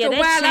 After a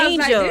while, I was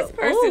like, this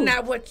person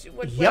not what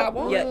I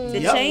want. Yeah,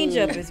 the change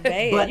up is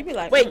bad. But, you be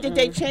like, wait, did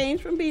they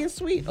change from being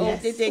sweet, or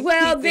did they?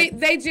 Well,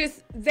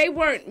 they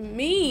weren't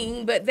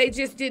mean, but they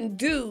just didn't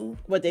do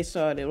what they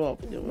started off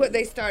doing. What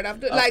they started off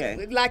doing.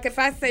 Okay. Like if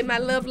I say my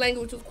love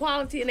language was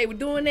quality and they were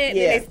doing that,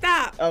 Yeah. then they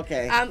stopped.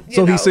 Okay.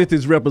 So he sent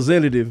his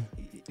representative.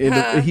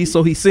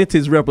 He sent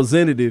his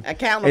representative,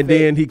 and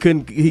then he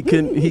couldn't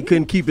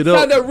keep it up.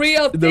 So the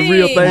real thing,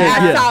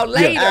 I saw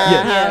later.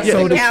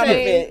 So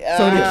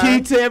the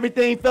key to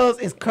everything, fellas,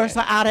 is curse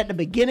her out at the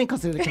beginning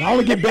because it can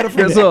only get better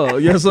from there.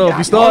 Yes, sir. If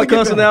you start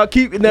cussing out,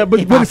 keep it now. But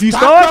if you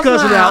start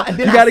cussing out,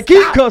 you got to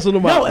keep cussing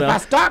them out. No, if I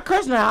start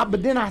cussing her out,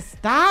 but then I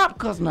stop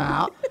cussing her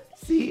out.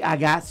 See, I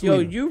got sweet. Yo,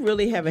 you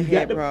really have a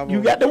head problem.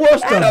 You got the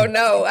worst of it. I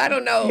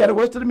don't know. You got the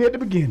worst of me at the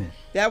beginning.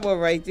 That one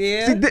right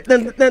there. See,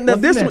 now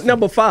this one,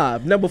 number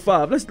five.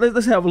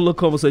 Let's have a little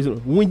conversation.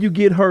 When you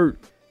get hurt,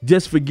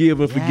 just forgive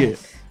and forget.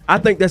 I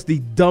think that's the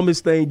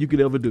dumbest thing you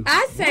could ever do.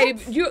 I say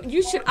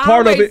you should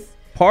always.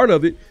 Part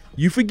of it,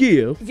 you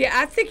forgive. Yeah,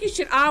 I think you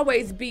should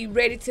always be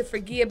ready to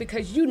forgive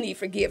because you need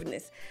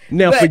forgiveness.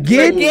 Now, but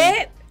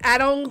forget. I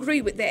don't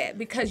agree with that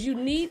because you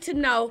need to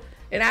know.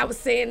 And I was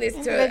saying this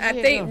to, I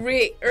think,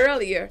 Rick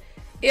earlier.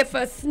 If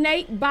a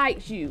snake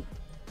bites you,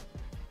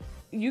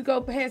 you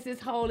go past this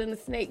hole and the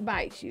snake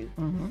bites you.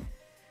 Mm-hmm.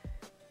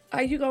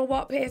 Are you going to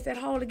walk past that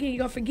hole again? You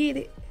going to forget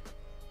it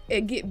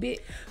and get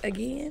bit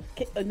again?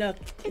 Now,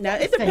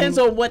 it depends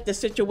on what the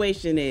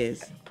situation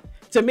is.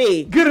 To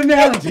me. Good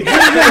analogy. Good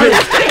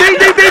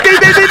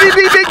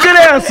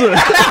answer.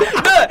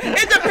 Look,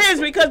 it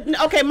depends because,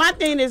 okay, my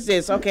thing is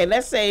this. Okay,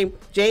 let's say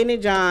Jane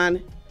and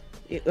John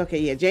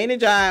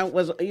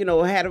was,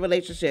 had a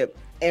relationship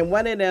and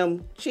one of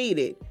them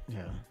cheated.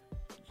 Yeah.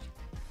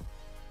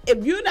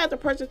 If you're not the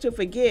person to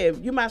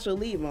forgive, you might as well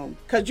leave them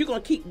because you're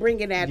going to keep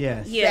bringing that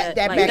back.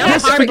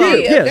 That's what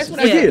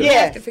I mean. You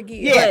have to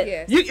forgive.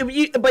 Yeah.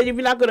 But if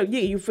you're not going to,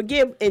 you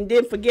forgive and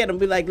then forget them.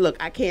 Be like, look,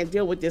 I can't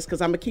deal with this because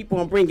I'm going to keep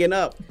on bringing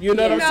up. You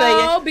know what I'm saying?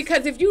 No,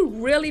 because if you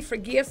really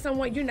forgive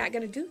someone, you're not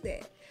going to do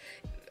that.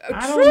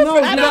 I don't know.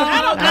 I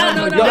don't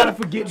know. You gotta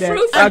forget that.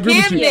 True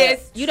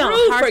forgiveness. You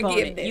don't harp on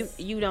it.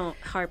 You don't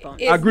harp on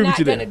it. I agree with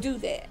you there. It's not going to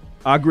do that.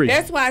 I agree.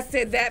 That's why I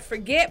said that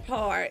forget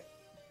part.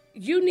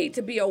 You need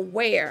to be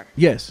aware.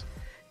 Yes.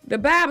 The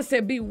Bible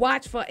said be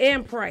watchful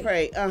and pray.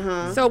 Pray,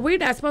 So we're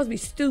not supposed to be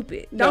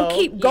stupid. Don't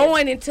keep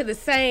going into the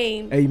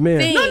same thing.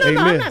 No,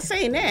 I'm not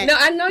saying that. No,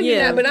 I know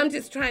you're not, but I'm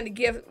just trying to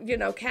give,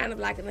 kind of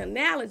like an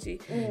analogy.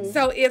 Mm-hmm.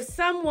 So if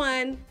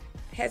someone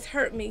has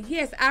hurt me,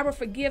 yes, I will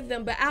forgive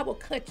them, but I will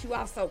cut you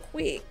off so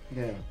quick.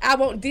 Yeah. I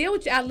won't deal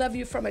with you. I love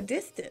you from a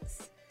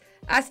distance.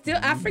 I forgave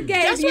you.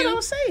 That's what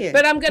I'm saying.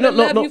 But I'm going to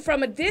love you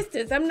from a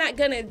distance. I'm not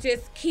going to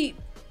just keep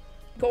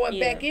going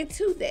back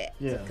into that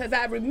because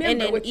I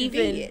remember what you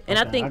did. And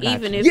I think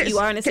even if you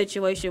are in a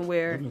situation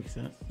where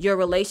your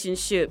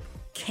relationship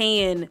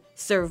can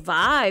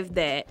survive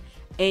that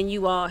and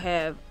you all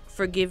have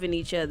forgiven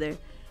each other,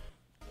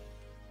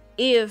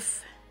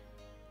 if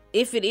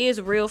it is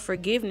real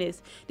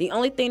forgiveness, the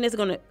only thing that's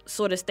going to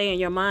sort of stay in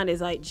your mind is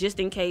like just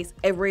in case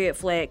a red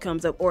flag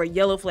comes up or a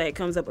yellow flag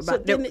comes up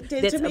about then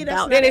it's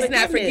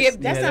not forgiveness.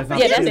 That's not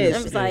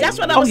forgiveness. That's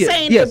what I was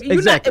saying. Yes,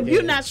 if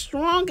you're not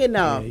strong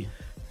enough,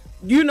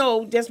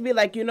 just be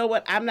like, you know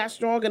what? I'm not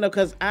strong enough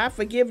because I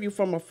forgive you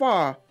from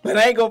afar, but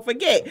I ain't gonna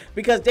forget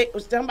because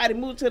somebody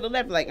moved to the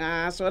left, like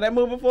I saw that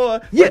move before.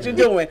 What you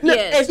doing?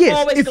 Yes.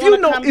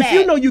 If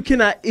you know you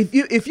cannot,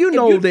 if you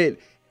know that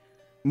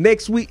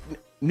next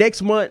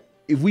month,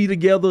 if we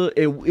together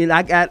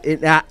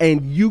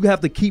and you have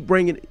to keep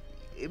bringing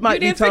it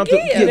might be time to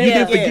you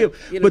didn't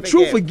forgive. But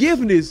true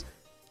forgiveness,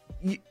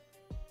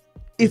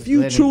 if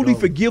you truly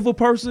forgive a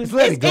person,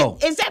 let it go.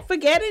 Is that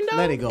forgetting though?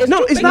 Let it go.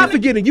 No, it's not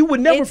forgetting. You would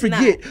never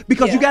forget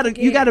because you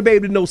gotta be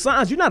able to know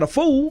signs. You're not a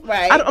fool.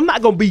 Right. I'm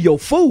not gonna be your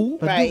fool.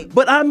 Right.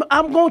 But I'm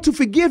going to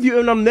forgive you,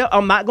 and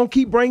I'm not gonna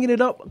keep bringing it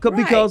up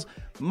because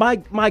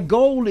my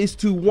goal is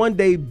to one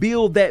day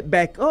build that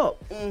back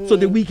up so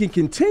that we can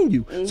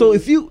continue.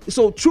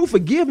 So true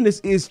forgiveness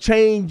is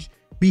change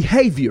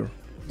behavior.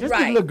 Just the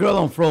little girl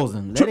on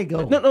Frozen. Let it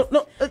go. No.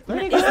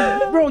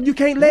 Bro, you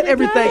can't let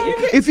everything.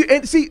 But if you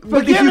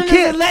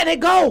can't let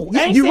it go.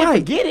 You're right.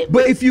 Forget it,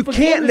 but if you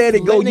can't let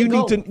it go,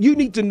 you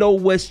need to know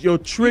what's your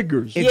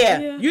triggers.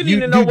 Yeah. You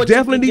need to know what you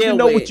definitely need to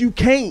know what you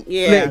can't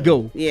let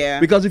go. Yeah.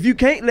 Because if you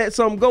can't let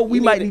something go, we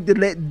might need to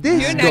let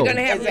this go. You're not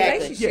gonna have a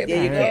relationship. You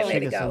can't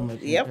let it go.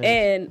 Yep.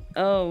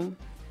 And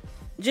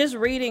just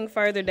reading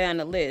further down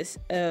the list,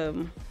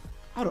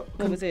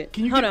 what was it?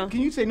 Can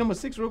you say number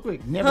 6 real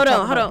quick? Hold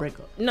on.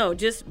 No,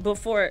 just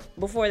before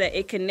that,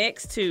 it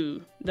connects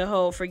to the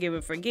whole forgive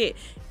and forget.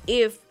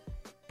 If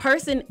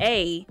person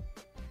A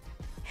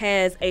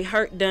has a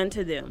hurt done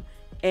to them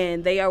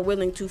and they are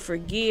willing to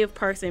forgive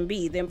person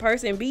B, then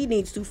person B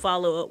needs to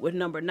follow up with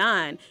number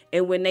 9.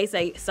 And when they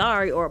say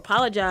sorry or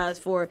apologize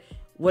for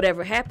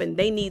whatever happened,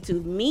 they need to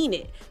mean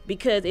it.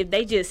 Because if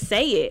they just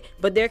say it,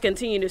 but they're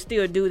continuing to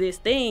still do this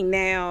thing,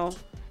 now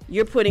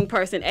you're putting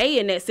person A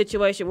in that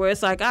situation where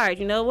it's like, all right,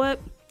 you know what?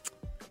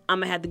 I'm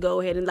going to have to go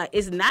ahead and like,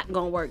 it's not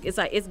going to work. It's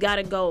like, it's got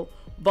to go.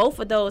 Both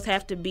of those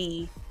have to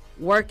be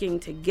working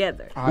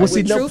together. Well,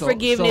 see, with true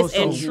forgiveness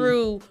and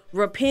true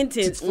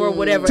repentance for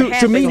whatever happened.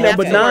 To me,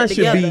 number 9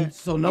 should be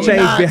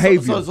change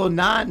behavior. So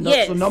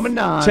number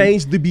 9.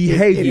 Change the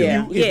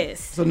behavior. Yes.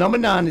 So number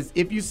 9 is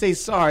if you say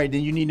sorry,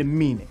 then you need to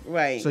mean it.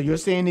 Right. So you're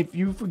saying if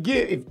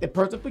the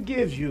person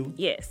forgives you.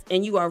 Yes.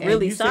 And you are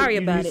really sorry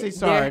about it. You say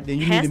sorry, then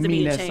you need to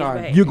mean that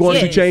sorry. You're going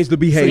to change the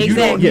behavior. So you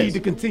don't need to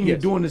continue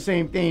doing the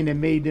same thing that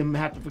made them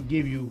have to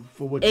forgive you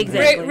for what you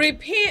did.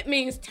 Repent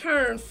means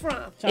turn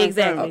from.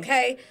 Exactly.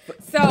 Okay.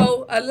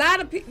 So a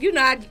lot of people,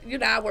 I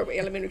work with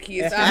elementary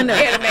kids. So I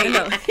know.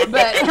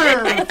 But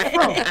turn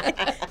from.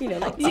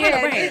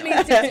 It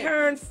means to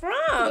turn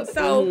from.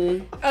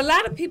 So a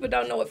lot of people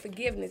don't know what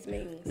forgiveness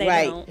means. They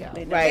don't.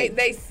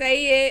 They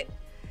say it,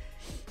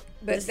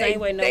 but the same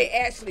way, they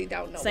actually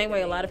don't know. Same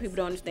way, a lot of people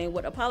don't understand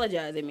what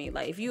apologizing means.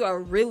 Like, if you are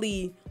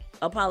really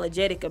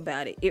apologetic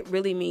about it, it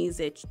really means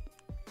that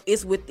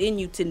it's within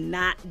you to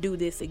not do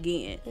this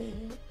again.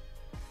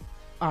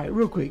 All right,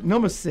 real quick.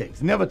 Number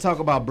 6, never talk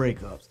about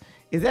breakups.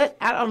 Is that,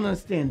 I don't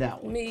understand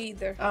that one. Me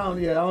either. I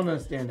don't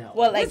understand that one.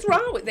 Well, what's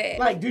wrong with that?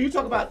 Like, do you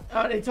talk about,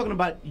 are they talking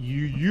about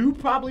you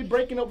probably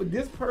breaking up with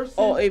this person?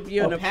 Or if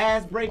you're in a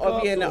past breakup? Or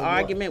if you're in an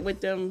argument with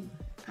them,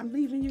 I'm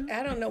leaving you.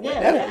 I don't know what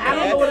I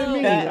don't know what it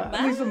means.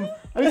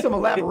 I need some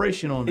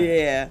elaboration on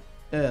that.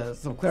 Yeah.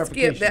 Some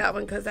clarification. Skip that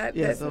one because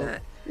that's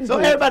not. So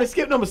everybody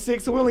skip number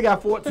 6, so we only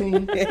got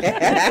 14.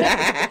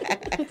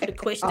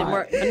 Question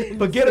mark.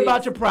 Forget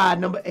about your pride.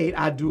 Number 8,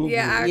 I do agree.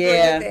 Yeah, I agree with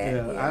that.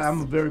 Yeah, yes.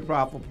 I'm a very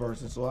prideful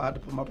person, so I have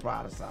to put my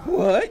pride aside.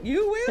 What?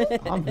 You will?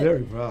 I'm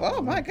very proud.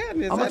 Oh my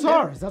goodness. I'm a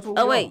Taurus. That's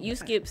what. You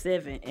skipped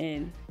 7,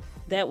 and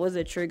that was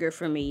a trigger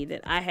for me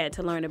that I had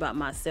to learn about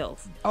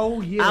myself.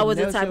 Oh yeah. I was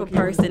the type of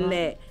person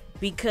that,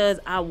 because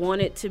I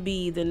wanted to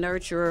be the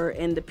nurturer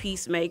and the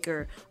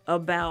peacemaker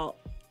about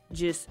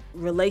just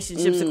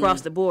relationships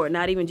across the board,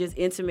 not even just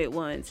intimate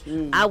ones.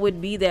 I would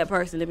be that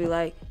person to be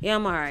like, yeah,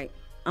 I'm all right.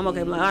 I'm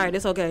okay. I'm like, all right,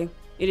 it's okay.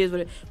 It is what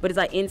it is. But it's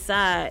like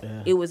inside,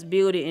 it was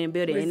building and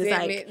building. Resentment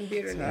and it's like, and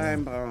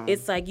bitterness.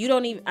 it's like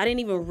I didn't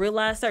even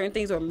realize certain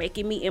things were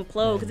making me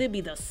implode, because it'd be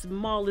the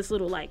smallest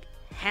little, like,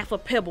 half a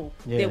pebble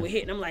that would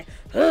hit, and I'm like,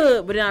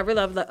 ugh. But then I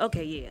realized, I was like,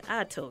 okay, yeah,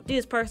 I told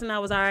this person I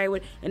was all right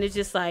with. And it's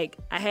just like,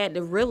 I had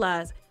to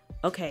realize,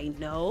 okay,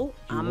 no,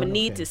 I'm gonna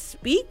need to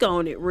speak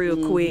on it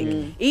real quick,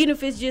 even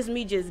if it's just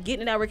me just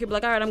getting it out real quick,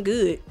 like, all right, I'm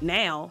good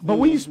now. But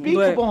when you speak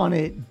on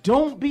it,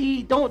 don't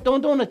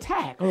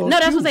attack. No,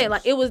 that's what I'm saying.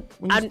 Like, it was,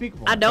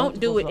 I don't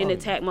do it in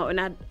attack mode,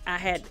 and I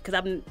had, because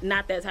I'm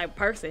not that type of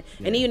person.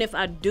 And even if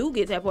I do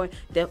get to that point,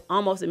 that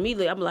almost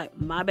immediately I'm like,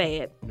 my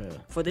bad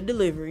for the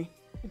delivery.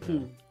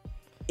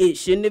 It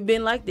shouldn't have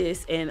been like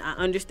this, and I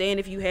understand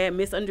if you had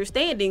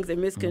misunderstandings and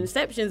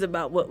misconceptions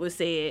about what was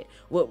said.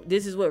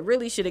 This is what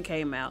really should have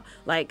came out.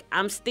 Like,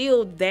 I'm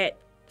still that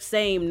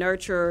same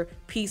nurturer,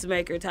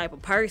 peacemaker type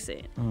of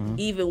person,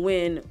 even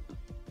when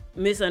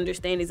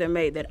misunderstandings are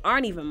made that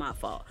aren't even my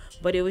fault.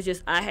 But it was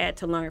just, I had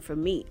to learn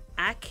from me.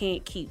 I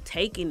can't keep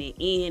taking it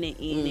in and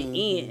in and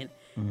in.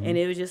 And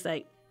it was just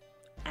like,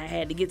 I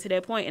had to get to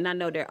that point. And I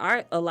know there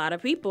are a lot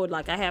of people,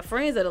 like, I have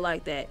friends that are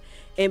like that.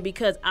 And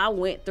because I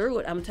went through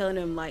it, I'm telling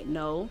them, like,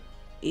 no,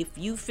 if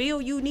you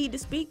feel you need to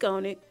speak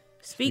on it,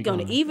 speak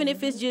on it. Even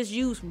if it's just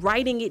you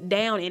writing it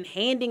down and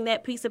handing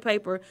that piece of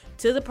paper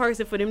to the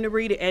person for them to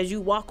read it as you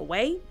walk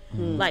away.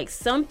 Like,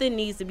 something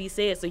needs to be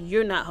said so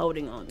you're not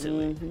holding on to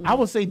it. I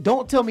would say,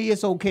 don't tell me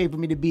it's okay for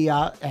me to be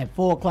out at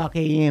 4:00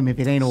 a.m. if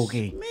it ain't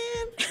okay.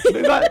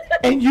 Man.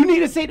 And you need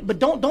to say, but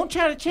don't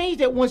try to change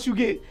that once you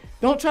get.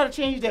 Don't try to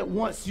change that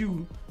once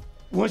you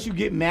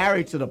get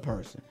married to the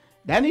person.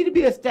 That need to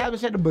be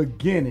established at the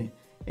beginning.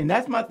 And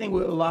that's my thing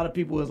with a lot of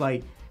people is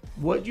like,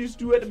 what you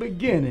do at the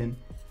beginning,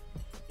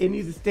 it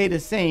needs to stay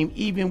the same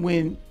even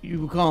when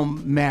you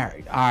become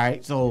married. All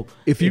right. So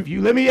if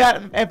you let me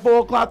out at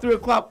 4:00,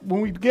 3:00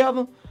 when we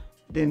together,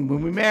 then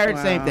when we married,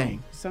 same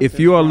thing. If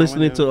you are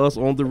listening to us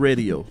on the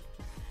radio,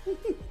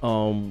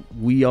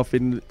 we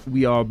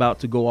are about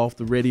to go off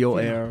the radio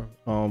air.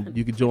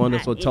 You can join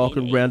us on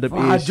Talking Random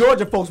Ish.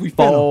 Georgia folks, we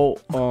follow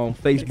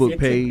Facebook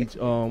page.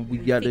 We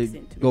got to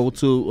go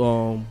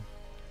to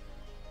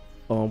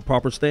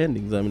proper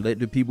standings. I mean, let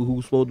the people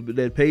who supposed to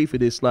that pay for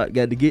this slot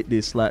got to get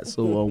this slot.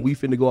 So we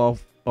finna go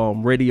off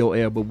radio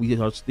air, but we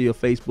are still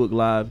Facebook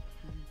Live.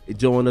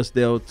 Join us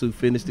there to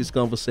finish this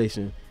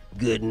conversation.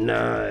 Good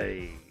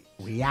night.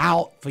 We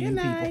out for you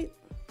people.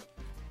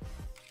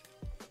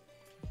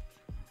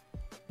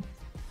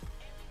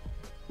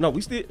 No,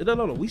 we still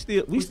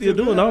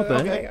doing our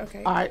thing.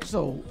 Okay. All right.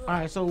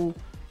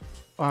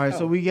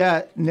 So we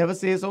got never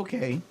say it's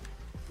okay,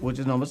 which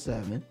is number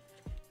 7.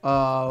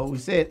 We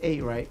said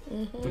 8, right?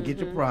 Forget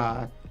your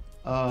pride.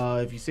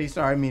 If you say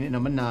sorry, mean it.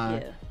 Number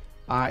 9. Yeah.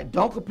 All right.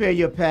 Don't compare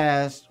your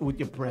past with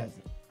your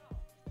present.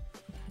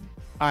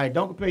 All right.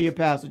 Don't compare your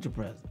past with your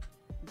present.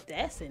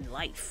 That's in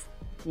life.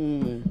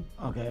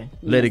 Okay.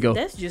 Let it go.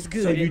 That's just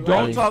good. So you advice.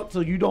 don't talk. So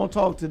you don't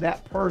talk to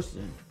that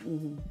person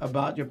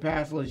about your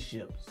past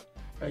relationships.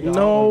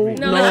 No,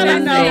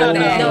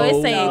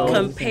 it's saying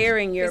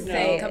comparing your It's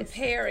saying past.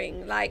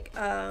 comparing. Like,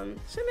 Shouldn't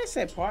they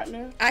say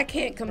partner? I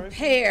can't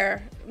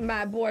compare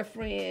my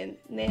boyfriend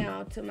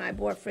now to my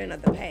boyfriend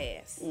of the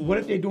past. What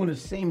if they're doing the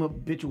same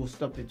habitual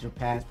stuff that your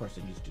past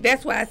person used to do?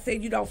 That's why I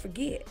said you don't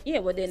forget. Yeah,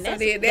 well then So that's,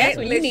 then that's that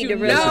when you lets need to you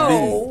really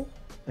know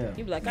Yeah.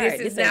 You be like, all this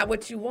right, is not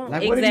what you want.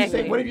 Like, what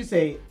if you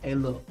say, hey,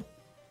 look,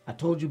 I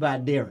told you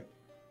about Derek.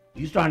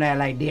 You starting to act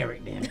like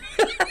Derek then.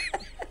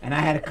 And I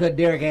had to cut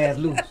Derek ass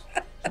loose.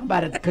 I'm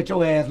about to cut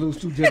your ass loose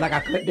too, just like I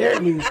cut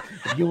Derek loose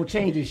if you don't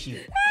change this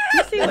shit.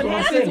 You see what That's what I'm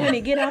happens saying. when he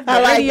get off the I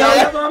like radio? that.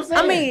 That's what I'm saying.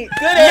 I mean,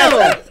 Good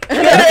answer.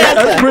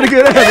 That's pretty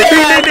good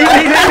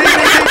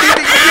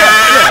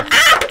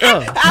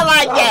I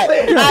like that.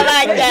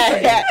 I like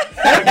that.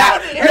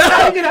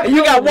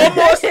 You got one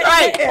more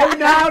strike.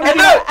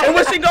 And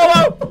when she go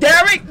up,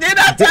 Derek, did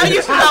I tell you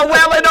she's not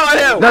wailing on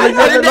him?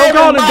 Don't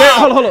call him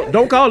Derek. Hold on.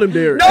 Don't call him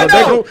Derek. No.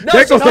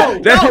 That's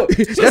something else.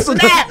 You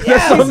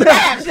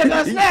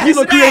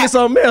done created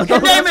something else.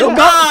 His name is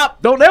Bob.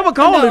 Don't ever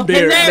call him His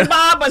Derek. name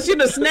Bob, but she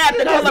done snapped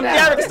and call him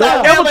Derek.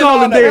 Don't ever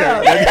call him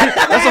Derek.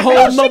 That's a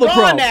whole nother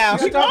problem. Now.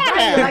 She gone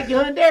now. Like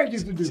your and Derek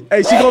used to do.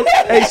 Hey,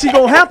 she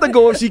gonna have to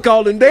go if she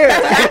call him Derek.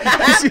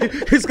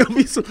 It's gonna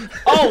be so.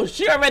 Oh,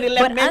 she already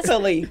left But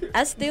mentally.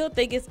 I still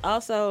think it's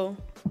also.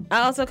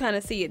 I also kind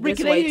of see it Rick,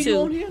 this can they way hear you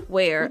on here? too,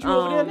 where What you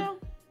over there now?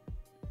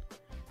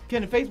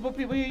 Can the Facebook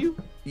people hear you?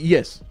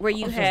 Yes. where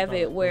you have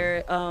it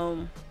where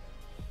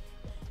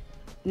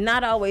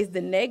not always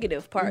the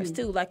negative parts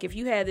too. Like if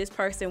you have this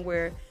person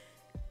where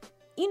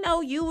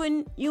you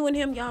and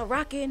him y'all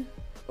rocking,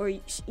 or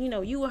you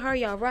and her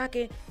y'all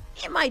rocking,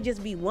 it might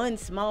just be one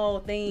small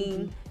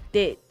thing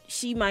that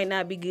she might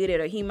not be good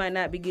at or he might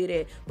not be good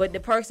at, but the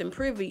person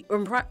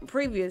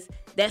previous,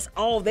 that's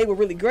all they were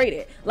really great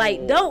at.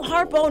 Like, don't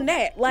harp on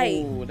that.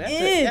 Like,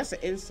 that's an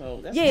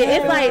insult. That's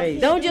it's like,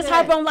 don't just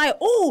harp on like,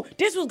 oh,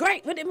 this was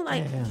great. But then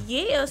like,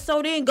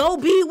 so then go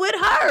be with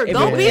her.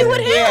 Go be with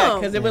him. Yeah,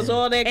 because it was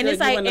all that and good. it's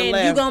like, and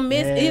you're gonna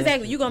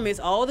miss you're gonna miss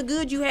all the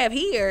good you have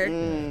here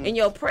in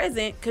your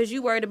present because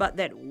you worried about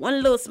that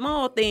one little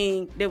small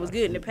thing that was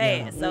good in the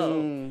past.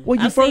 So Well,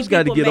 you I've seen first got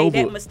to people get make over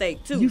that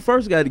mistake too. You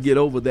first got to get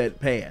over that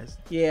past.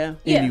 Yeah.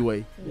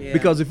 Anyway, Yeah.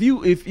 because if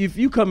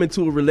you come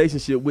into a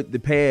relationship with the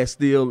past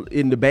still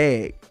in the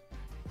bag,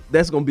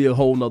 that's gonna be a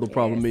whole nother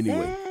problem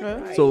anyway.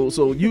 Right.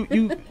 So you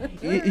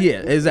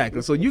yeah,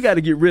 exactly. So you got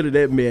to get rid of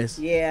that mess.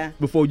 Yeah.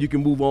 Before you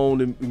can move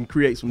on and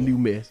create some new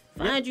mess.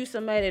 Find you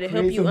somebody to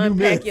help Create you some new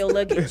unpack mess. your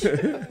luggage.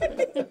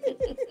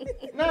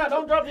 Nah,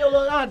 don't drop your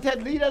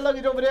luggage. Leave that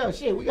luggage over there.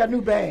 Shit, we got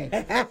new bags.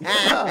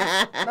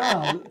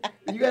 nah,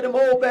 you got them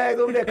old bags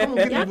over there. Come on,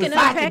 get Y'all the can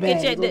Versace unpack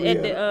bags it over at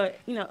here.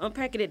 the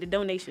unpack it at the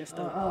donation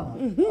store.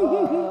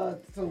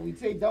 So we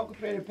say don't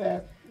compare the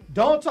past.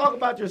 Don't talk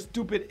about your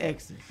stupid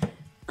exes.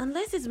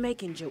 Unless it's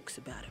making jokes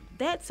about him.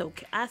 That's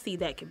okay. I see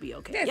that could be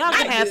okay. That's Y'all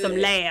can not have good. some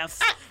laughs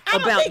I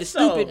don't about think the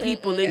so. stupid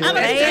people in the I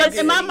don't think past. so.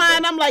 In my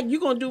mind, I'm like, you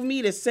gonna do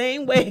me the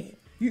same way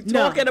you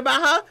No. talking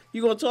about her.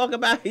 You gonna talk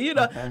about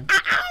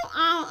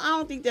I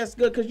don't think that's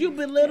good because you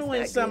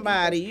belittling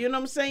somebody. You know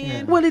what I'm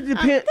saying? Well, it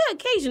depends. The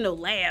occasional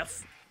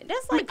laugh.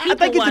 That's like I people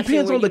think it watching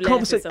depends where on the you laugh at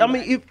conversation. I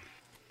mean,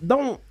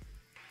 somebody.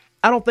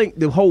 I don't think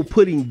the whole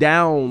putting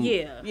down.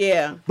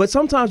 Yeah. But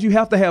sometimes you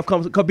have to have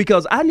conversation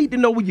because I need to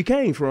know where you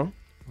came from.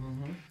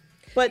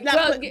 But not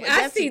Well, put- but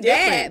I that's see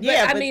different. that, but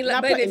Yeah, I mean,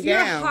 not but if putting you're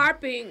down.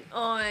 harping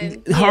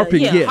on,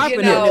 Harping, yes. harping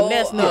you know, on them,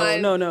 that's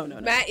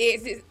no. my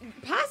ex,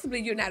 possibly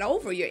you're not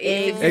over your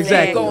ex.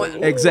 Exactly.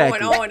 Going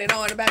on and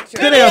on about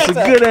your Good answer.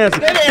 Good answer.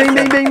 Ding,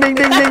 ding, ding, ding,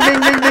 ding, ding,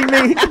 ding, ding, ding,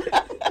 ding.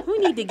 We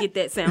need to get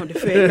that sound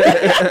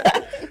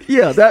effect.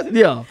 Yeah.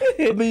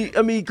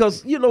 I mean,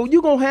 because you're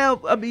gonna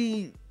have. I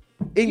mean,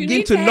 in You getting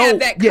need to to know, have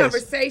that yes,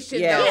 conversation,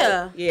 Yeah.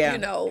 though. Yeah. You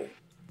know,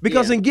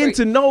 because in getting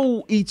to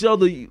know each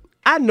other.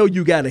 I know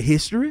you got a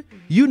history.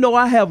 You know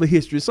I have a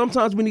history.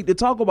 Sometimes we need to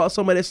talk about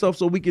some of that stuff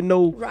so we can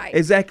know Right.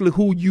 exactly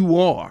who you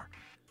are.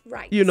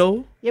 right. You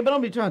know? Yeah, but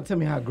don't be trying to tell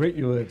me how great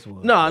your ex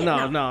was. No.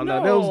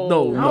 There was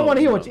no. I don't want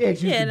to hear what your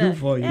ex used to do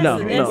for you. No.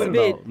 You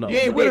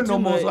ain't with her no too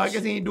more, so I much.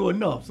 guess he ain't do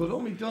enough. So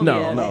don't be telling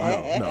No. me.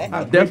 How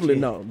great Definitely you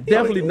no. is.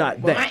 Definitely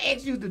not Well, my that.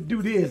 ex used to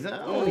do this. I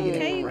don't wanna hear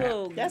that Okay, crap.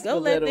 well, That's go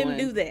let them belittling.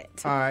 do that.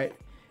 All right.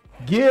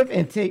 Give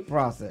and take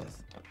process.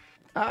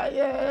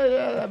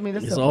 Yeah. I mean,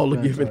 It's all a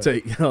give and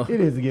take. It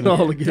is a give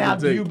All a and take. give Now,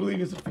 and do take. you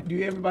believe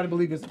do everybody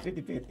believe it's a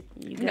 50-50?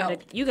 You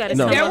gotta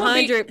No. come There will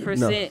be-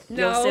 100%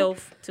 No.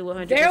 yourself to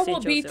 100% There will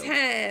be yourself.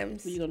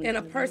 times in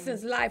a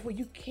person's life where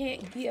you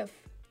can't give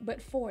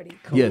but 40.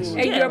 Yes.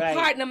 And Yeah, your right.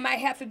 partner might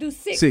have to do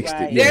 60. 60,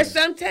 Right. yes. There's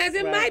sometimes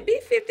it Right. might be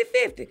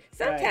 50-50.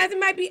 Sometimes Right. it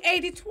might be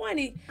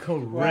 80-20.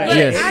 Correct. But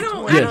Yes. I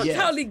don't Yes.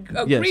 totally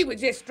agree Yes. with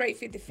just straight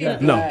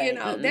 50-50. No. You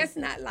know, that's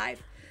not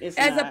life. It's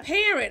As not. a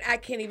parent, I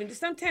can't even do.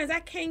 Sometimes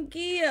I can't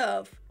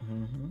give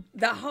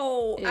the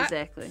whole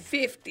Exactly.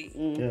 50.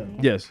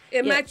 Yes.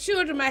 And Yeah. my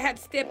children might have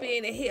to step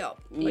in and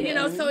help. But, you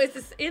know, so it's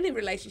just any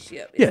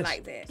relationship. It's Yes.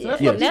 like that. Yeah.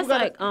 Yes. That's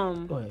like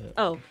Go ahead.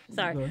 oh,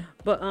 sorry.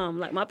 But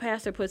like my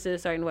pastor puts it a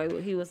certain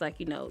way. He was like,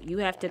 you know, you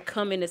have to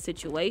come in a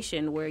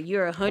situation where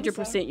you're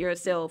 100%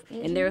 yourself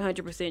and they're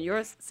 100%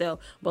 yourself.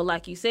 But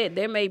like you said,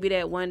 there may be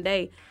that one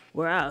day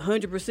where I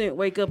 100%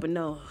 wake up and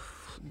know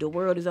the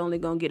world is only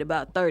going to get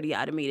about 30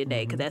 out of me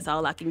today because that's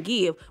all I can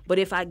give. But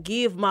if I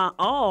give my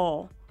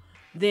all,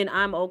 then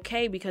I'm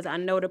okay because I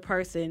know the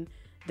person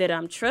that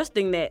I'm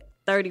trusting that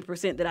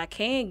 30% that I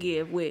can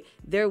give with,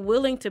 they're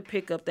willing to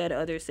pick up that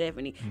other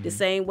 70. The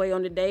same way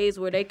on the days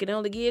where they can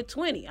only give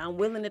 20, I'm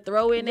willing to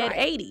throw in that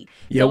 80.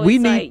 Yeah, so we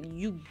it's need- like,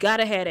 you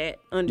gotta have that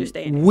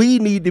understanding. We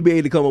need to be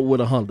able to come up with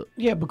 100.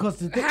 Yeah, because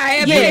the thing,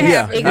 However Yeah, it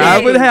yeah. happens.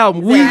 I would have.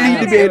 We Exactly.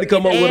 need to be able to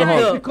come up with And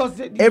 100.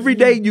 because Every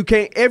day you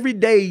can't. Every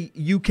day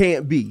you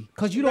can't be.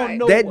 because you don't Right.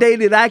 know That what- day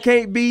that I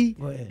can't be,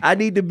 Go ahead. I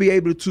need to be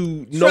able to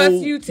know. Trust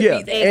you to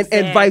be there.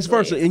 and vice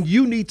versa. Exactly. And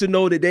you need to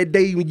know that that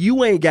day when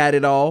you ain't got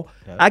it all,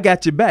 I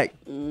got your back.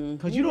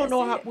 Because you don't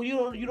know how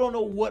you don't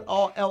know what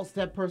all else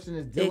that person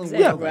is dealing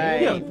Exactly. with, Right.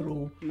 going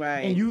through, Right.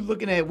 And you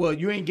looking at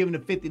you ain't giving the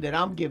 50 that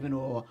I'm giving,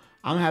 or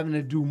I'm having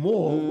to do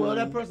more. Well,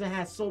 that person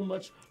has so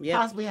much,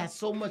 possibly has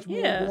so much more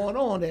Yeah. going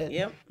on that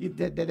Yep.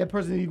 that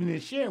person even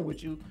is sharing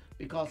with you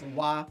because of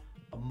why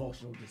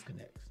emotional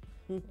disconnects.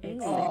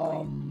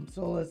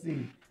 So let's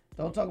see.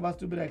 Don't talk about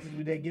stupid exes.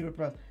 We did give it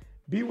press.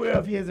 Beware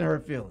of his and her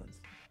feelings.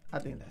 I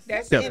think that's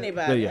That's Definitely.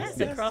 Anybody. Yeah, That's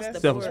yeah. across the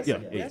that's- board. Yeah,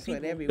 yeah. That's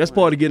what everyone. That's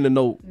part of getting to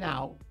know.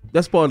 now.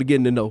 That's part of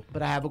getting to know.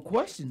 But I have a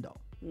question though.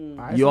 All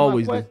right, You my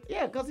always do.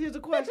 Yeah, because here's a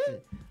question.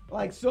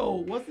 Like, so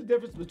what's the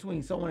difference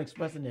between someone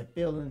expressing their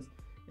feelings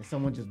and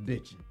someone just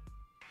bitching?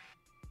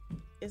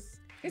 It's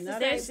It's not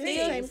the the same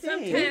same thing.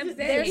 thing. Sometimes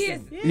there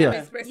is Yeah.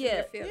 expressing Yeah,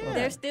 your feelings.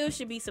 there still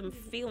should be some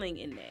feeling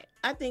in that.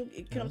 I think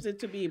it comes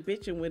into be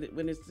bitching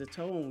when it's the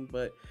tone,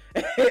 but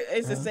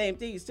it's the same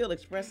thing. You're still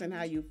expressing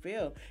how you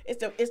feel.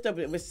 It's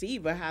the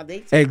receiver how they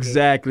take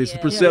Exactly. It's the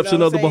Yeah. perception You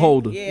know of the what I'm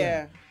saying? beholder.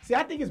 Yeah. See,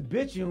 I think it's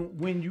bitching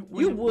when you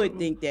would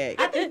think that.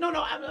 I think no.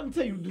 I'm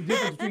telling you the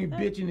difference between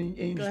bitching and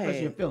Go expressing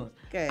ahead. your feelings.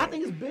 Go ahead. I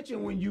think it's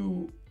bitching when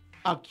you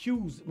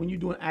accuse, when you're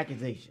doing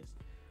accusations.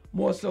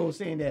 More so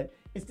saying that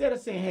instead of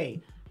saying,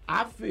 "Hey,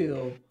 I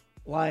feel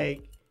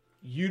like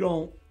you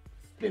don't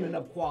spend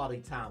enough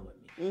quality time with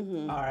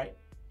me." All right.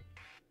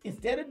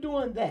 Instead of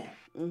doing that,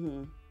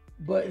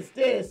 but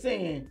instead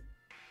saying,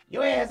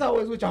 "Your ass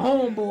always with your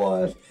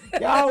homeboys.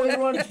 You always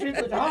run the street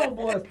with your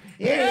homeboys.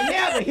 You ain't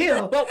never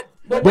here." But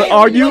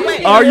are you?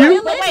 Are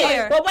you?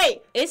 But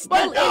wait. It's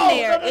But still no, in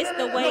there. no, It's the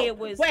no, way no. it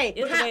was. Wait,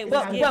 It's the way it was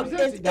well, given. well,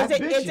 is That's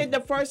it bitching. the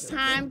first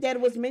time that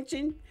it was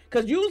mentioned?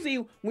 Because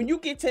usually when you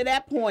get to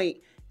that point,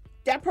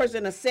 that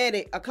person has said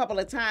it a couple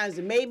of times,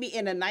 and maybe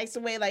in a nicer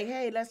way, like,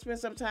 "Hey, let's spend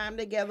some time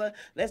together.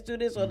 Let's do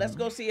this, or let's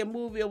go see a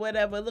movie, or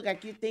whatever." Look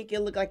like you think it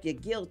look like you're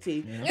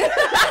guilty. No.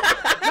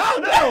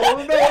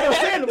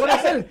 What I'm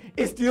saying is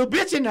it's still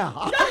bitching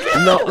now.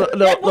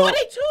 They brought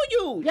it to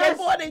you. Yes,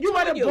 They brought it you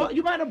might to have you. brought,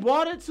 you might have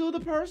brought it to the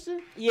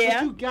person. Yeah.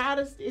 But you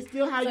gotta. It's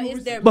still how you.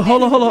 is there But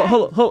hold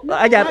on.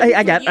 I got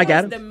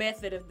Use the it.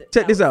 method of the.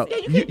 Check this out.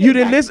 You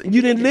didn't listen.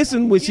 You didn't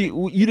listen when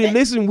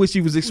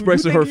she was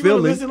expressing her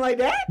feelings. Listen like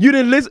that? You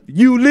didn't listen.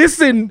 You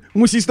listened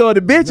when she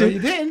started bitching. No, you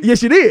didn't.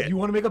 Yes, you did. You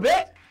want to make a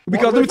bet?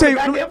 Because let me tell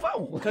you.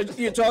 Because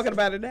you're talking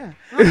about it now.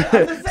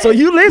 So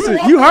you listened.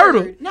 You heard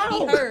her. No,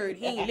 He heard.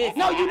 He ain't listened.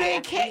 No, you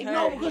didn't. Can't.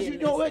 No, heard, because he you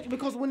know what?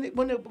 Because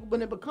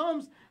when it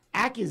becomes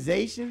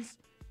accusations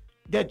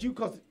that you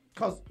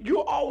because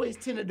you always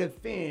tend to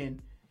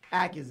defend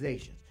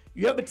accusations.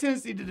 You have a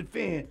tendency to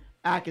defend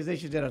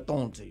accusations that are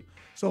thrown to you.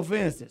 So, for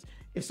instance,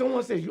 if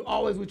someone says you're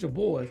always with your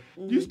boys,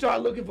 you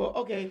start looking for,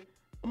 okay,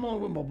 I'm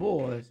only with my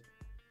boys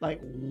like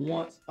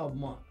once a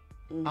month.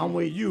 I'm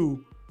with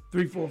you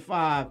 3, 4,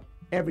 5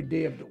 every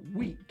day of the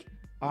week.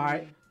 All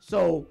right.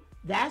 So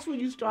that's when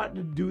you start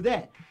to do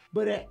that.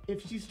 But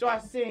if she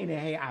starts saying that,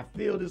 "Hey, I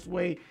feel this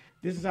way.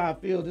 This is how I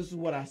feel. This is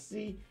what I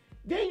see,"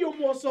 then you're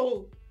more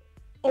so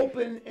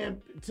open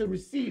and to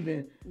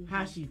receiving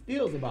how she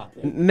feels about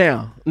that.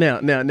 Now.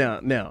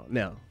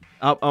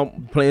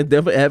 I'm playing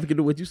devil advocate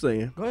to what you're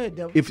saying. Go ahead,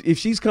 Devil. If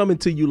she's coming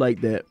to you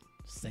like that,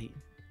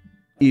 Satan.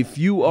 if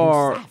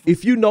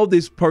you know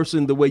this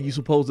person the way you're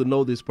supposed to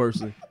know this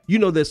person, you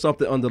know there's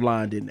something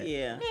underlined in that.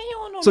 Yeah.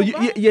 So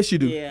yes, you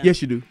do. Yeah.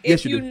 Yes, you do.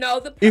 Yes, If you you do. know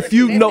the If person,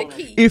 you that's know,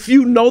 the key. if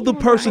you know the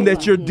person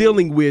that you're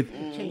dealing with,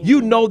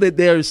 you know that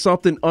there is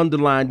something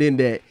underlined in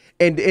that.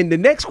 And the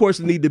next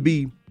question need to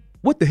be,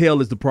 what the hell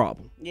is the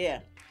problem? Yeah.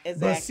 But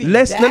Exactly. see,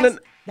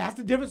 that's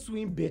the difference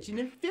between bitching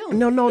and feeling.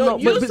 No.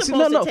 You're but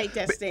supposed no. to take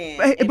that stand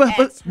But- and but-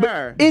 ask but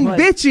her. in But-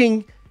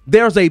 bitching,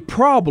 there's a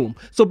problem.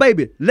 So,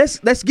 baby,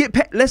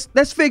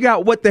 let's figure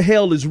out what the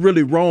hell is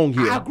really wrong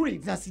here. I agree.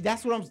 Now, see,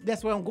 that's where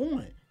I'm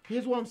going.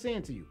 Here's what I'm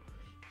saying to you.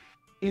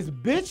 It's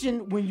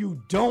bitching when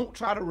you don't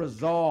try to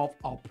resolve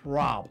a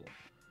problem.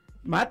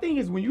 My thing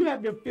is when you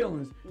have your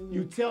feelings,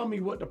 you tell me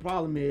what the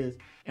problem is,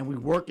 and we're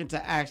working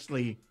to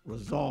actually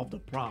resolve the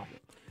problem.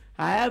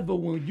 However,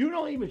 when you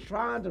don't even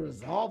try to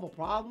resolve a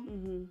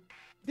problem,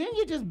 then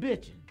you're just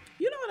bitching.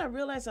 You know what I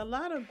realized? A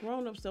lot of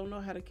grown-ups don't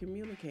know how to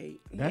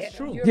communicate. That's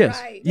true. You're Yes.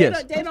 right.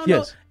 Yes. They don't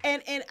Yes. know.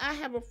 And I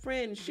have a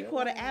friend, she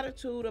caught an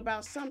attitude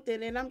about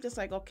something, and I'm just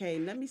like, okay,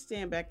 let me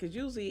stand back, because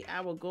usually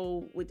I would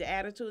go with the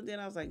attitude. Then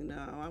I was like,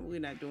 no,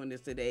 we're not doing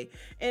this today.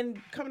 And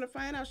coming to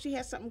find out she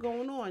has something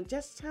going on.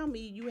 Just tell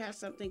me you have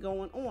something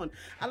going on.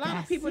 A lot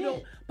of people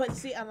don't, but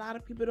see, a lot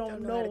of people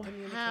don't know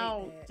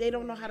how, they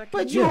don't know how to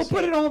But you don't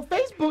put it on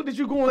Facebook that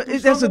you're going through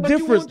That's a something, but you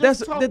difference. won't That's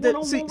just talk that,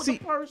 one-on-one with see.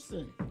 the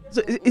person.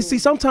 So, see,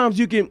 sometimes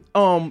you can.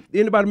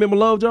 Anybody remember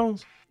Love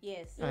Jones?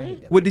 Yes.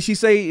 What did she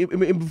say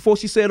before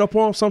she said her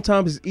poem?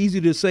 Sometimes it's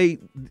easy to say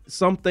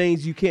some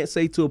things you can't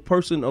say to a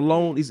person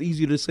alone. It's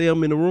easier to say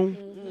them in the room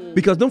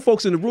because them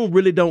folks in the room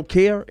really don't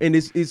care, and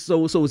it's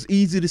so it's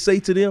easy to say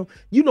to them.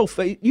 You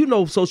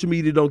know, social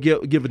media don't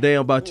give a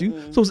damn about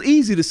you, so it's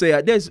easy to say.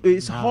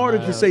 It's harder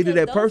to say to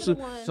that person.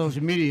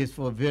 Social media is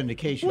for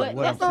vindication of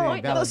what I'm That's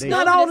saying. That's Validation.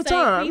 not all the same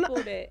time. people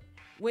that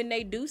when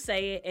they do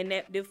say it, and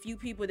that the few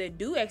people that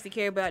do actually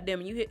care about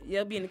them,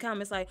 they'll be in the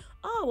comments like,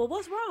 "Oh, well,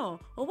 what's wrong?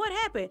 Well, what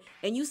happened?"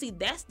 And you see,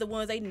 that's the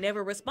ones they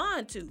never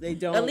respond to. They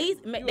don't. At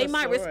least they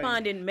might so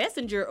respond in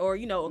Messenger or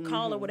a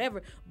call or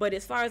whatever. But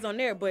as far as on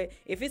there, but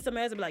if it's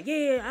somebody else be like,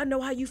 "Yeah, I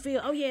know how you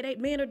feel. Oh yeah, they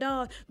men or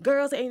dogs,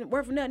 girls ain't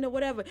worth nothing or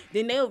whatever,"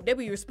 then they'll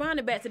be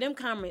responding back to them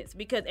comments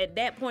because at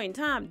that point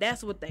in time,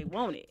 that's what they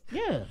wanted.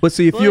 Yeah. But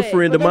see, if you're a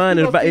friend of but mine,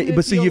 that's people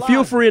but see, feed if into you're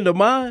a your friend of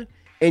mine,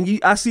 and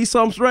I see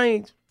something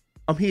strange,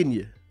 I'm hitting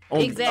you.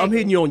 Exactly. I'm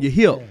hitting you on your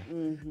hip.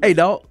 Hey,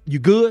 dog, you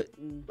good?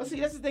 But see,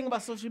 that's the thing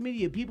about social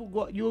media.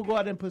 You'll go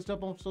out and put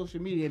stuff on social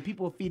media, and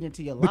people feed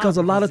into your life. Because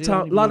a lot of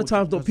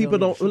times, though, people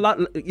don't.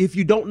 Know If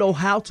you don't know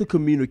how to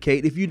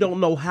communicate, if you don't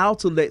know how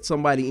to let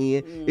somebody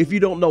in, if you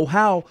don't know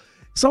how,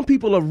 some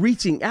people are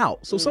reaching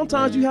out. So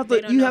sometimes you have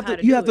to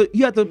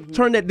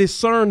turn that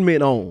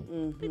discernment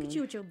on. Look at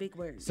you with your big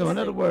words. So in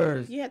other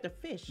words, you have to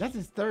fish. That's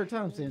his third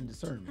time saying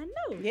discernment. I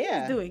know.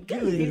 Yeah. He's doing You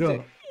look it good.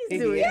 up. He's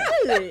doing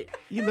good.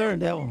 You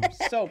learned that one.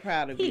 So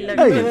proud of He you. learned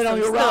Hey. some On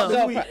your stuff.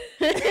 route this week.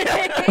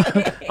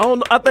 I don't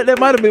know. I think that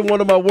might have been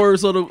one of my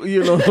words. So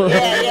Yeah. So proud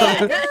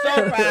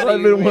might of have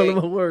you. been one of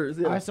Rick. my words.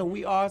 Yeah. All right, so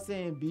we are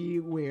saying be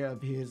aware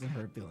of his and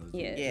her feelings.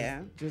 Yeah.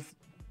 Yeah. Just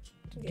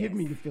give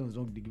me your feelings.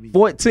 Don't give me.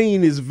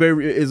 14 is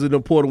an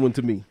important one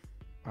to me.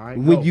 All right.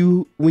 When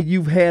go.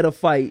 you've had a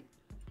fight,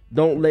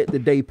 don't let the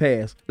day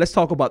pass. Let's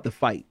talk about the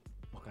fight.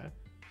 Okay.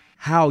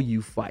 How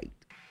you fight.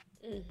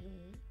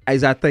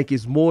 As I think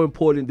is more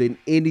important than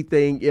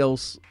anything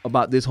else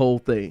about this whole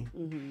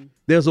thing.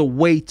 There's a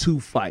way to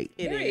fight.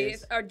 There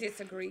is. Or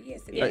disagree.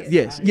 Yes, it is.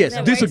 Yes.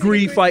 That way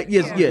Disagree, to fight.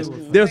 Yes.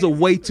 There's a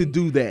way to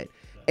do that.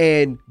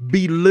 And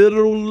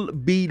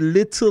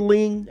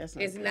belittling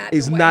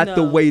is not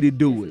the way to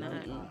do it.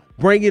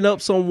 Bringing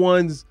up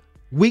someone's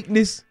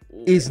weakness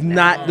is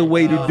not the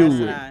way to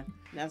do it.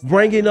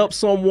 Bringing up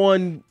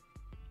someone's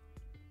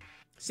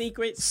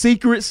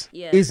secrets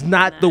is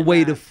not the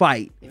way to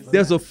fight.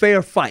 There's a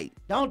fair fight.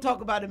 Don't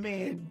talk about a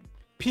man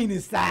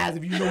penis size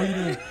if you know he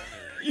didn't.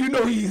 You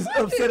know he's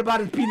upset about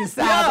his penis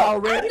size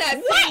already. I'm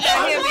not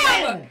saying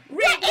that him.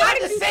 Rick, why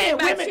did you say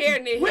my chair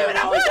near him? Women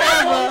always try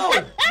to go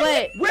low.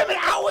 But Women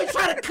always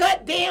try to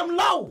cut damn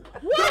low.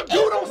 Dude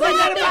don't say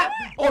that about,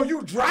 oh,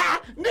 you dry.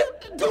 Dude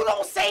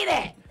don't say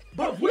that.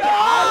 But we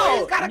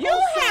always gotta go.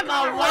 You have a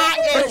lot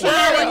But in you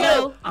know what, you.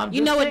 though?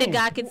 You know what the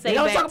guy can say They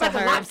don't back talk to about the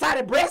her.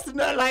 lopsided breast and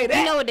nothing like that.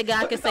 You know what the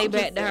guy can say I'm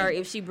just back to her saying.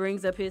 if she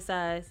brings up his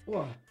size?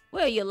 What?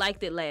 Well, you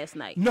liked it last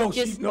night. No,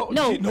 Just, she, no,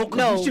 no, she, no,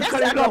 no. she That's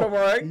cut not it gonna off.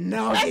 work.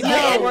 No, That's she not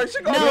gonna didn't. work.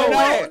 She gonna No, be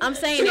like, I'm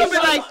saying she gonna be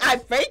if she- like, I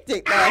faked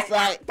it last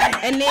night.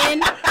 And then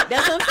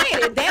that's what I'm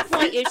saying. At that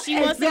point, if she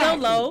wants to go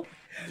low,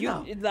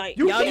 y'all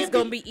can't just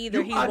gonna be- be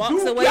either he a walks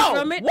dude- away yo,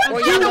 from it What or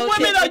kind y'all of go women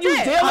tit are for you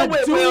tat. dealing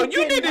with, dude Will?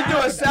 You need to do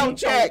cannot a self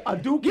check. A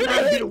dude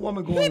cannot be the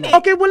woman going on.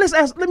 Okay, well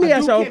let me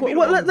ask y'all. can't be the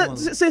Well, woman.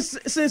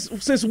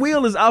 since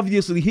Will is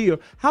obviously here,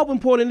 how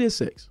important is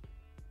sex?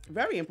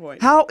 Very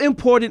important. How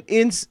important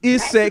is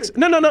sex?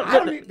 No.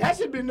 That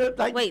should be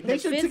like Wait, they the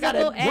should take physical out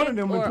that one of act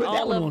them and or put that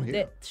all one of on here.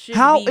 that should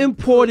How be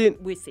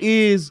important with sex?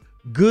 is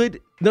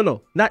good?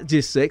 No, not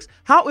just sex.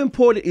 How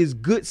important is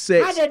good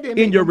sex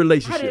in your How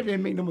relationship? did they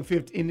make number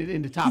 15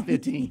 in the top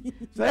 15?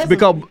 So that's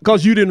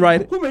Because you didn't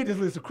write it. who made this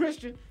list? A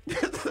Christian?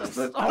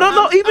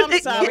 No, even I'm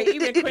sorry.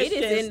 Even in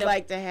Christians the-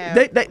 like to have.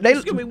 They-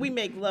 Excuse me, we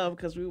make love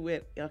because we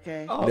with.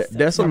 Okay.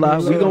 that's a lie.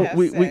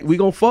 We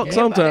gonna fuck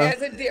sometime.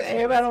 There's a difference.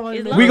 Everybody don't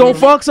wanna We gonna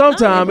fuck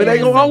sometime. It ain't There's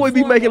gonna some always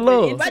be form making of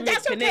love. an But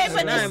that's okay. intimate But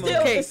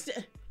connection. it's I'm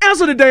still.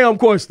 Answer the damn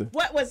question.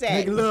 What was that?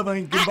 Making love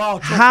ain't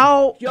involved.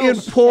 How Yo, shut it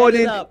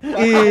important up.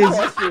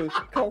 is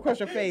Come across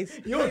your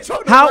face.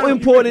 how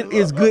important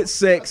is good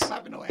sex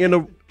in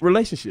a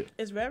relationship?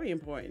 It's very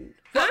important.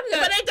 But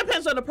it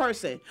depends on the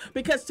person.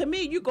 Because to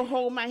me, you can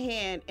hold my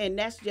hand, and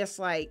that's just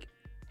like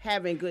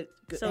having good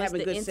So it's having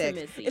the good sex.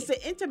 intimacy. It's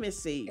the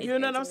intimacy. It's You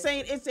know what I'm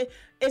saying? It's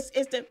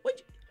the.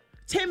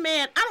 Tim,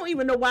 man, I don't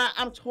even know why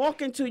I'm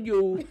talking to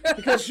you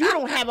because you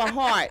don't have a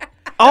heart.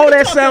 All Let me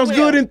that talk sounds to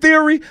good Will. in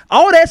theory.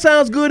 All that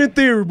sounds good in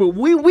theory, but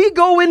we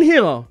go in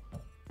here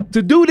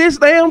to do this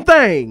damn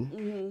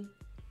thing.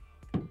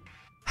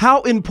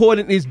 How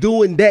important is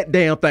doing that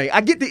damn thing?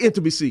 I get the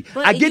intimacy.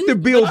 I get the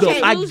build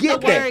up. I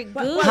get that.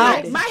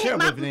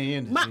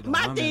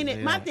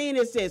 My thing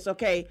is this,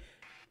 okay?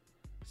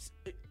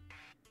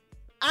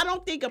 I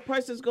don't think a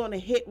person's going to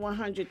hit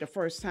 100 the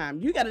first time.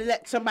 You got to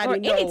let somebody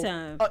know.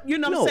 Anytime. You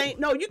know what I'm saying?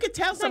 No, you can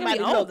tell somebody,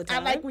 look,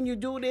 I like when you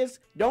do this.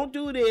 Don't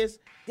do this.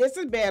 This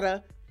is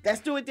better. Let's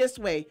do it this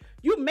way.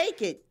 You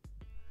make it.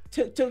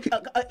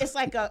 It's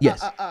like a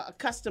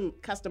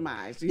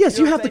customized. Yes,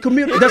 you have to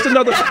communicate. That's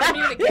another.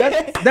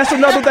 That's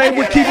another thing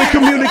with keeping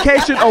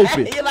communication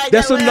open.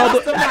 That's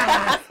another.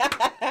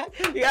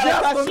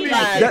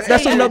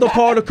 That's another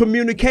part of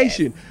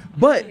communication.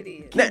 But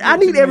I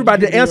need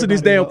everybody to answer this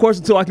damn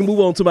question so I can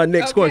move on to my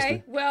next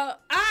question. Well,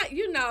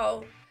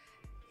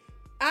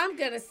 I'm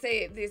gonna say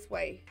it this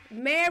way: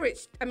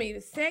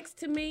 sex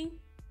to me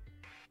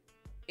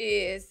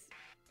is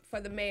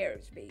for the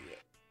marriage bed.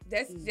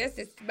 That's just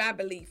my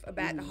belief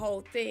about the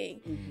whole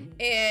thing.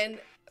 And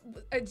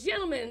a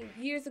gentleman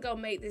years ago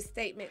made this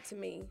statement to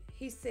me.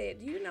 He said,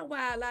 "Do you know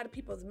why a lot of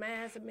people's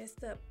minds are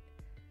messed up?"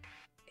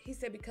 He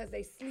said, because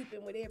they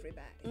sleeping with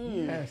everybody.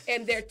 Yes.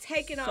 And they're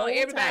taking on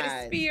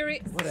everybody's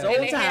spirit. And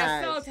they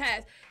have soul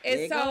ties.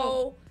 And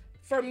so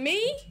for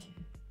me,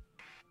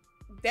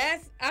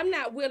 I'm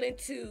not willing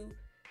to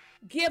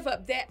give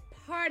up that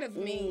part of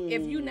me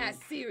if you're not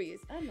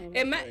serious.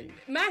 And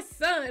my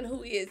son,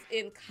 who is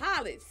in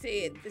college,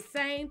 said the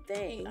same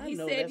thing. He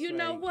said, you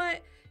know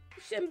what?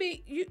 You shouldn't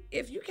be,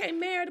 if you can't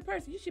marry the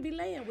person, you should be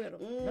laying with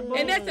them.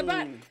 And that's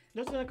about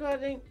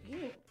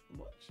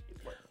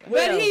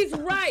But he's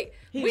right.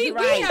 We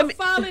have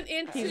fallen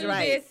into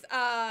this.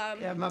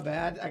 Yeah, my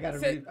bad. I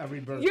got to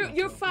rebirth.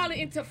 You're falling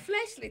into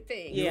fleshly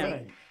things. Yeah.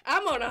 Right.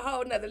 I'm on a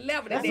whole nother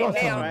level than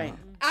that now. Right.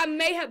 I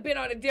may have been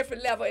on a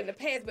different level in the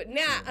past, but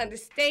now I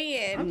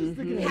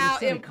understand how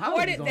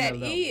important that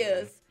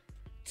is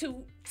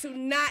to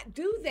not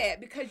do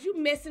that, because you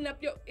messing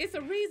up it's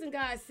a reason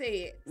God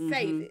said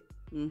save it.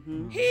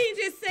 He ain't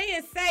just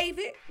saying save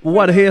it. Well,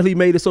 why the hell he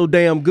made it so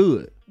damn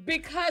good?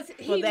 Because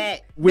because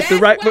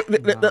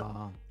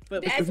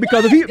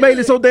if he made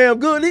it so damn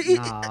good,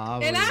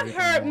 and I've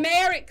heard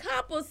married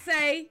couples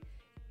say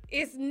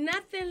it's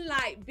nothing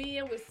like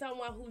being with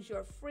someone who's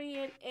your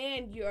friend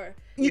and you're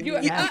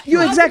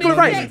exactly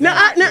right.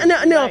 Now,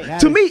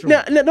 to me,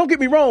 now, don't get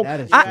me wrong.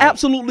 I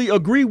absolutely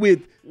agree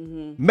with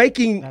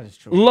making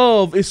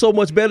love is so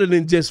much better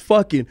than just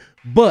fucking.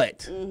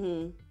 But,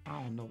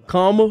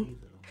 comma,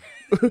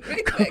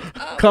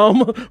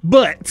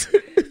 but.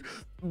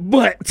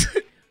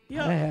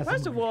 Yo,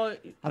 first of all,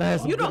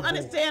 you don't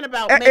understand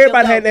about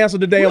everybody hadn't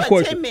answered the damn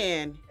question. Tin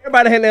Man.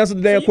 Everybody hadn't answered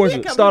the damn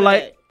question.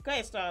 Starlight. Go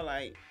ahead,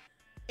 Starlight.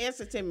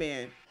 Answer, Tin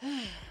Man.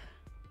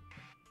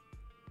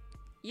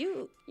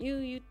 You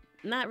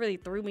not really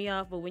threw me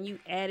off, but when you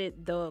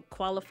added the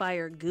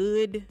qualifier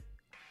good,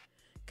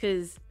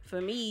 because for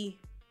me,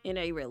 in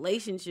a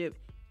relationship,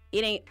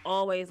 it ain't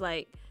always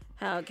like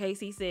how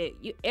Casey said,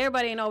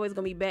 everybody ain't always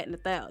going to be batting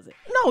 1,000.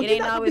 No, it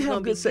ain't always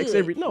going to be sex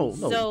every, no.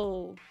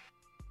 So,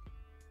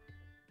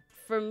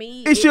 for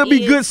me, it should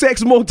be good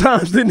sex more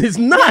times than it's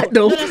not,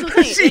 though. No, that's what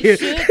I'm saying.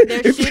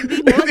 There should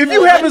be more if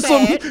you having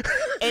some,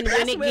 and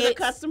when it gets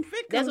custom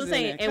fit, that's what I'm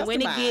saying. And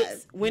when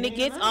it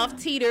gets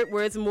off teetered,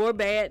 where it's more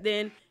bad,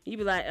 then you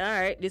be like, all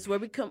right, this is where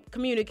we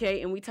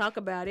communicate and we talk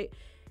about it.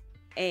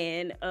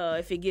 And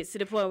if it gets to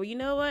the point where, you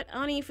know what, I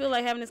don't even feel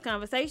like having this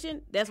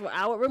conversation, that's where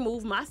I would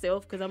remove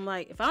myself, because I'm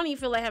like, if I don't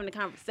even feel like having a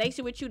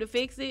conversation with you to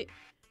fix it,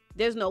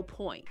 there's no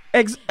point.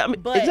 But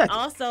exactly.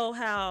 Also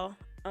how.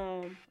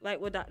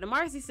 Like what Dr.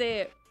 Marcy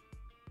said,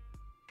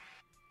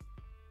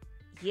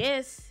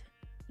 yes,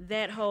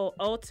 that whole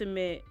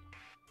ultimate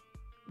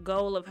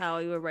goal of how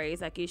we were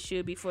raised, like it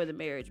should be for the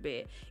marriage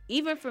bed.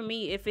 Even for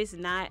me, if it's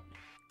not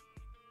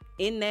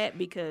in that,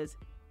 because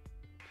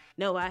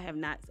no, I have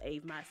not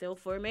saved myself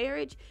for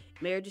marriage.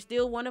 Marriage is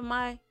still one of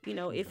my,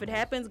 if it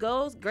happens,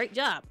 goes, great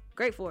job,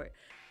 great for it.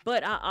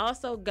 But I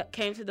also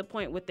came to the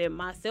point within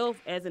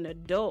myself as an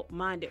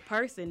adult-minded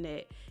person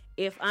that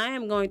if I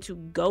am going to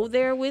go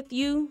there with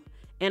you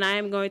and I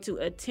am going to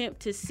attempt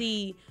to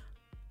see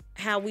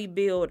how we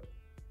build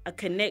a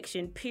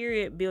connection,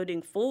 period,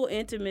 building full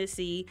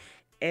intimacy,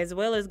 as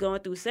well as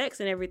going through sex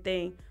and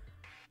everything,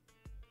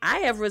 I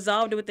have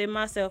resolved it within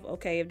myself,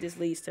 okay, if this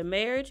leads to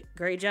marriage,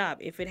 great job.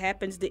 If it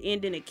happens to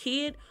end in a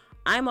kid,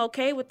 I'm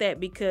okay with that,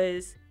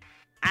 because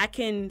I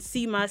can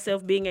see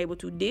myself being able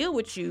to deal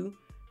with you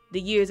the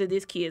years of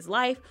this kid's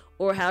life,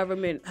 or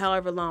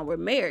however long we're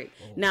married.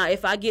 Now,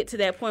 if I get to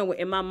that point where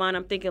in my mind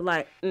I'm thinking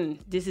like,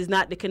 this is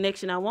not the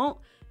connection I want,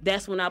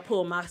 that's when I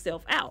pull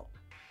myself out.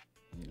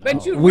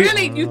 But you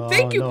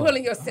think you're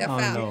pulling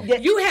yourself out. No.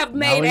 You have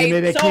made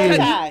a soul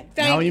tie.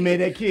 Now you made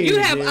that kid. You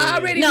have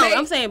already No, made.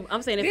 I'm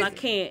saying if I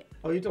can't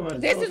Oh, you talking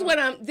about This is what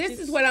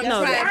I'm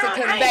No, trying to I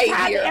convey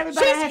here.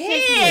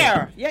 She's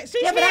here. Yeah, she's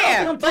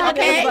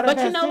here. But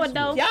you know what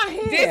though? Y'all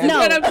here. This is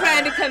what I'm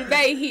trying to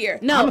convey here.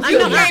 No, you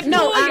can't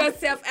pull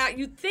yourself out.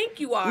 You think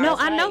you are. No,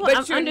 I know. but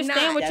I you're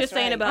understand not. what you're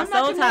saying about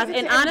soul ties,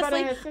 and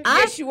honestly,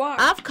 Yes, you are.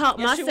 I've caught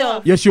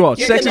myself. Yes, you are.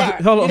 Yes, Sex you is.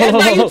 are. Hold on.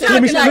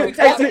 Let me see.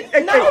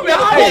 Hey,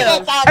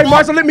 No,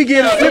 Marshall, let me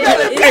get it.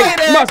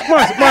 Hey, Marshall,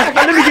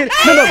 let me get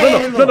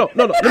it. No.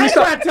 Let me I ain't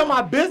stop. trying to tell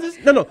my business.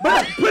 No.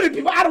 But putting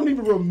people, I don't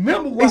even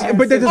remember what I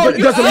But said. it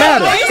doesn't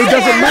matter. It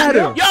doesn't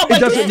matter. It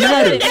doesn't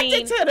matter.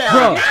 Connected to them.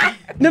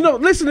 Bro. No.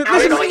 Listen. I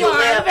don't know where you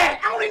live at.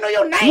 I don't even know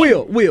your name.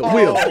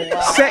 Will.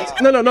 Sex.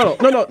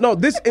 No.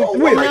 This No,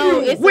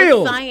 it's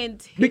Will. a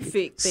scientific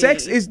thing.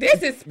 Sex is.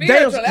 This is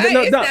spiritual.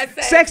 It's not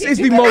Sex is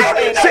the scientific. most. I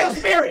don't even know your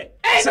spirit.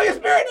 I ain't know your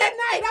spirit that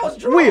night. I was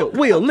drunk.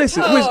 Will,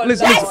 listen.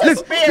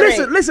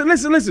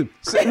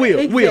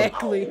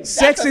 Will.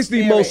 Sex is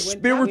the most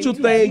spiritual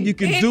thing you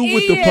can do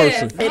with the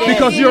person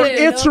because you're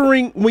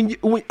entering when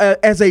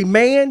as a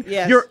man,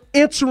 you're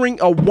entering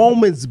a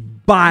woman's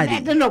body.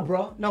 No,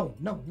 bro. No.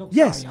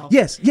 Yes. Sorry,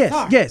 Yes.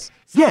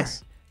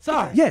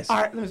 Sorry. Yes. All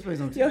right, let me explain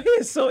something to Yo, you. he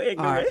is so ignorant.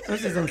 All right, let me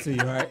say something to you,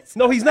 all right?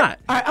 No, he's not.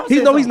 All right, I'm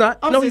He's not.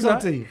 I'm No, say he's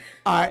not. something to you.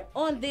 All right.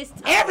 On this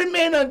time. Every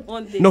man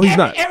No, he's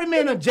not. Every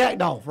man done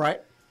jacked off, right?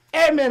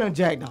 Every man done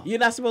jacked off. You're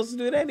not supposed to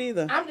do that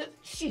either. I'm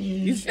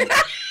just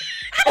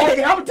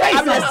Okay, I'm gonna tell you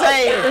I'm just something.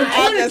 saying. In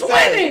I'm just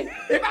 2020, saying.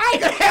 if I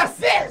ain't gonna have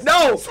sex,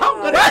 No.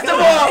 First of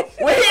all,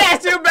 when he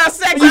asked you about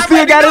sex, You I still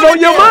already got it knew on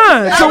your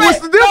mind. So All what's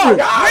the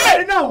difference? I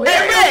already know. Hey,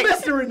 It ain't Rick. no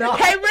mystery now.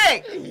 Hey,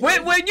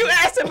 Rick, when you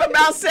asked him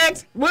about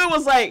sex, Will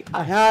was like,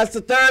 it's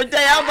the third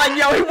day. I was like,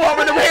 yo, he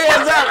warming them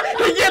hands up.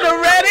 He getting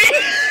them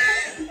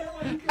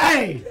ready.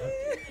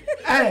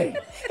 Hey.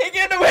 He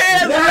getting them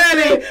hands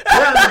ready.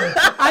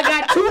 I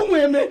got two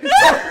women.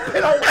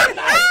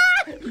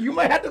 You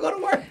might have to go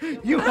to work. I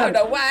don't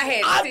know why I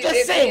had to I'm sit just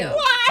this saying. down.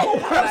 Why? Oh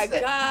my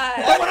God.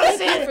 But what I'm Thank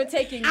saying, you for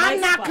taking I'm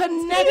my not spot.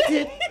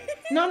 connected.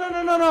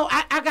 No.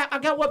 I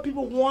got what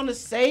people want to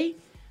say,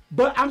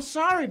 but I'm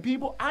sorry,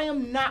 people. I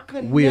am not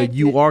connected. Will,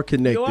 you are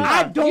connected.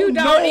 I don't You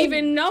know. don't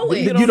even know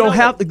it. You don't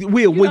have to.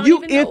 Will, when don't you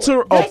even know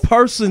enter it. a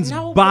person's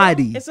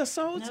body, It's a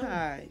soul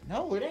tie.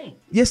 No, it ain't.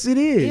 yes, it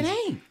is. It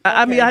ain't.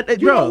 I mean,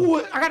 You know bro.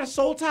 who I got a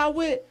soul tie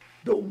with?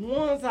 The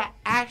ones I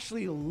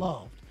actually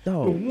loved.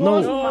 No, The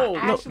ones who I no,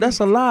 actually- that's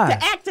a lie.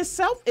 The act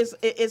itself is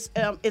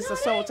a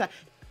soul tie.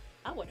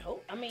 I would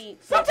hope. I mean,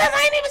 Sometimes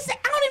I ain't even say.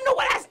 I don't even know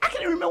what I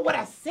can't even remember what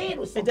I said.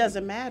 Or something. It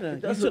doesn't matter.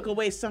 You took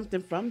away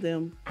something from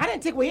them. I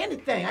didn't take away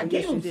anything. I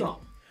gave you them did.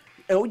 something.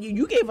 Oh,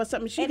 you gave her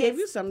something. She And gave it's-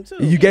 you something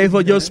too. You gave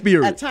her your A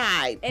spirit.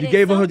 tide. and You at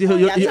gave her some her- point,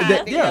 your- if your-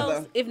 nothing yeah.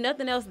 else- if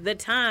nothing else, the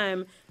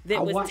time that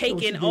I was watched what she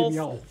taken gave me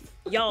off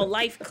y'all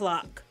life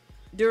clock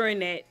during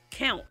that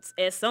counts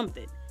as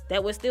something.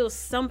 That was still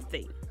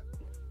something.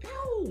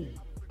 No.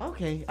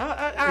 Okay.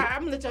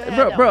 I'm gonna let y'all have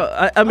that Bro,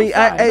 one. I mean,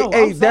 I'm sorry. No,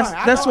 I'm that's sorry.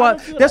 I that's don't why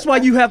feel that's that. why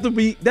you have to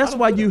be. That's don't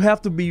why feel you that.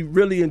 have to be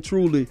really and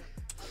truly.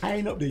 I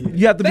ain't up there yet.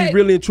 You have to be But-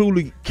 really and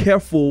truly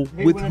careful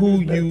with when I who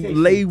do you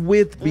meditation. lay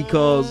with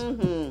because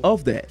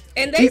of that.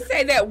 And they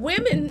say that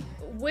women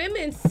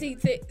see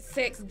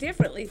sex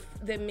differently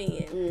than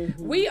men.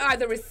 We are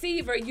the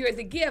receiver, you're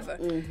the giver,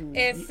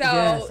 and so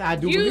Yes, I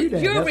do believe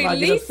that. you're That's why I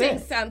get releasing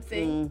upset.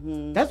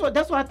 something.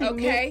 That's why I think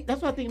Okay. men,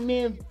 that's why I think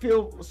men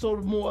feel sort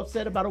of more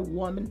upset about a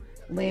woman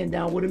laying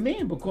down with a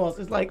man because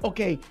it's like,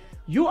 okay,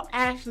 you're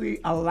actually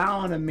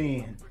allowing a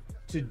man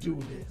to do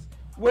this,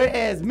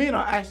 whereas men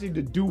are actually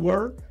the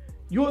doer.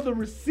 You're the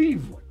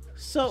receiver.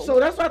 So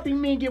that's why I think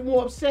men get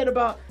more upset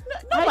about.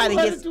 Nobody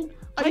how you gets. let her do-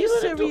 Are how you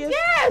let her do- serious?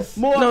 Yes.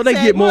 No, they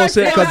get more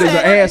upset because there's an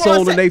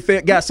asshole and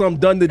they got something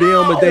done to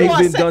them and they've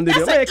been done to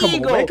them. Man, come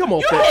on, man. Come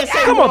on,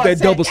 come off that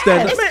double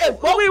standard. Man,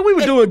 we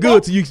were doing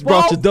good till you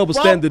brought your double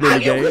standard in the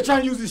game. We're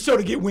trying to use this show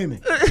to get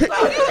women. You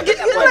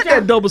let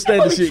that double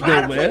standard shit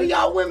go, man.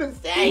 Y'all women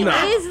say, No.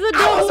 He is the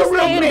I was a double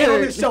real man on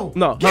standard. this show.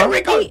 No, Yeah, huh?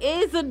 Rick, He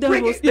is a double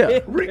Rick,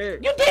 standard. Rick,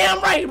 you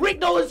damn right. Rick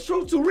knows it's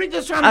true too. Rick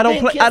just trying to I don't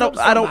vent, play. kiss I up don't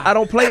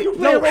somebody. play. You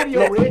play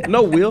radio, Rick.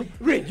 No, Will.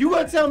 Rick, you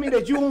gonna tell me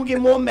that you won't get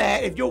more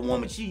mad if your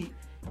woman cheat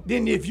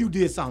than if you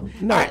did something?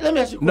 No. All right, let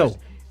me ask you a No.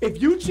 question.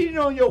 If you cheated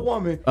on your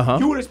woman, Uh-huh.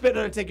 you would expect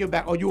her to take you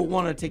back, or you would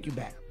want her to take you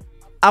back.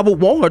 I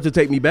would want her to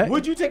take me back.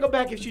 Would you take her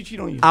back if she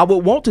cheated on you? I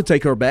would want to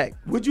take her back.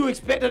 Would you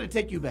expect her to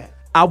take you back?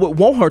 I would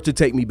want her to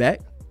take me back.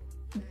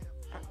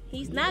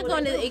 He's not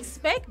going to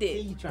expect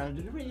it. You trying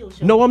to do the radio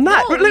show? No, I'm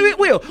not. No,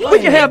 Will, you we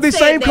can have this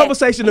said same that.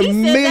 conversation a He said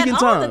million that all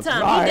times. the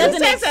time. Right. He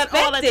doesn't He says that all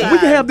expect the it. time. We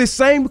can have this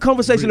same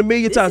conversation a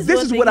million times. is This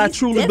one is thing what I he's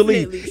truly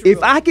definitely believe. true.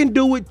 If I can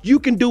do it, you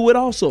can do it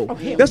also.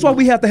 That's why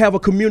we have to have a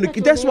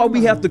communicate. That's why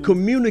we have to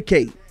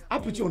communicate. I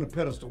put you on the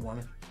pedestal,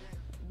 woman.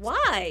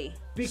 Why?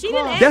 Because She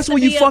didn't ask That's to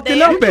where you be fucking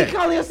there. up You keep at.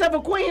 calling yourself a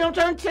queen. I'm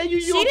trying to tell you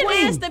She you're a didn't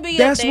queen. ask to be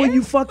That's up there. where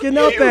you fucking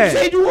up You at.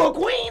 said you were a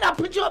queen. I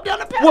put you up there on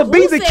the pedestal. Well, be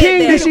Who the said king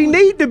that? that she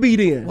need to be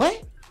then.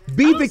 What?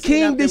 Be the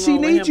king that she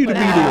needs you to be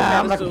there.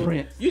 I'm like a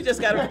prince. You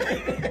just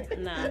gotta.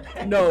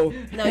 No,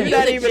 you're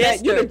not even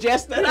that. You're the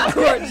jester.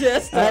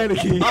 I ain't a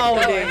king. Oh,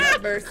 Lord damn.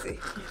 have mercy.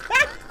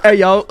 Hey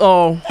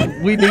y'all,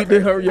 we need to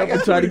hurry up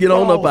and try to get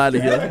on up out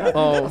of here.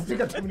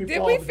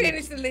 Did we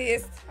finish the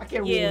list? I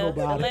can't Yeah,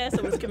 remember the nobody. last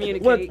one was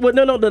communicate. Well,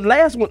 no, the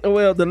last one.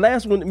 Well, the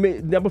last one,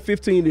 number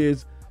 15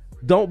 is,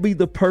 don't be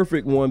the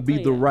perfect one,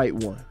 be the right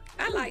one.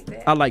 I like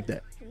that. I like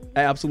that.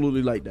 I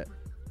absolutely like that.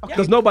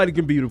 Because nobody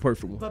can be the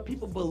perfect one. But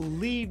people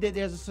believe that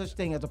there's a such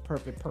thing as a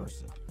perfect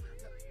person.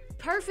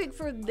 Perfect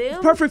for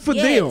them. Perfect for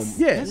them,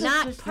 yes.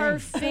 Not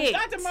perfect.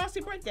 Dr.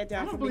 Marcy, break that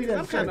down for me. believe 'cause I'm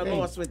that's kind of such a thing.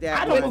 lost with that.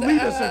 I don't believe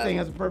there's such thing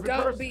as a perfect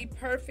Don't person. be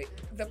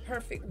perfect, the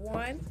perfect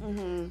one.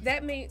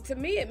 That means, to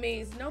me, it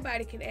means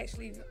nobody can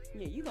actually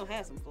Yeah, you gonna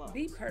have some flaws.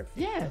 be perfect.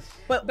 Yes.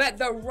 But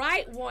the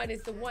right one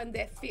is the one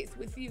that fits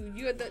with you.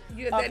 You're the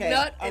Okay.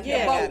 nut and Okay, I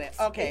the got bolt. it.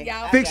 Okay. And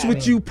y'all Fix got with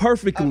it. you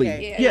perfectly.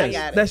 Okay. Yeah, I Yes,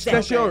 got it. that's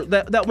Okay. yours.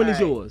 That one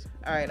is All right. yours.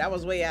 All right, I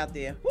was way out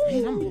there.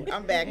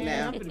 I'm back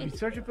now. I'm gonna be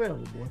searching forever,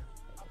 boy.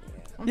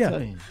 I'm Yeah.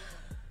 telling you.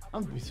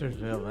 I'm gonna be searching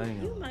forever. I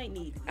ain't You gonna. might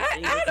need.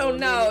 I don't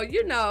know.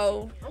 You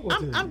know.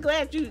 I'm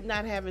glad you're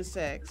not having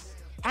sex.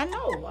 I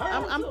know.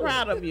 I'm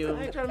proud of you.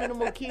 I ain't trying to make no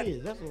more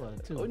kids. That's why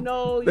too.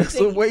 No, you That's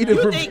think, a way to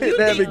you prevent think, you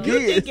having think, you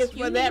think kids. it's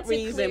for that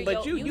reason,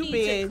 but you need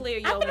being to clear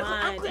your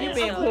mind. you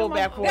being pulled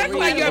back for a That's reason.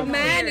 why your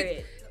mind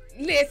is.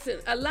 Listen,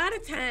 a lot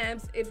of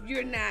times if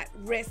you're not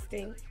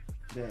resting,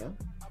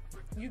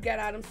 you got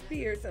all them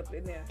spirits up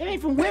in there. It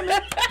ain't from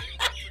women.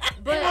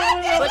 But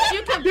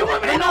you can. The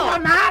women ain't on my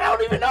mind. I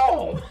don't even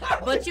know.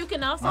 But you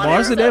can also.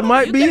 Marcy, that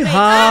might be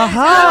ha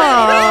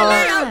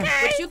ha.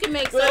 But you can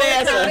make. Good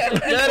answer.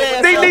 Good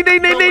answer. Ding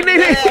ding ding ding ding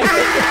ding.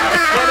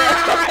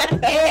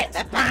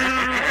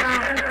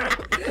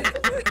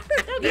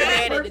 Don't get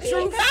mad at the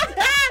truth.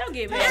 Don't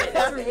get mad at the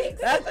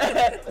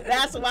truth.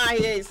 That's why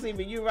he ain't see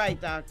me. You're right,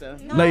 doctor.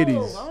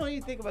 Ladies, I don't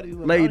even think about these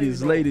women. I don't even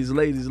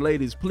know.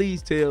 ladies,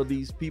 please tell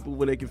these people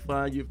where they can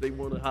find you if they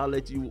want to holler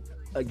at you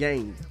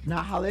again.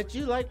 Now holler at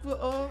you like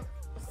for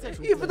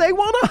sexual. If they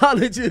want to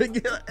holler at you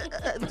again,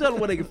 tell them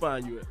where they can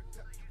find you at.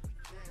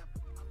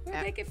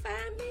 Where they can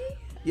find me?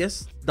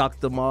 Yes,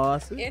 Dr.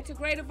 Marcy.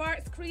 Integrative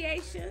Arts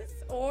Creations,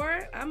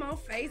 or I'm on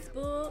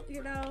Facebook,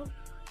 you know.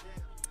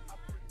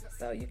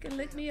 So you can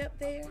look me up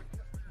there.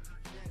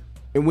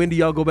 And when do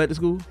y'all go back to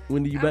school?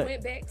 When do you I back?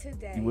 went back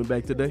today. You went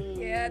back today?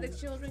 Yeah, the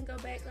children go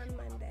back on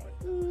Monday.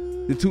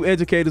 The two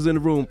educators in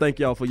the room, thank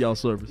y'all for y'all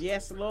service.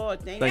 Yes,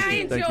 Lord. Thank Thank you.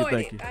 you, thank you,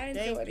 thank you. I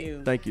enjoyed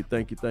it. Thank you,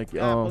 thank you, thank you.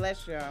 God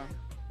bless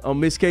y'all.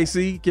 Miss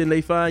KC, can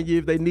they find you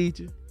if they need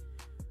you?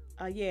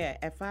 Yeah,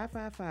 at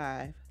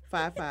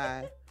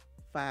 555-55-555.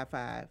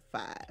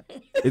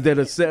 Is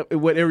that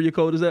what area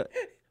code is that?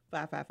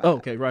 555. Oh,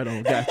 okay, right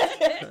on. Got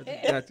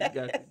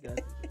you.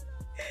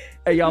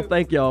 Hey, y'all,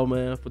 thank y'all,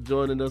 man, for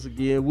joining us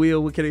again.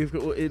 Will, what can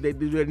do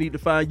they need to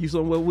find you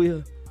somewhere,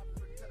 Will?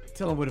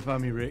 Tell them where to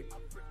find me, Rick.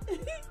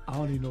 I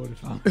don't even know where to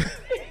find me.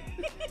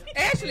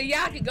 Actually,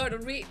 y'all can go to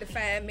Rick to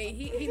find me.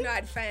 He know how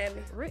to find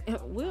me.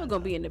 We're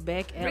gonna be in the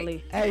back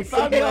alley. Hey,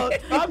 find me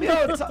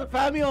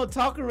on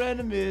Talking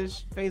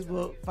Random-ish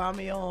Facebook. Find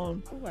me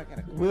on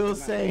Will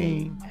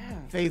Sane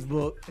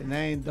Facebook,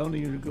 and don't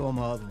even go on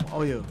my other one.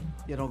 Oh yeah,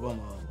 don't go on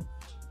my other one.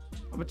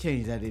 I'm gonna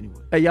change that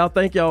anyway. Hey, y'all,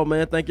 thank y'all,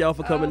 man. Thank y'all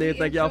for coming in.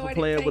 Thank y'all for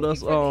playing with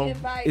us.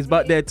 It's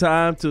about that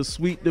time to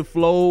sweep the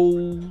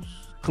flows,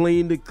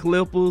 clean the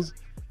clippers.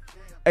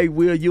 Hey,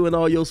 Will, you and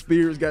all your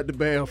spirits got the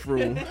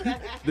bathroom.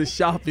 The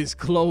shop is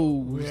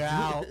closed. We're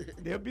out.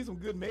 There'll be some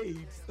good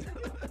maids.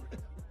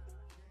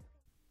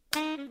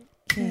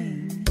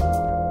 King,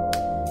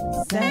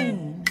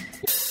 Zane,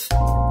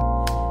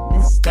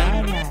 Miss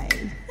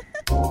Starlight.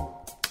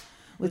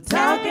 We're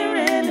talking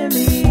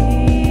randomly.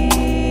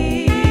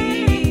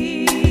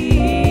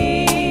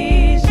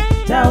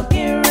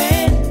 Talking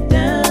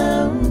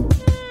random.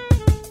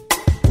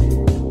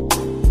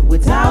 We're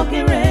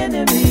talking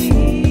randomly.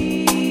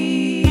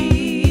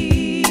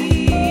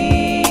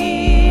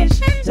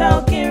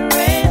 Talking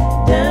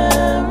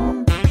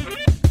random.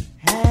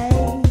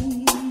 Hey,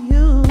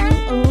 you.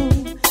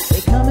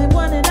 They come in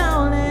one and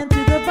all and to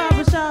the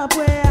barbershop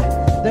where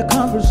the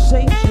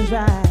conversation's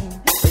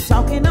right. They're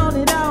talking on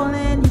it all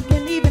and you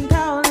can even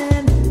call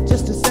in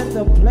just to set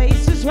the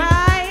places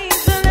right.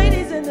 The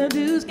ladies and the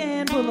dudes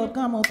can pull up,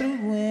 come on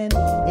through and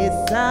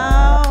it's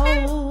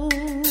all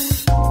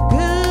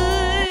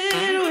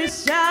good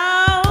with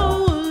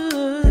y'all.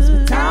 'Cause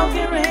we're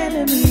talking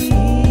randomly.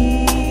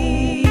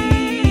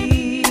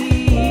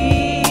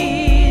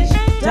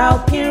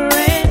 Talking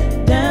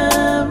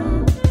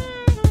random.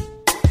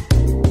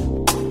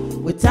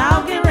 We're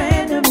talking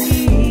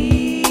randomly.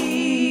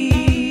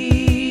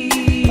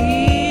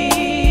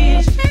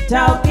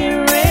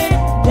 Talking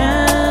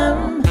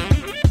random.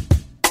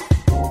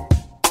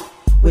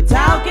 We're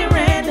talking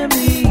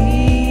randomly.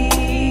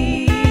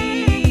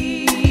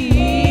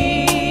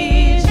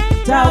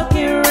 Talking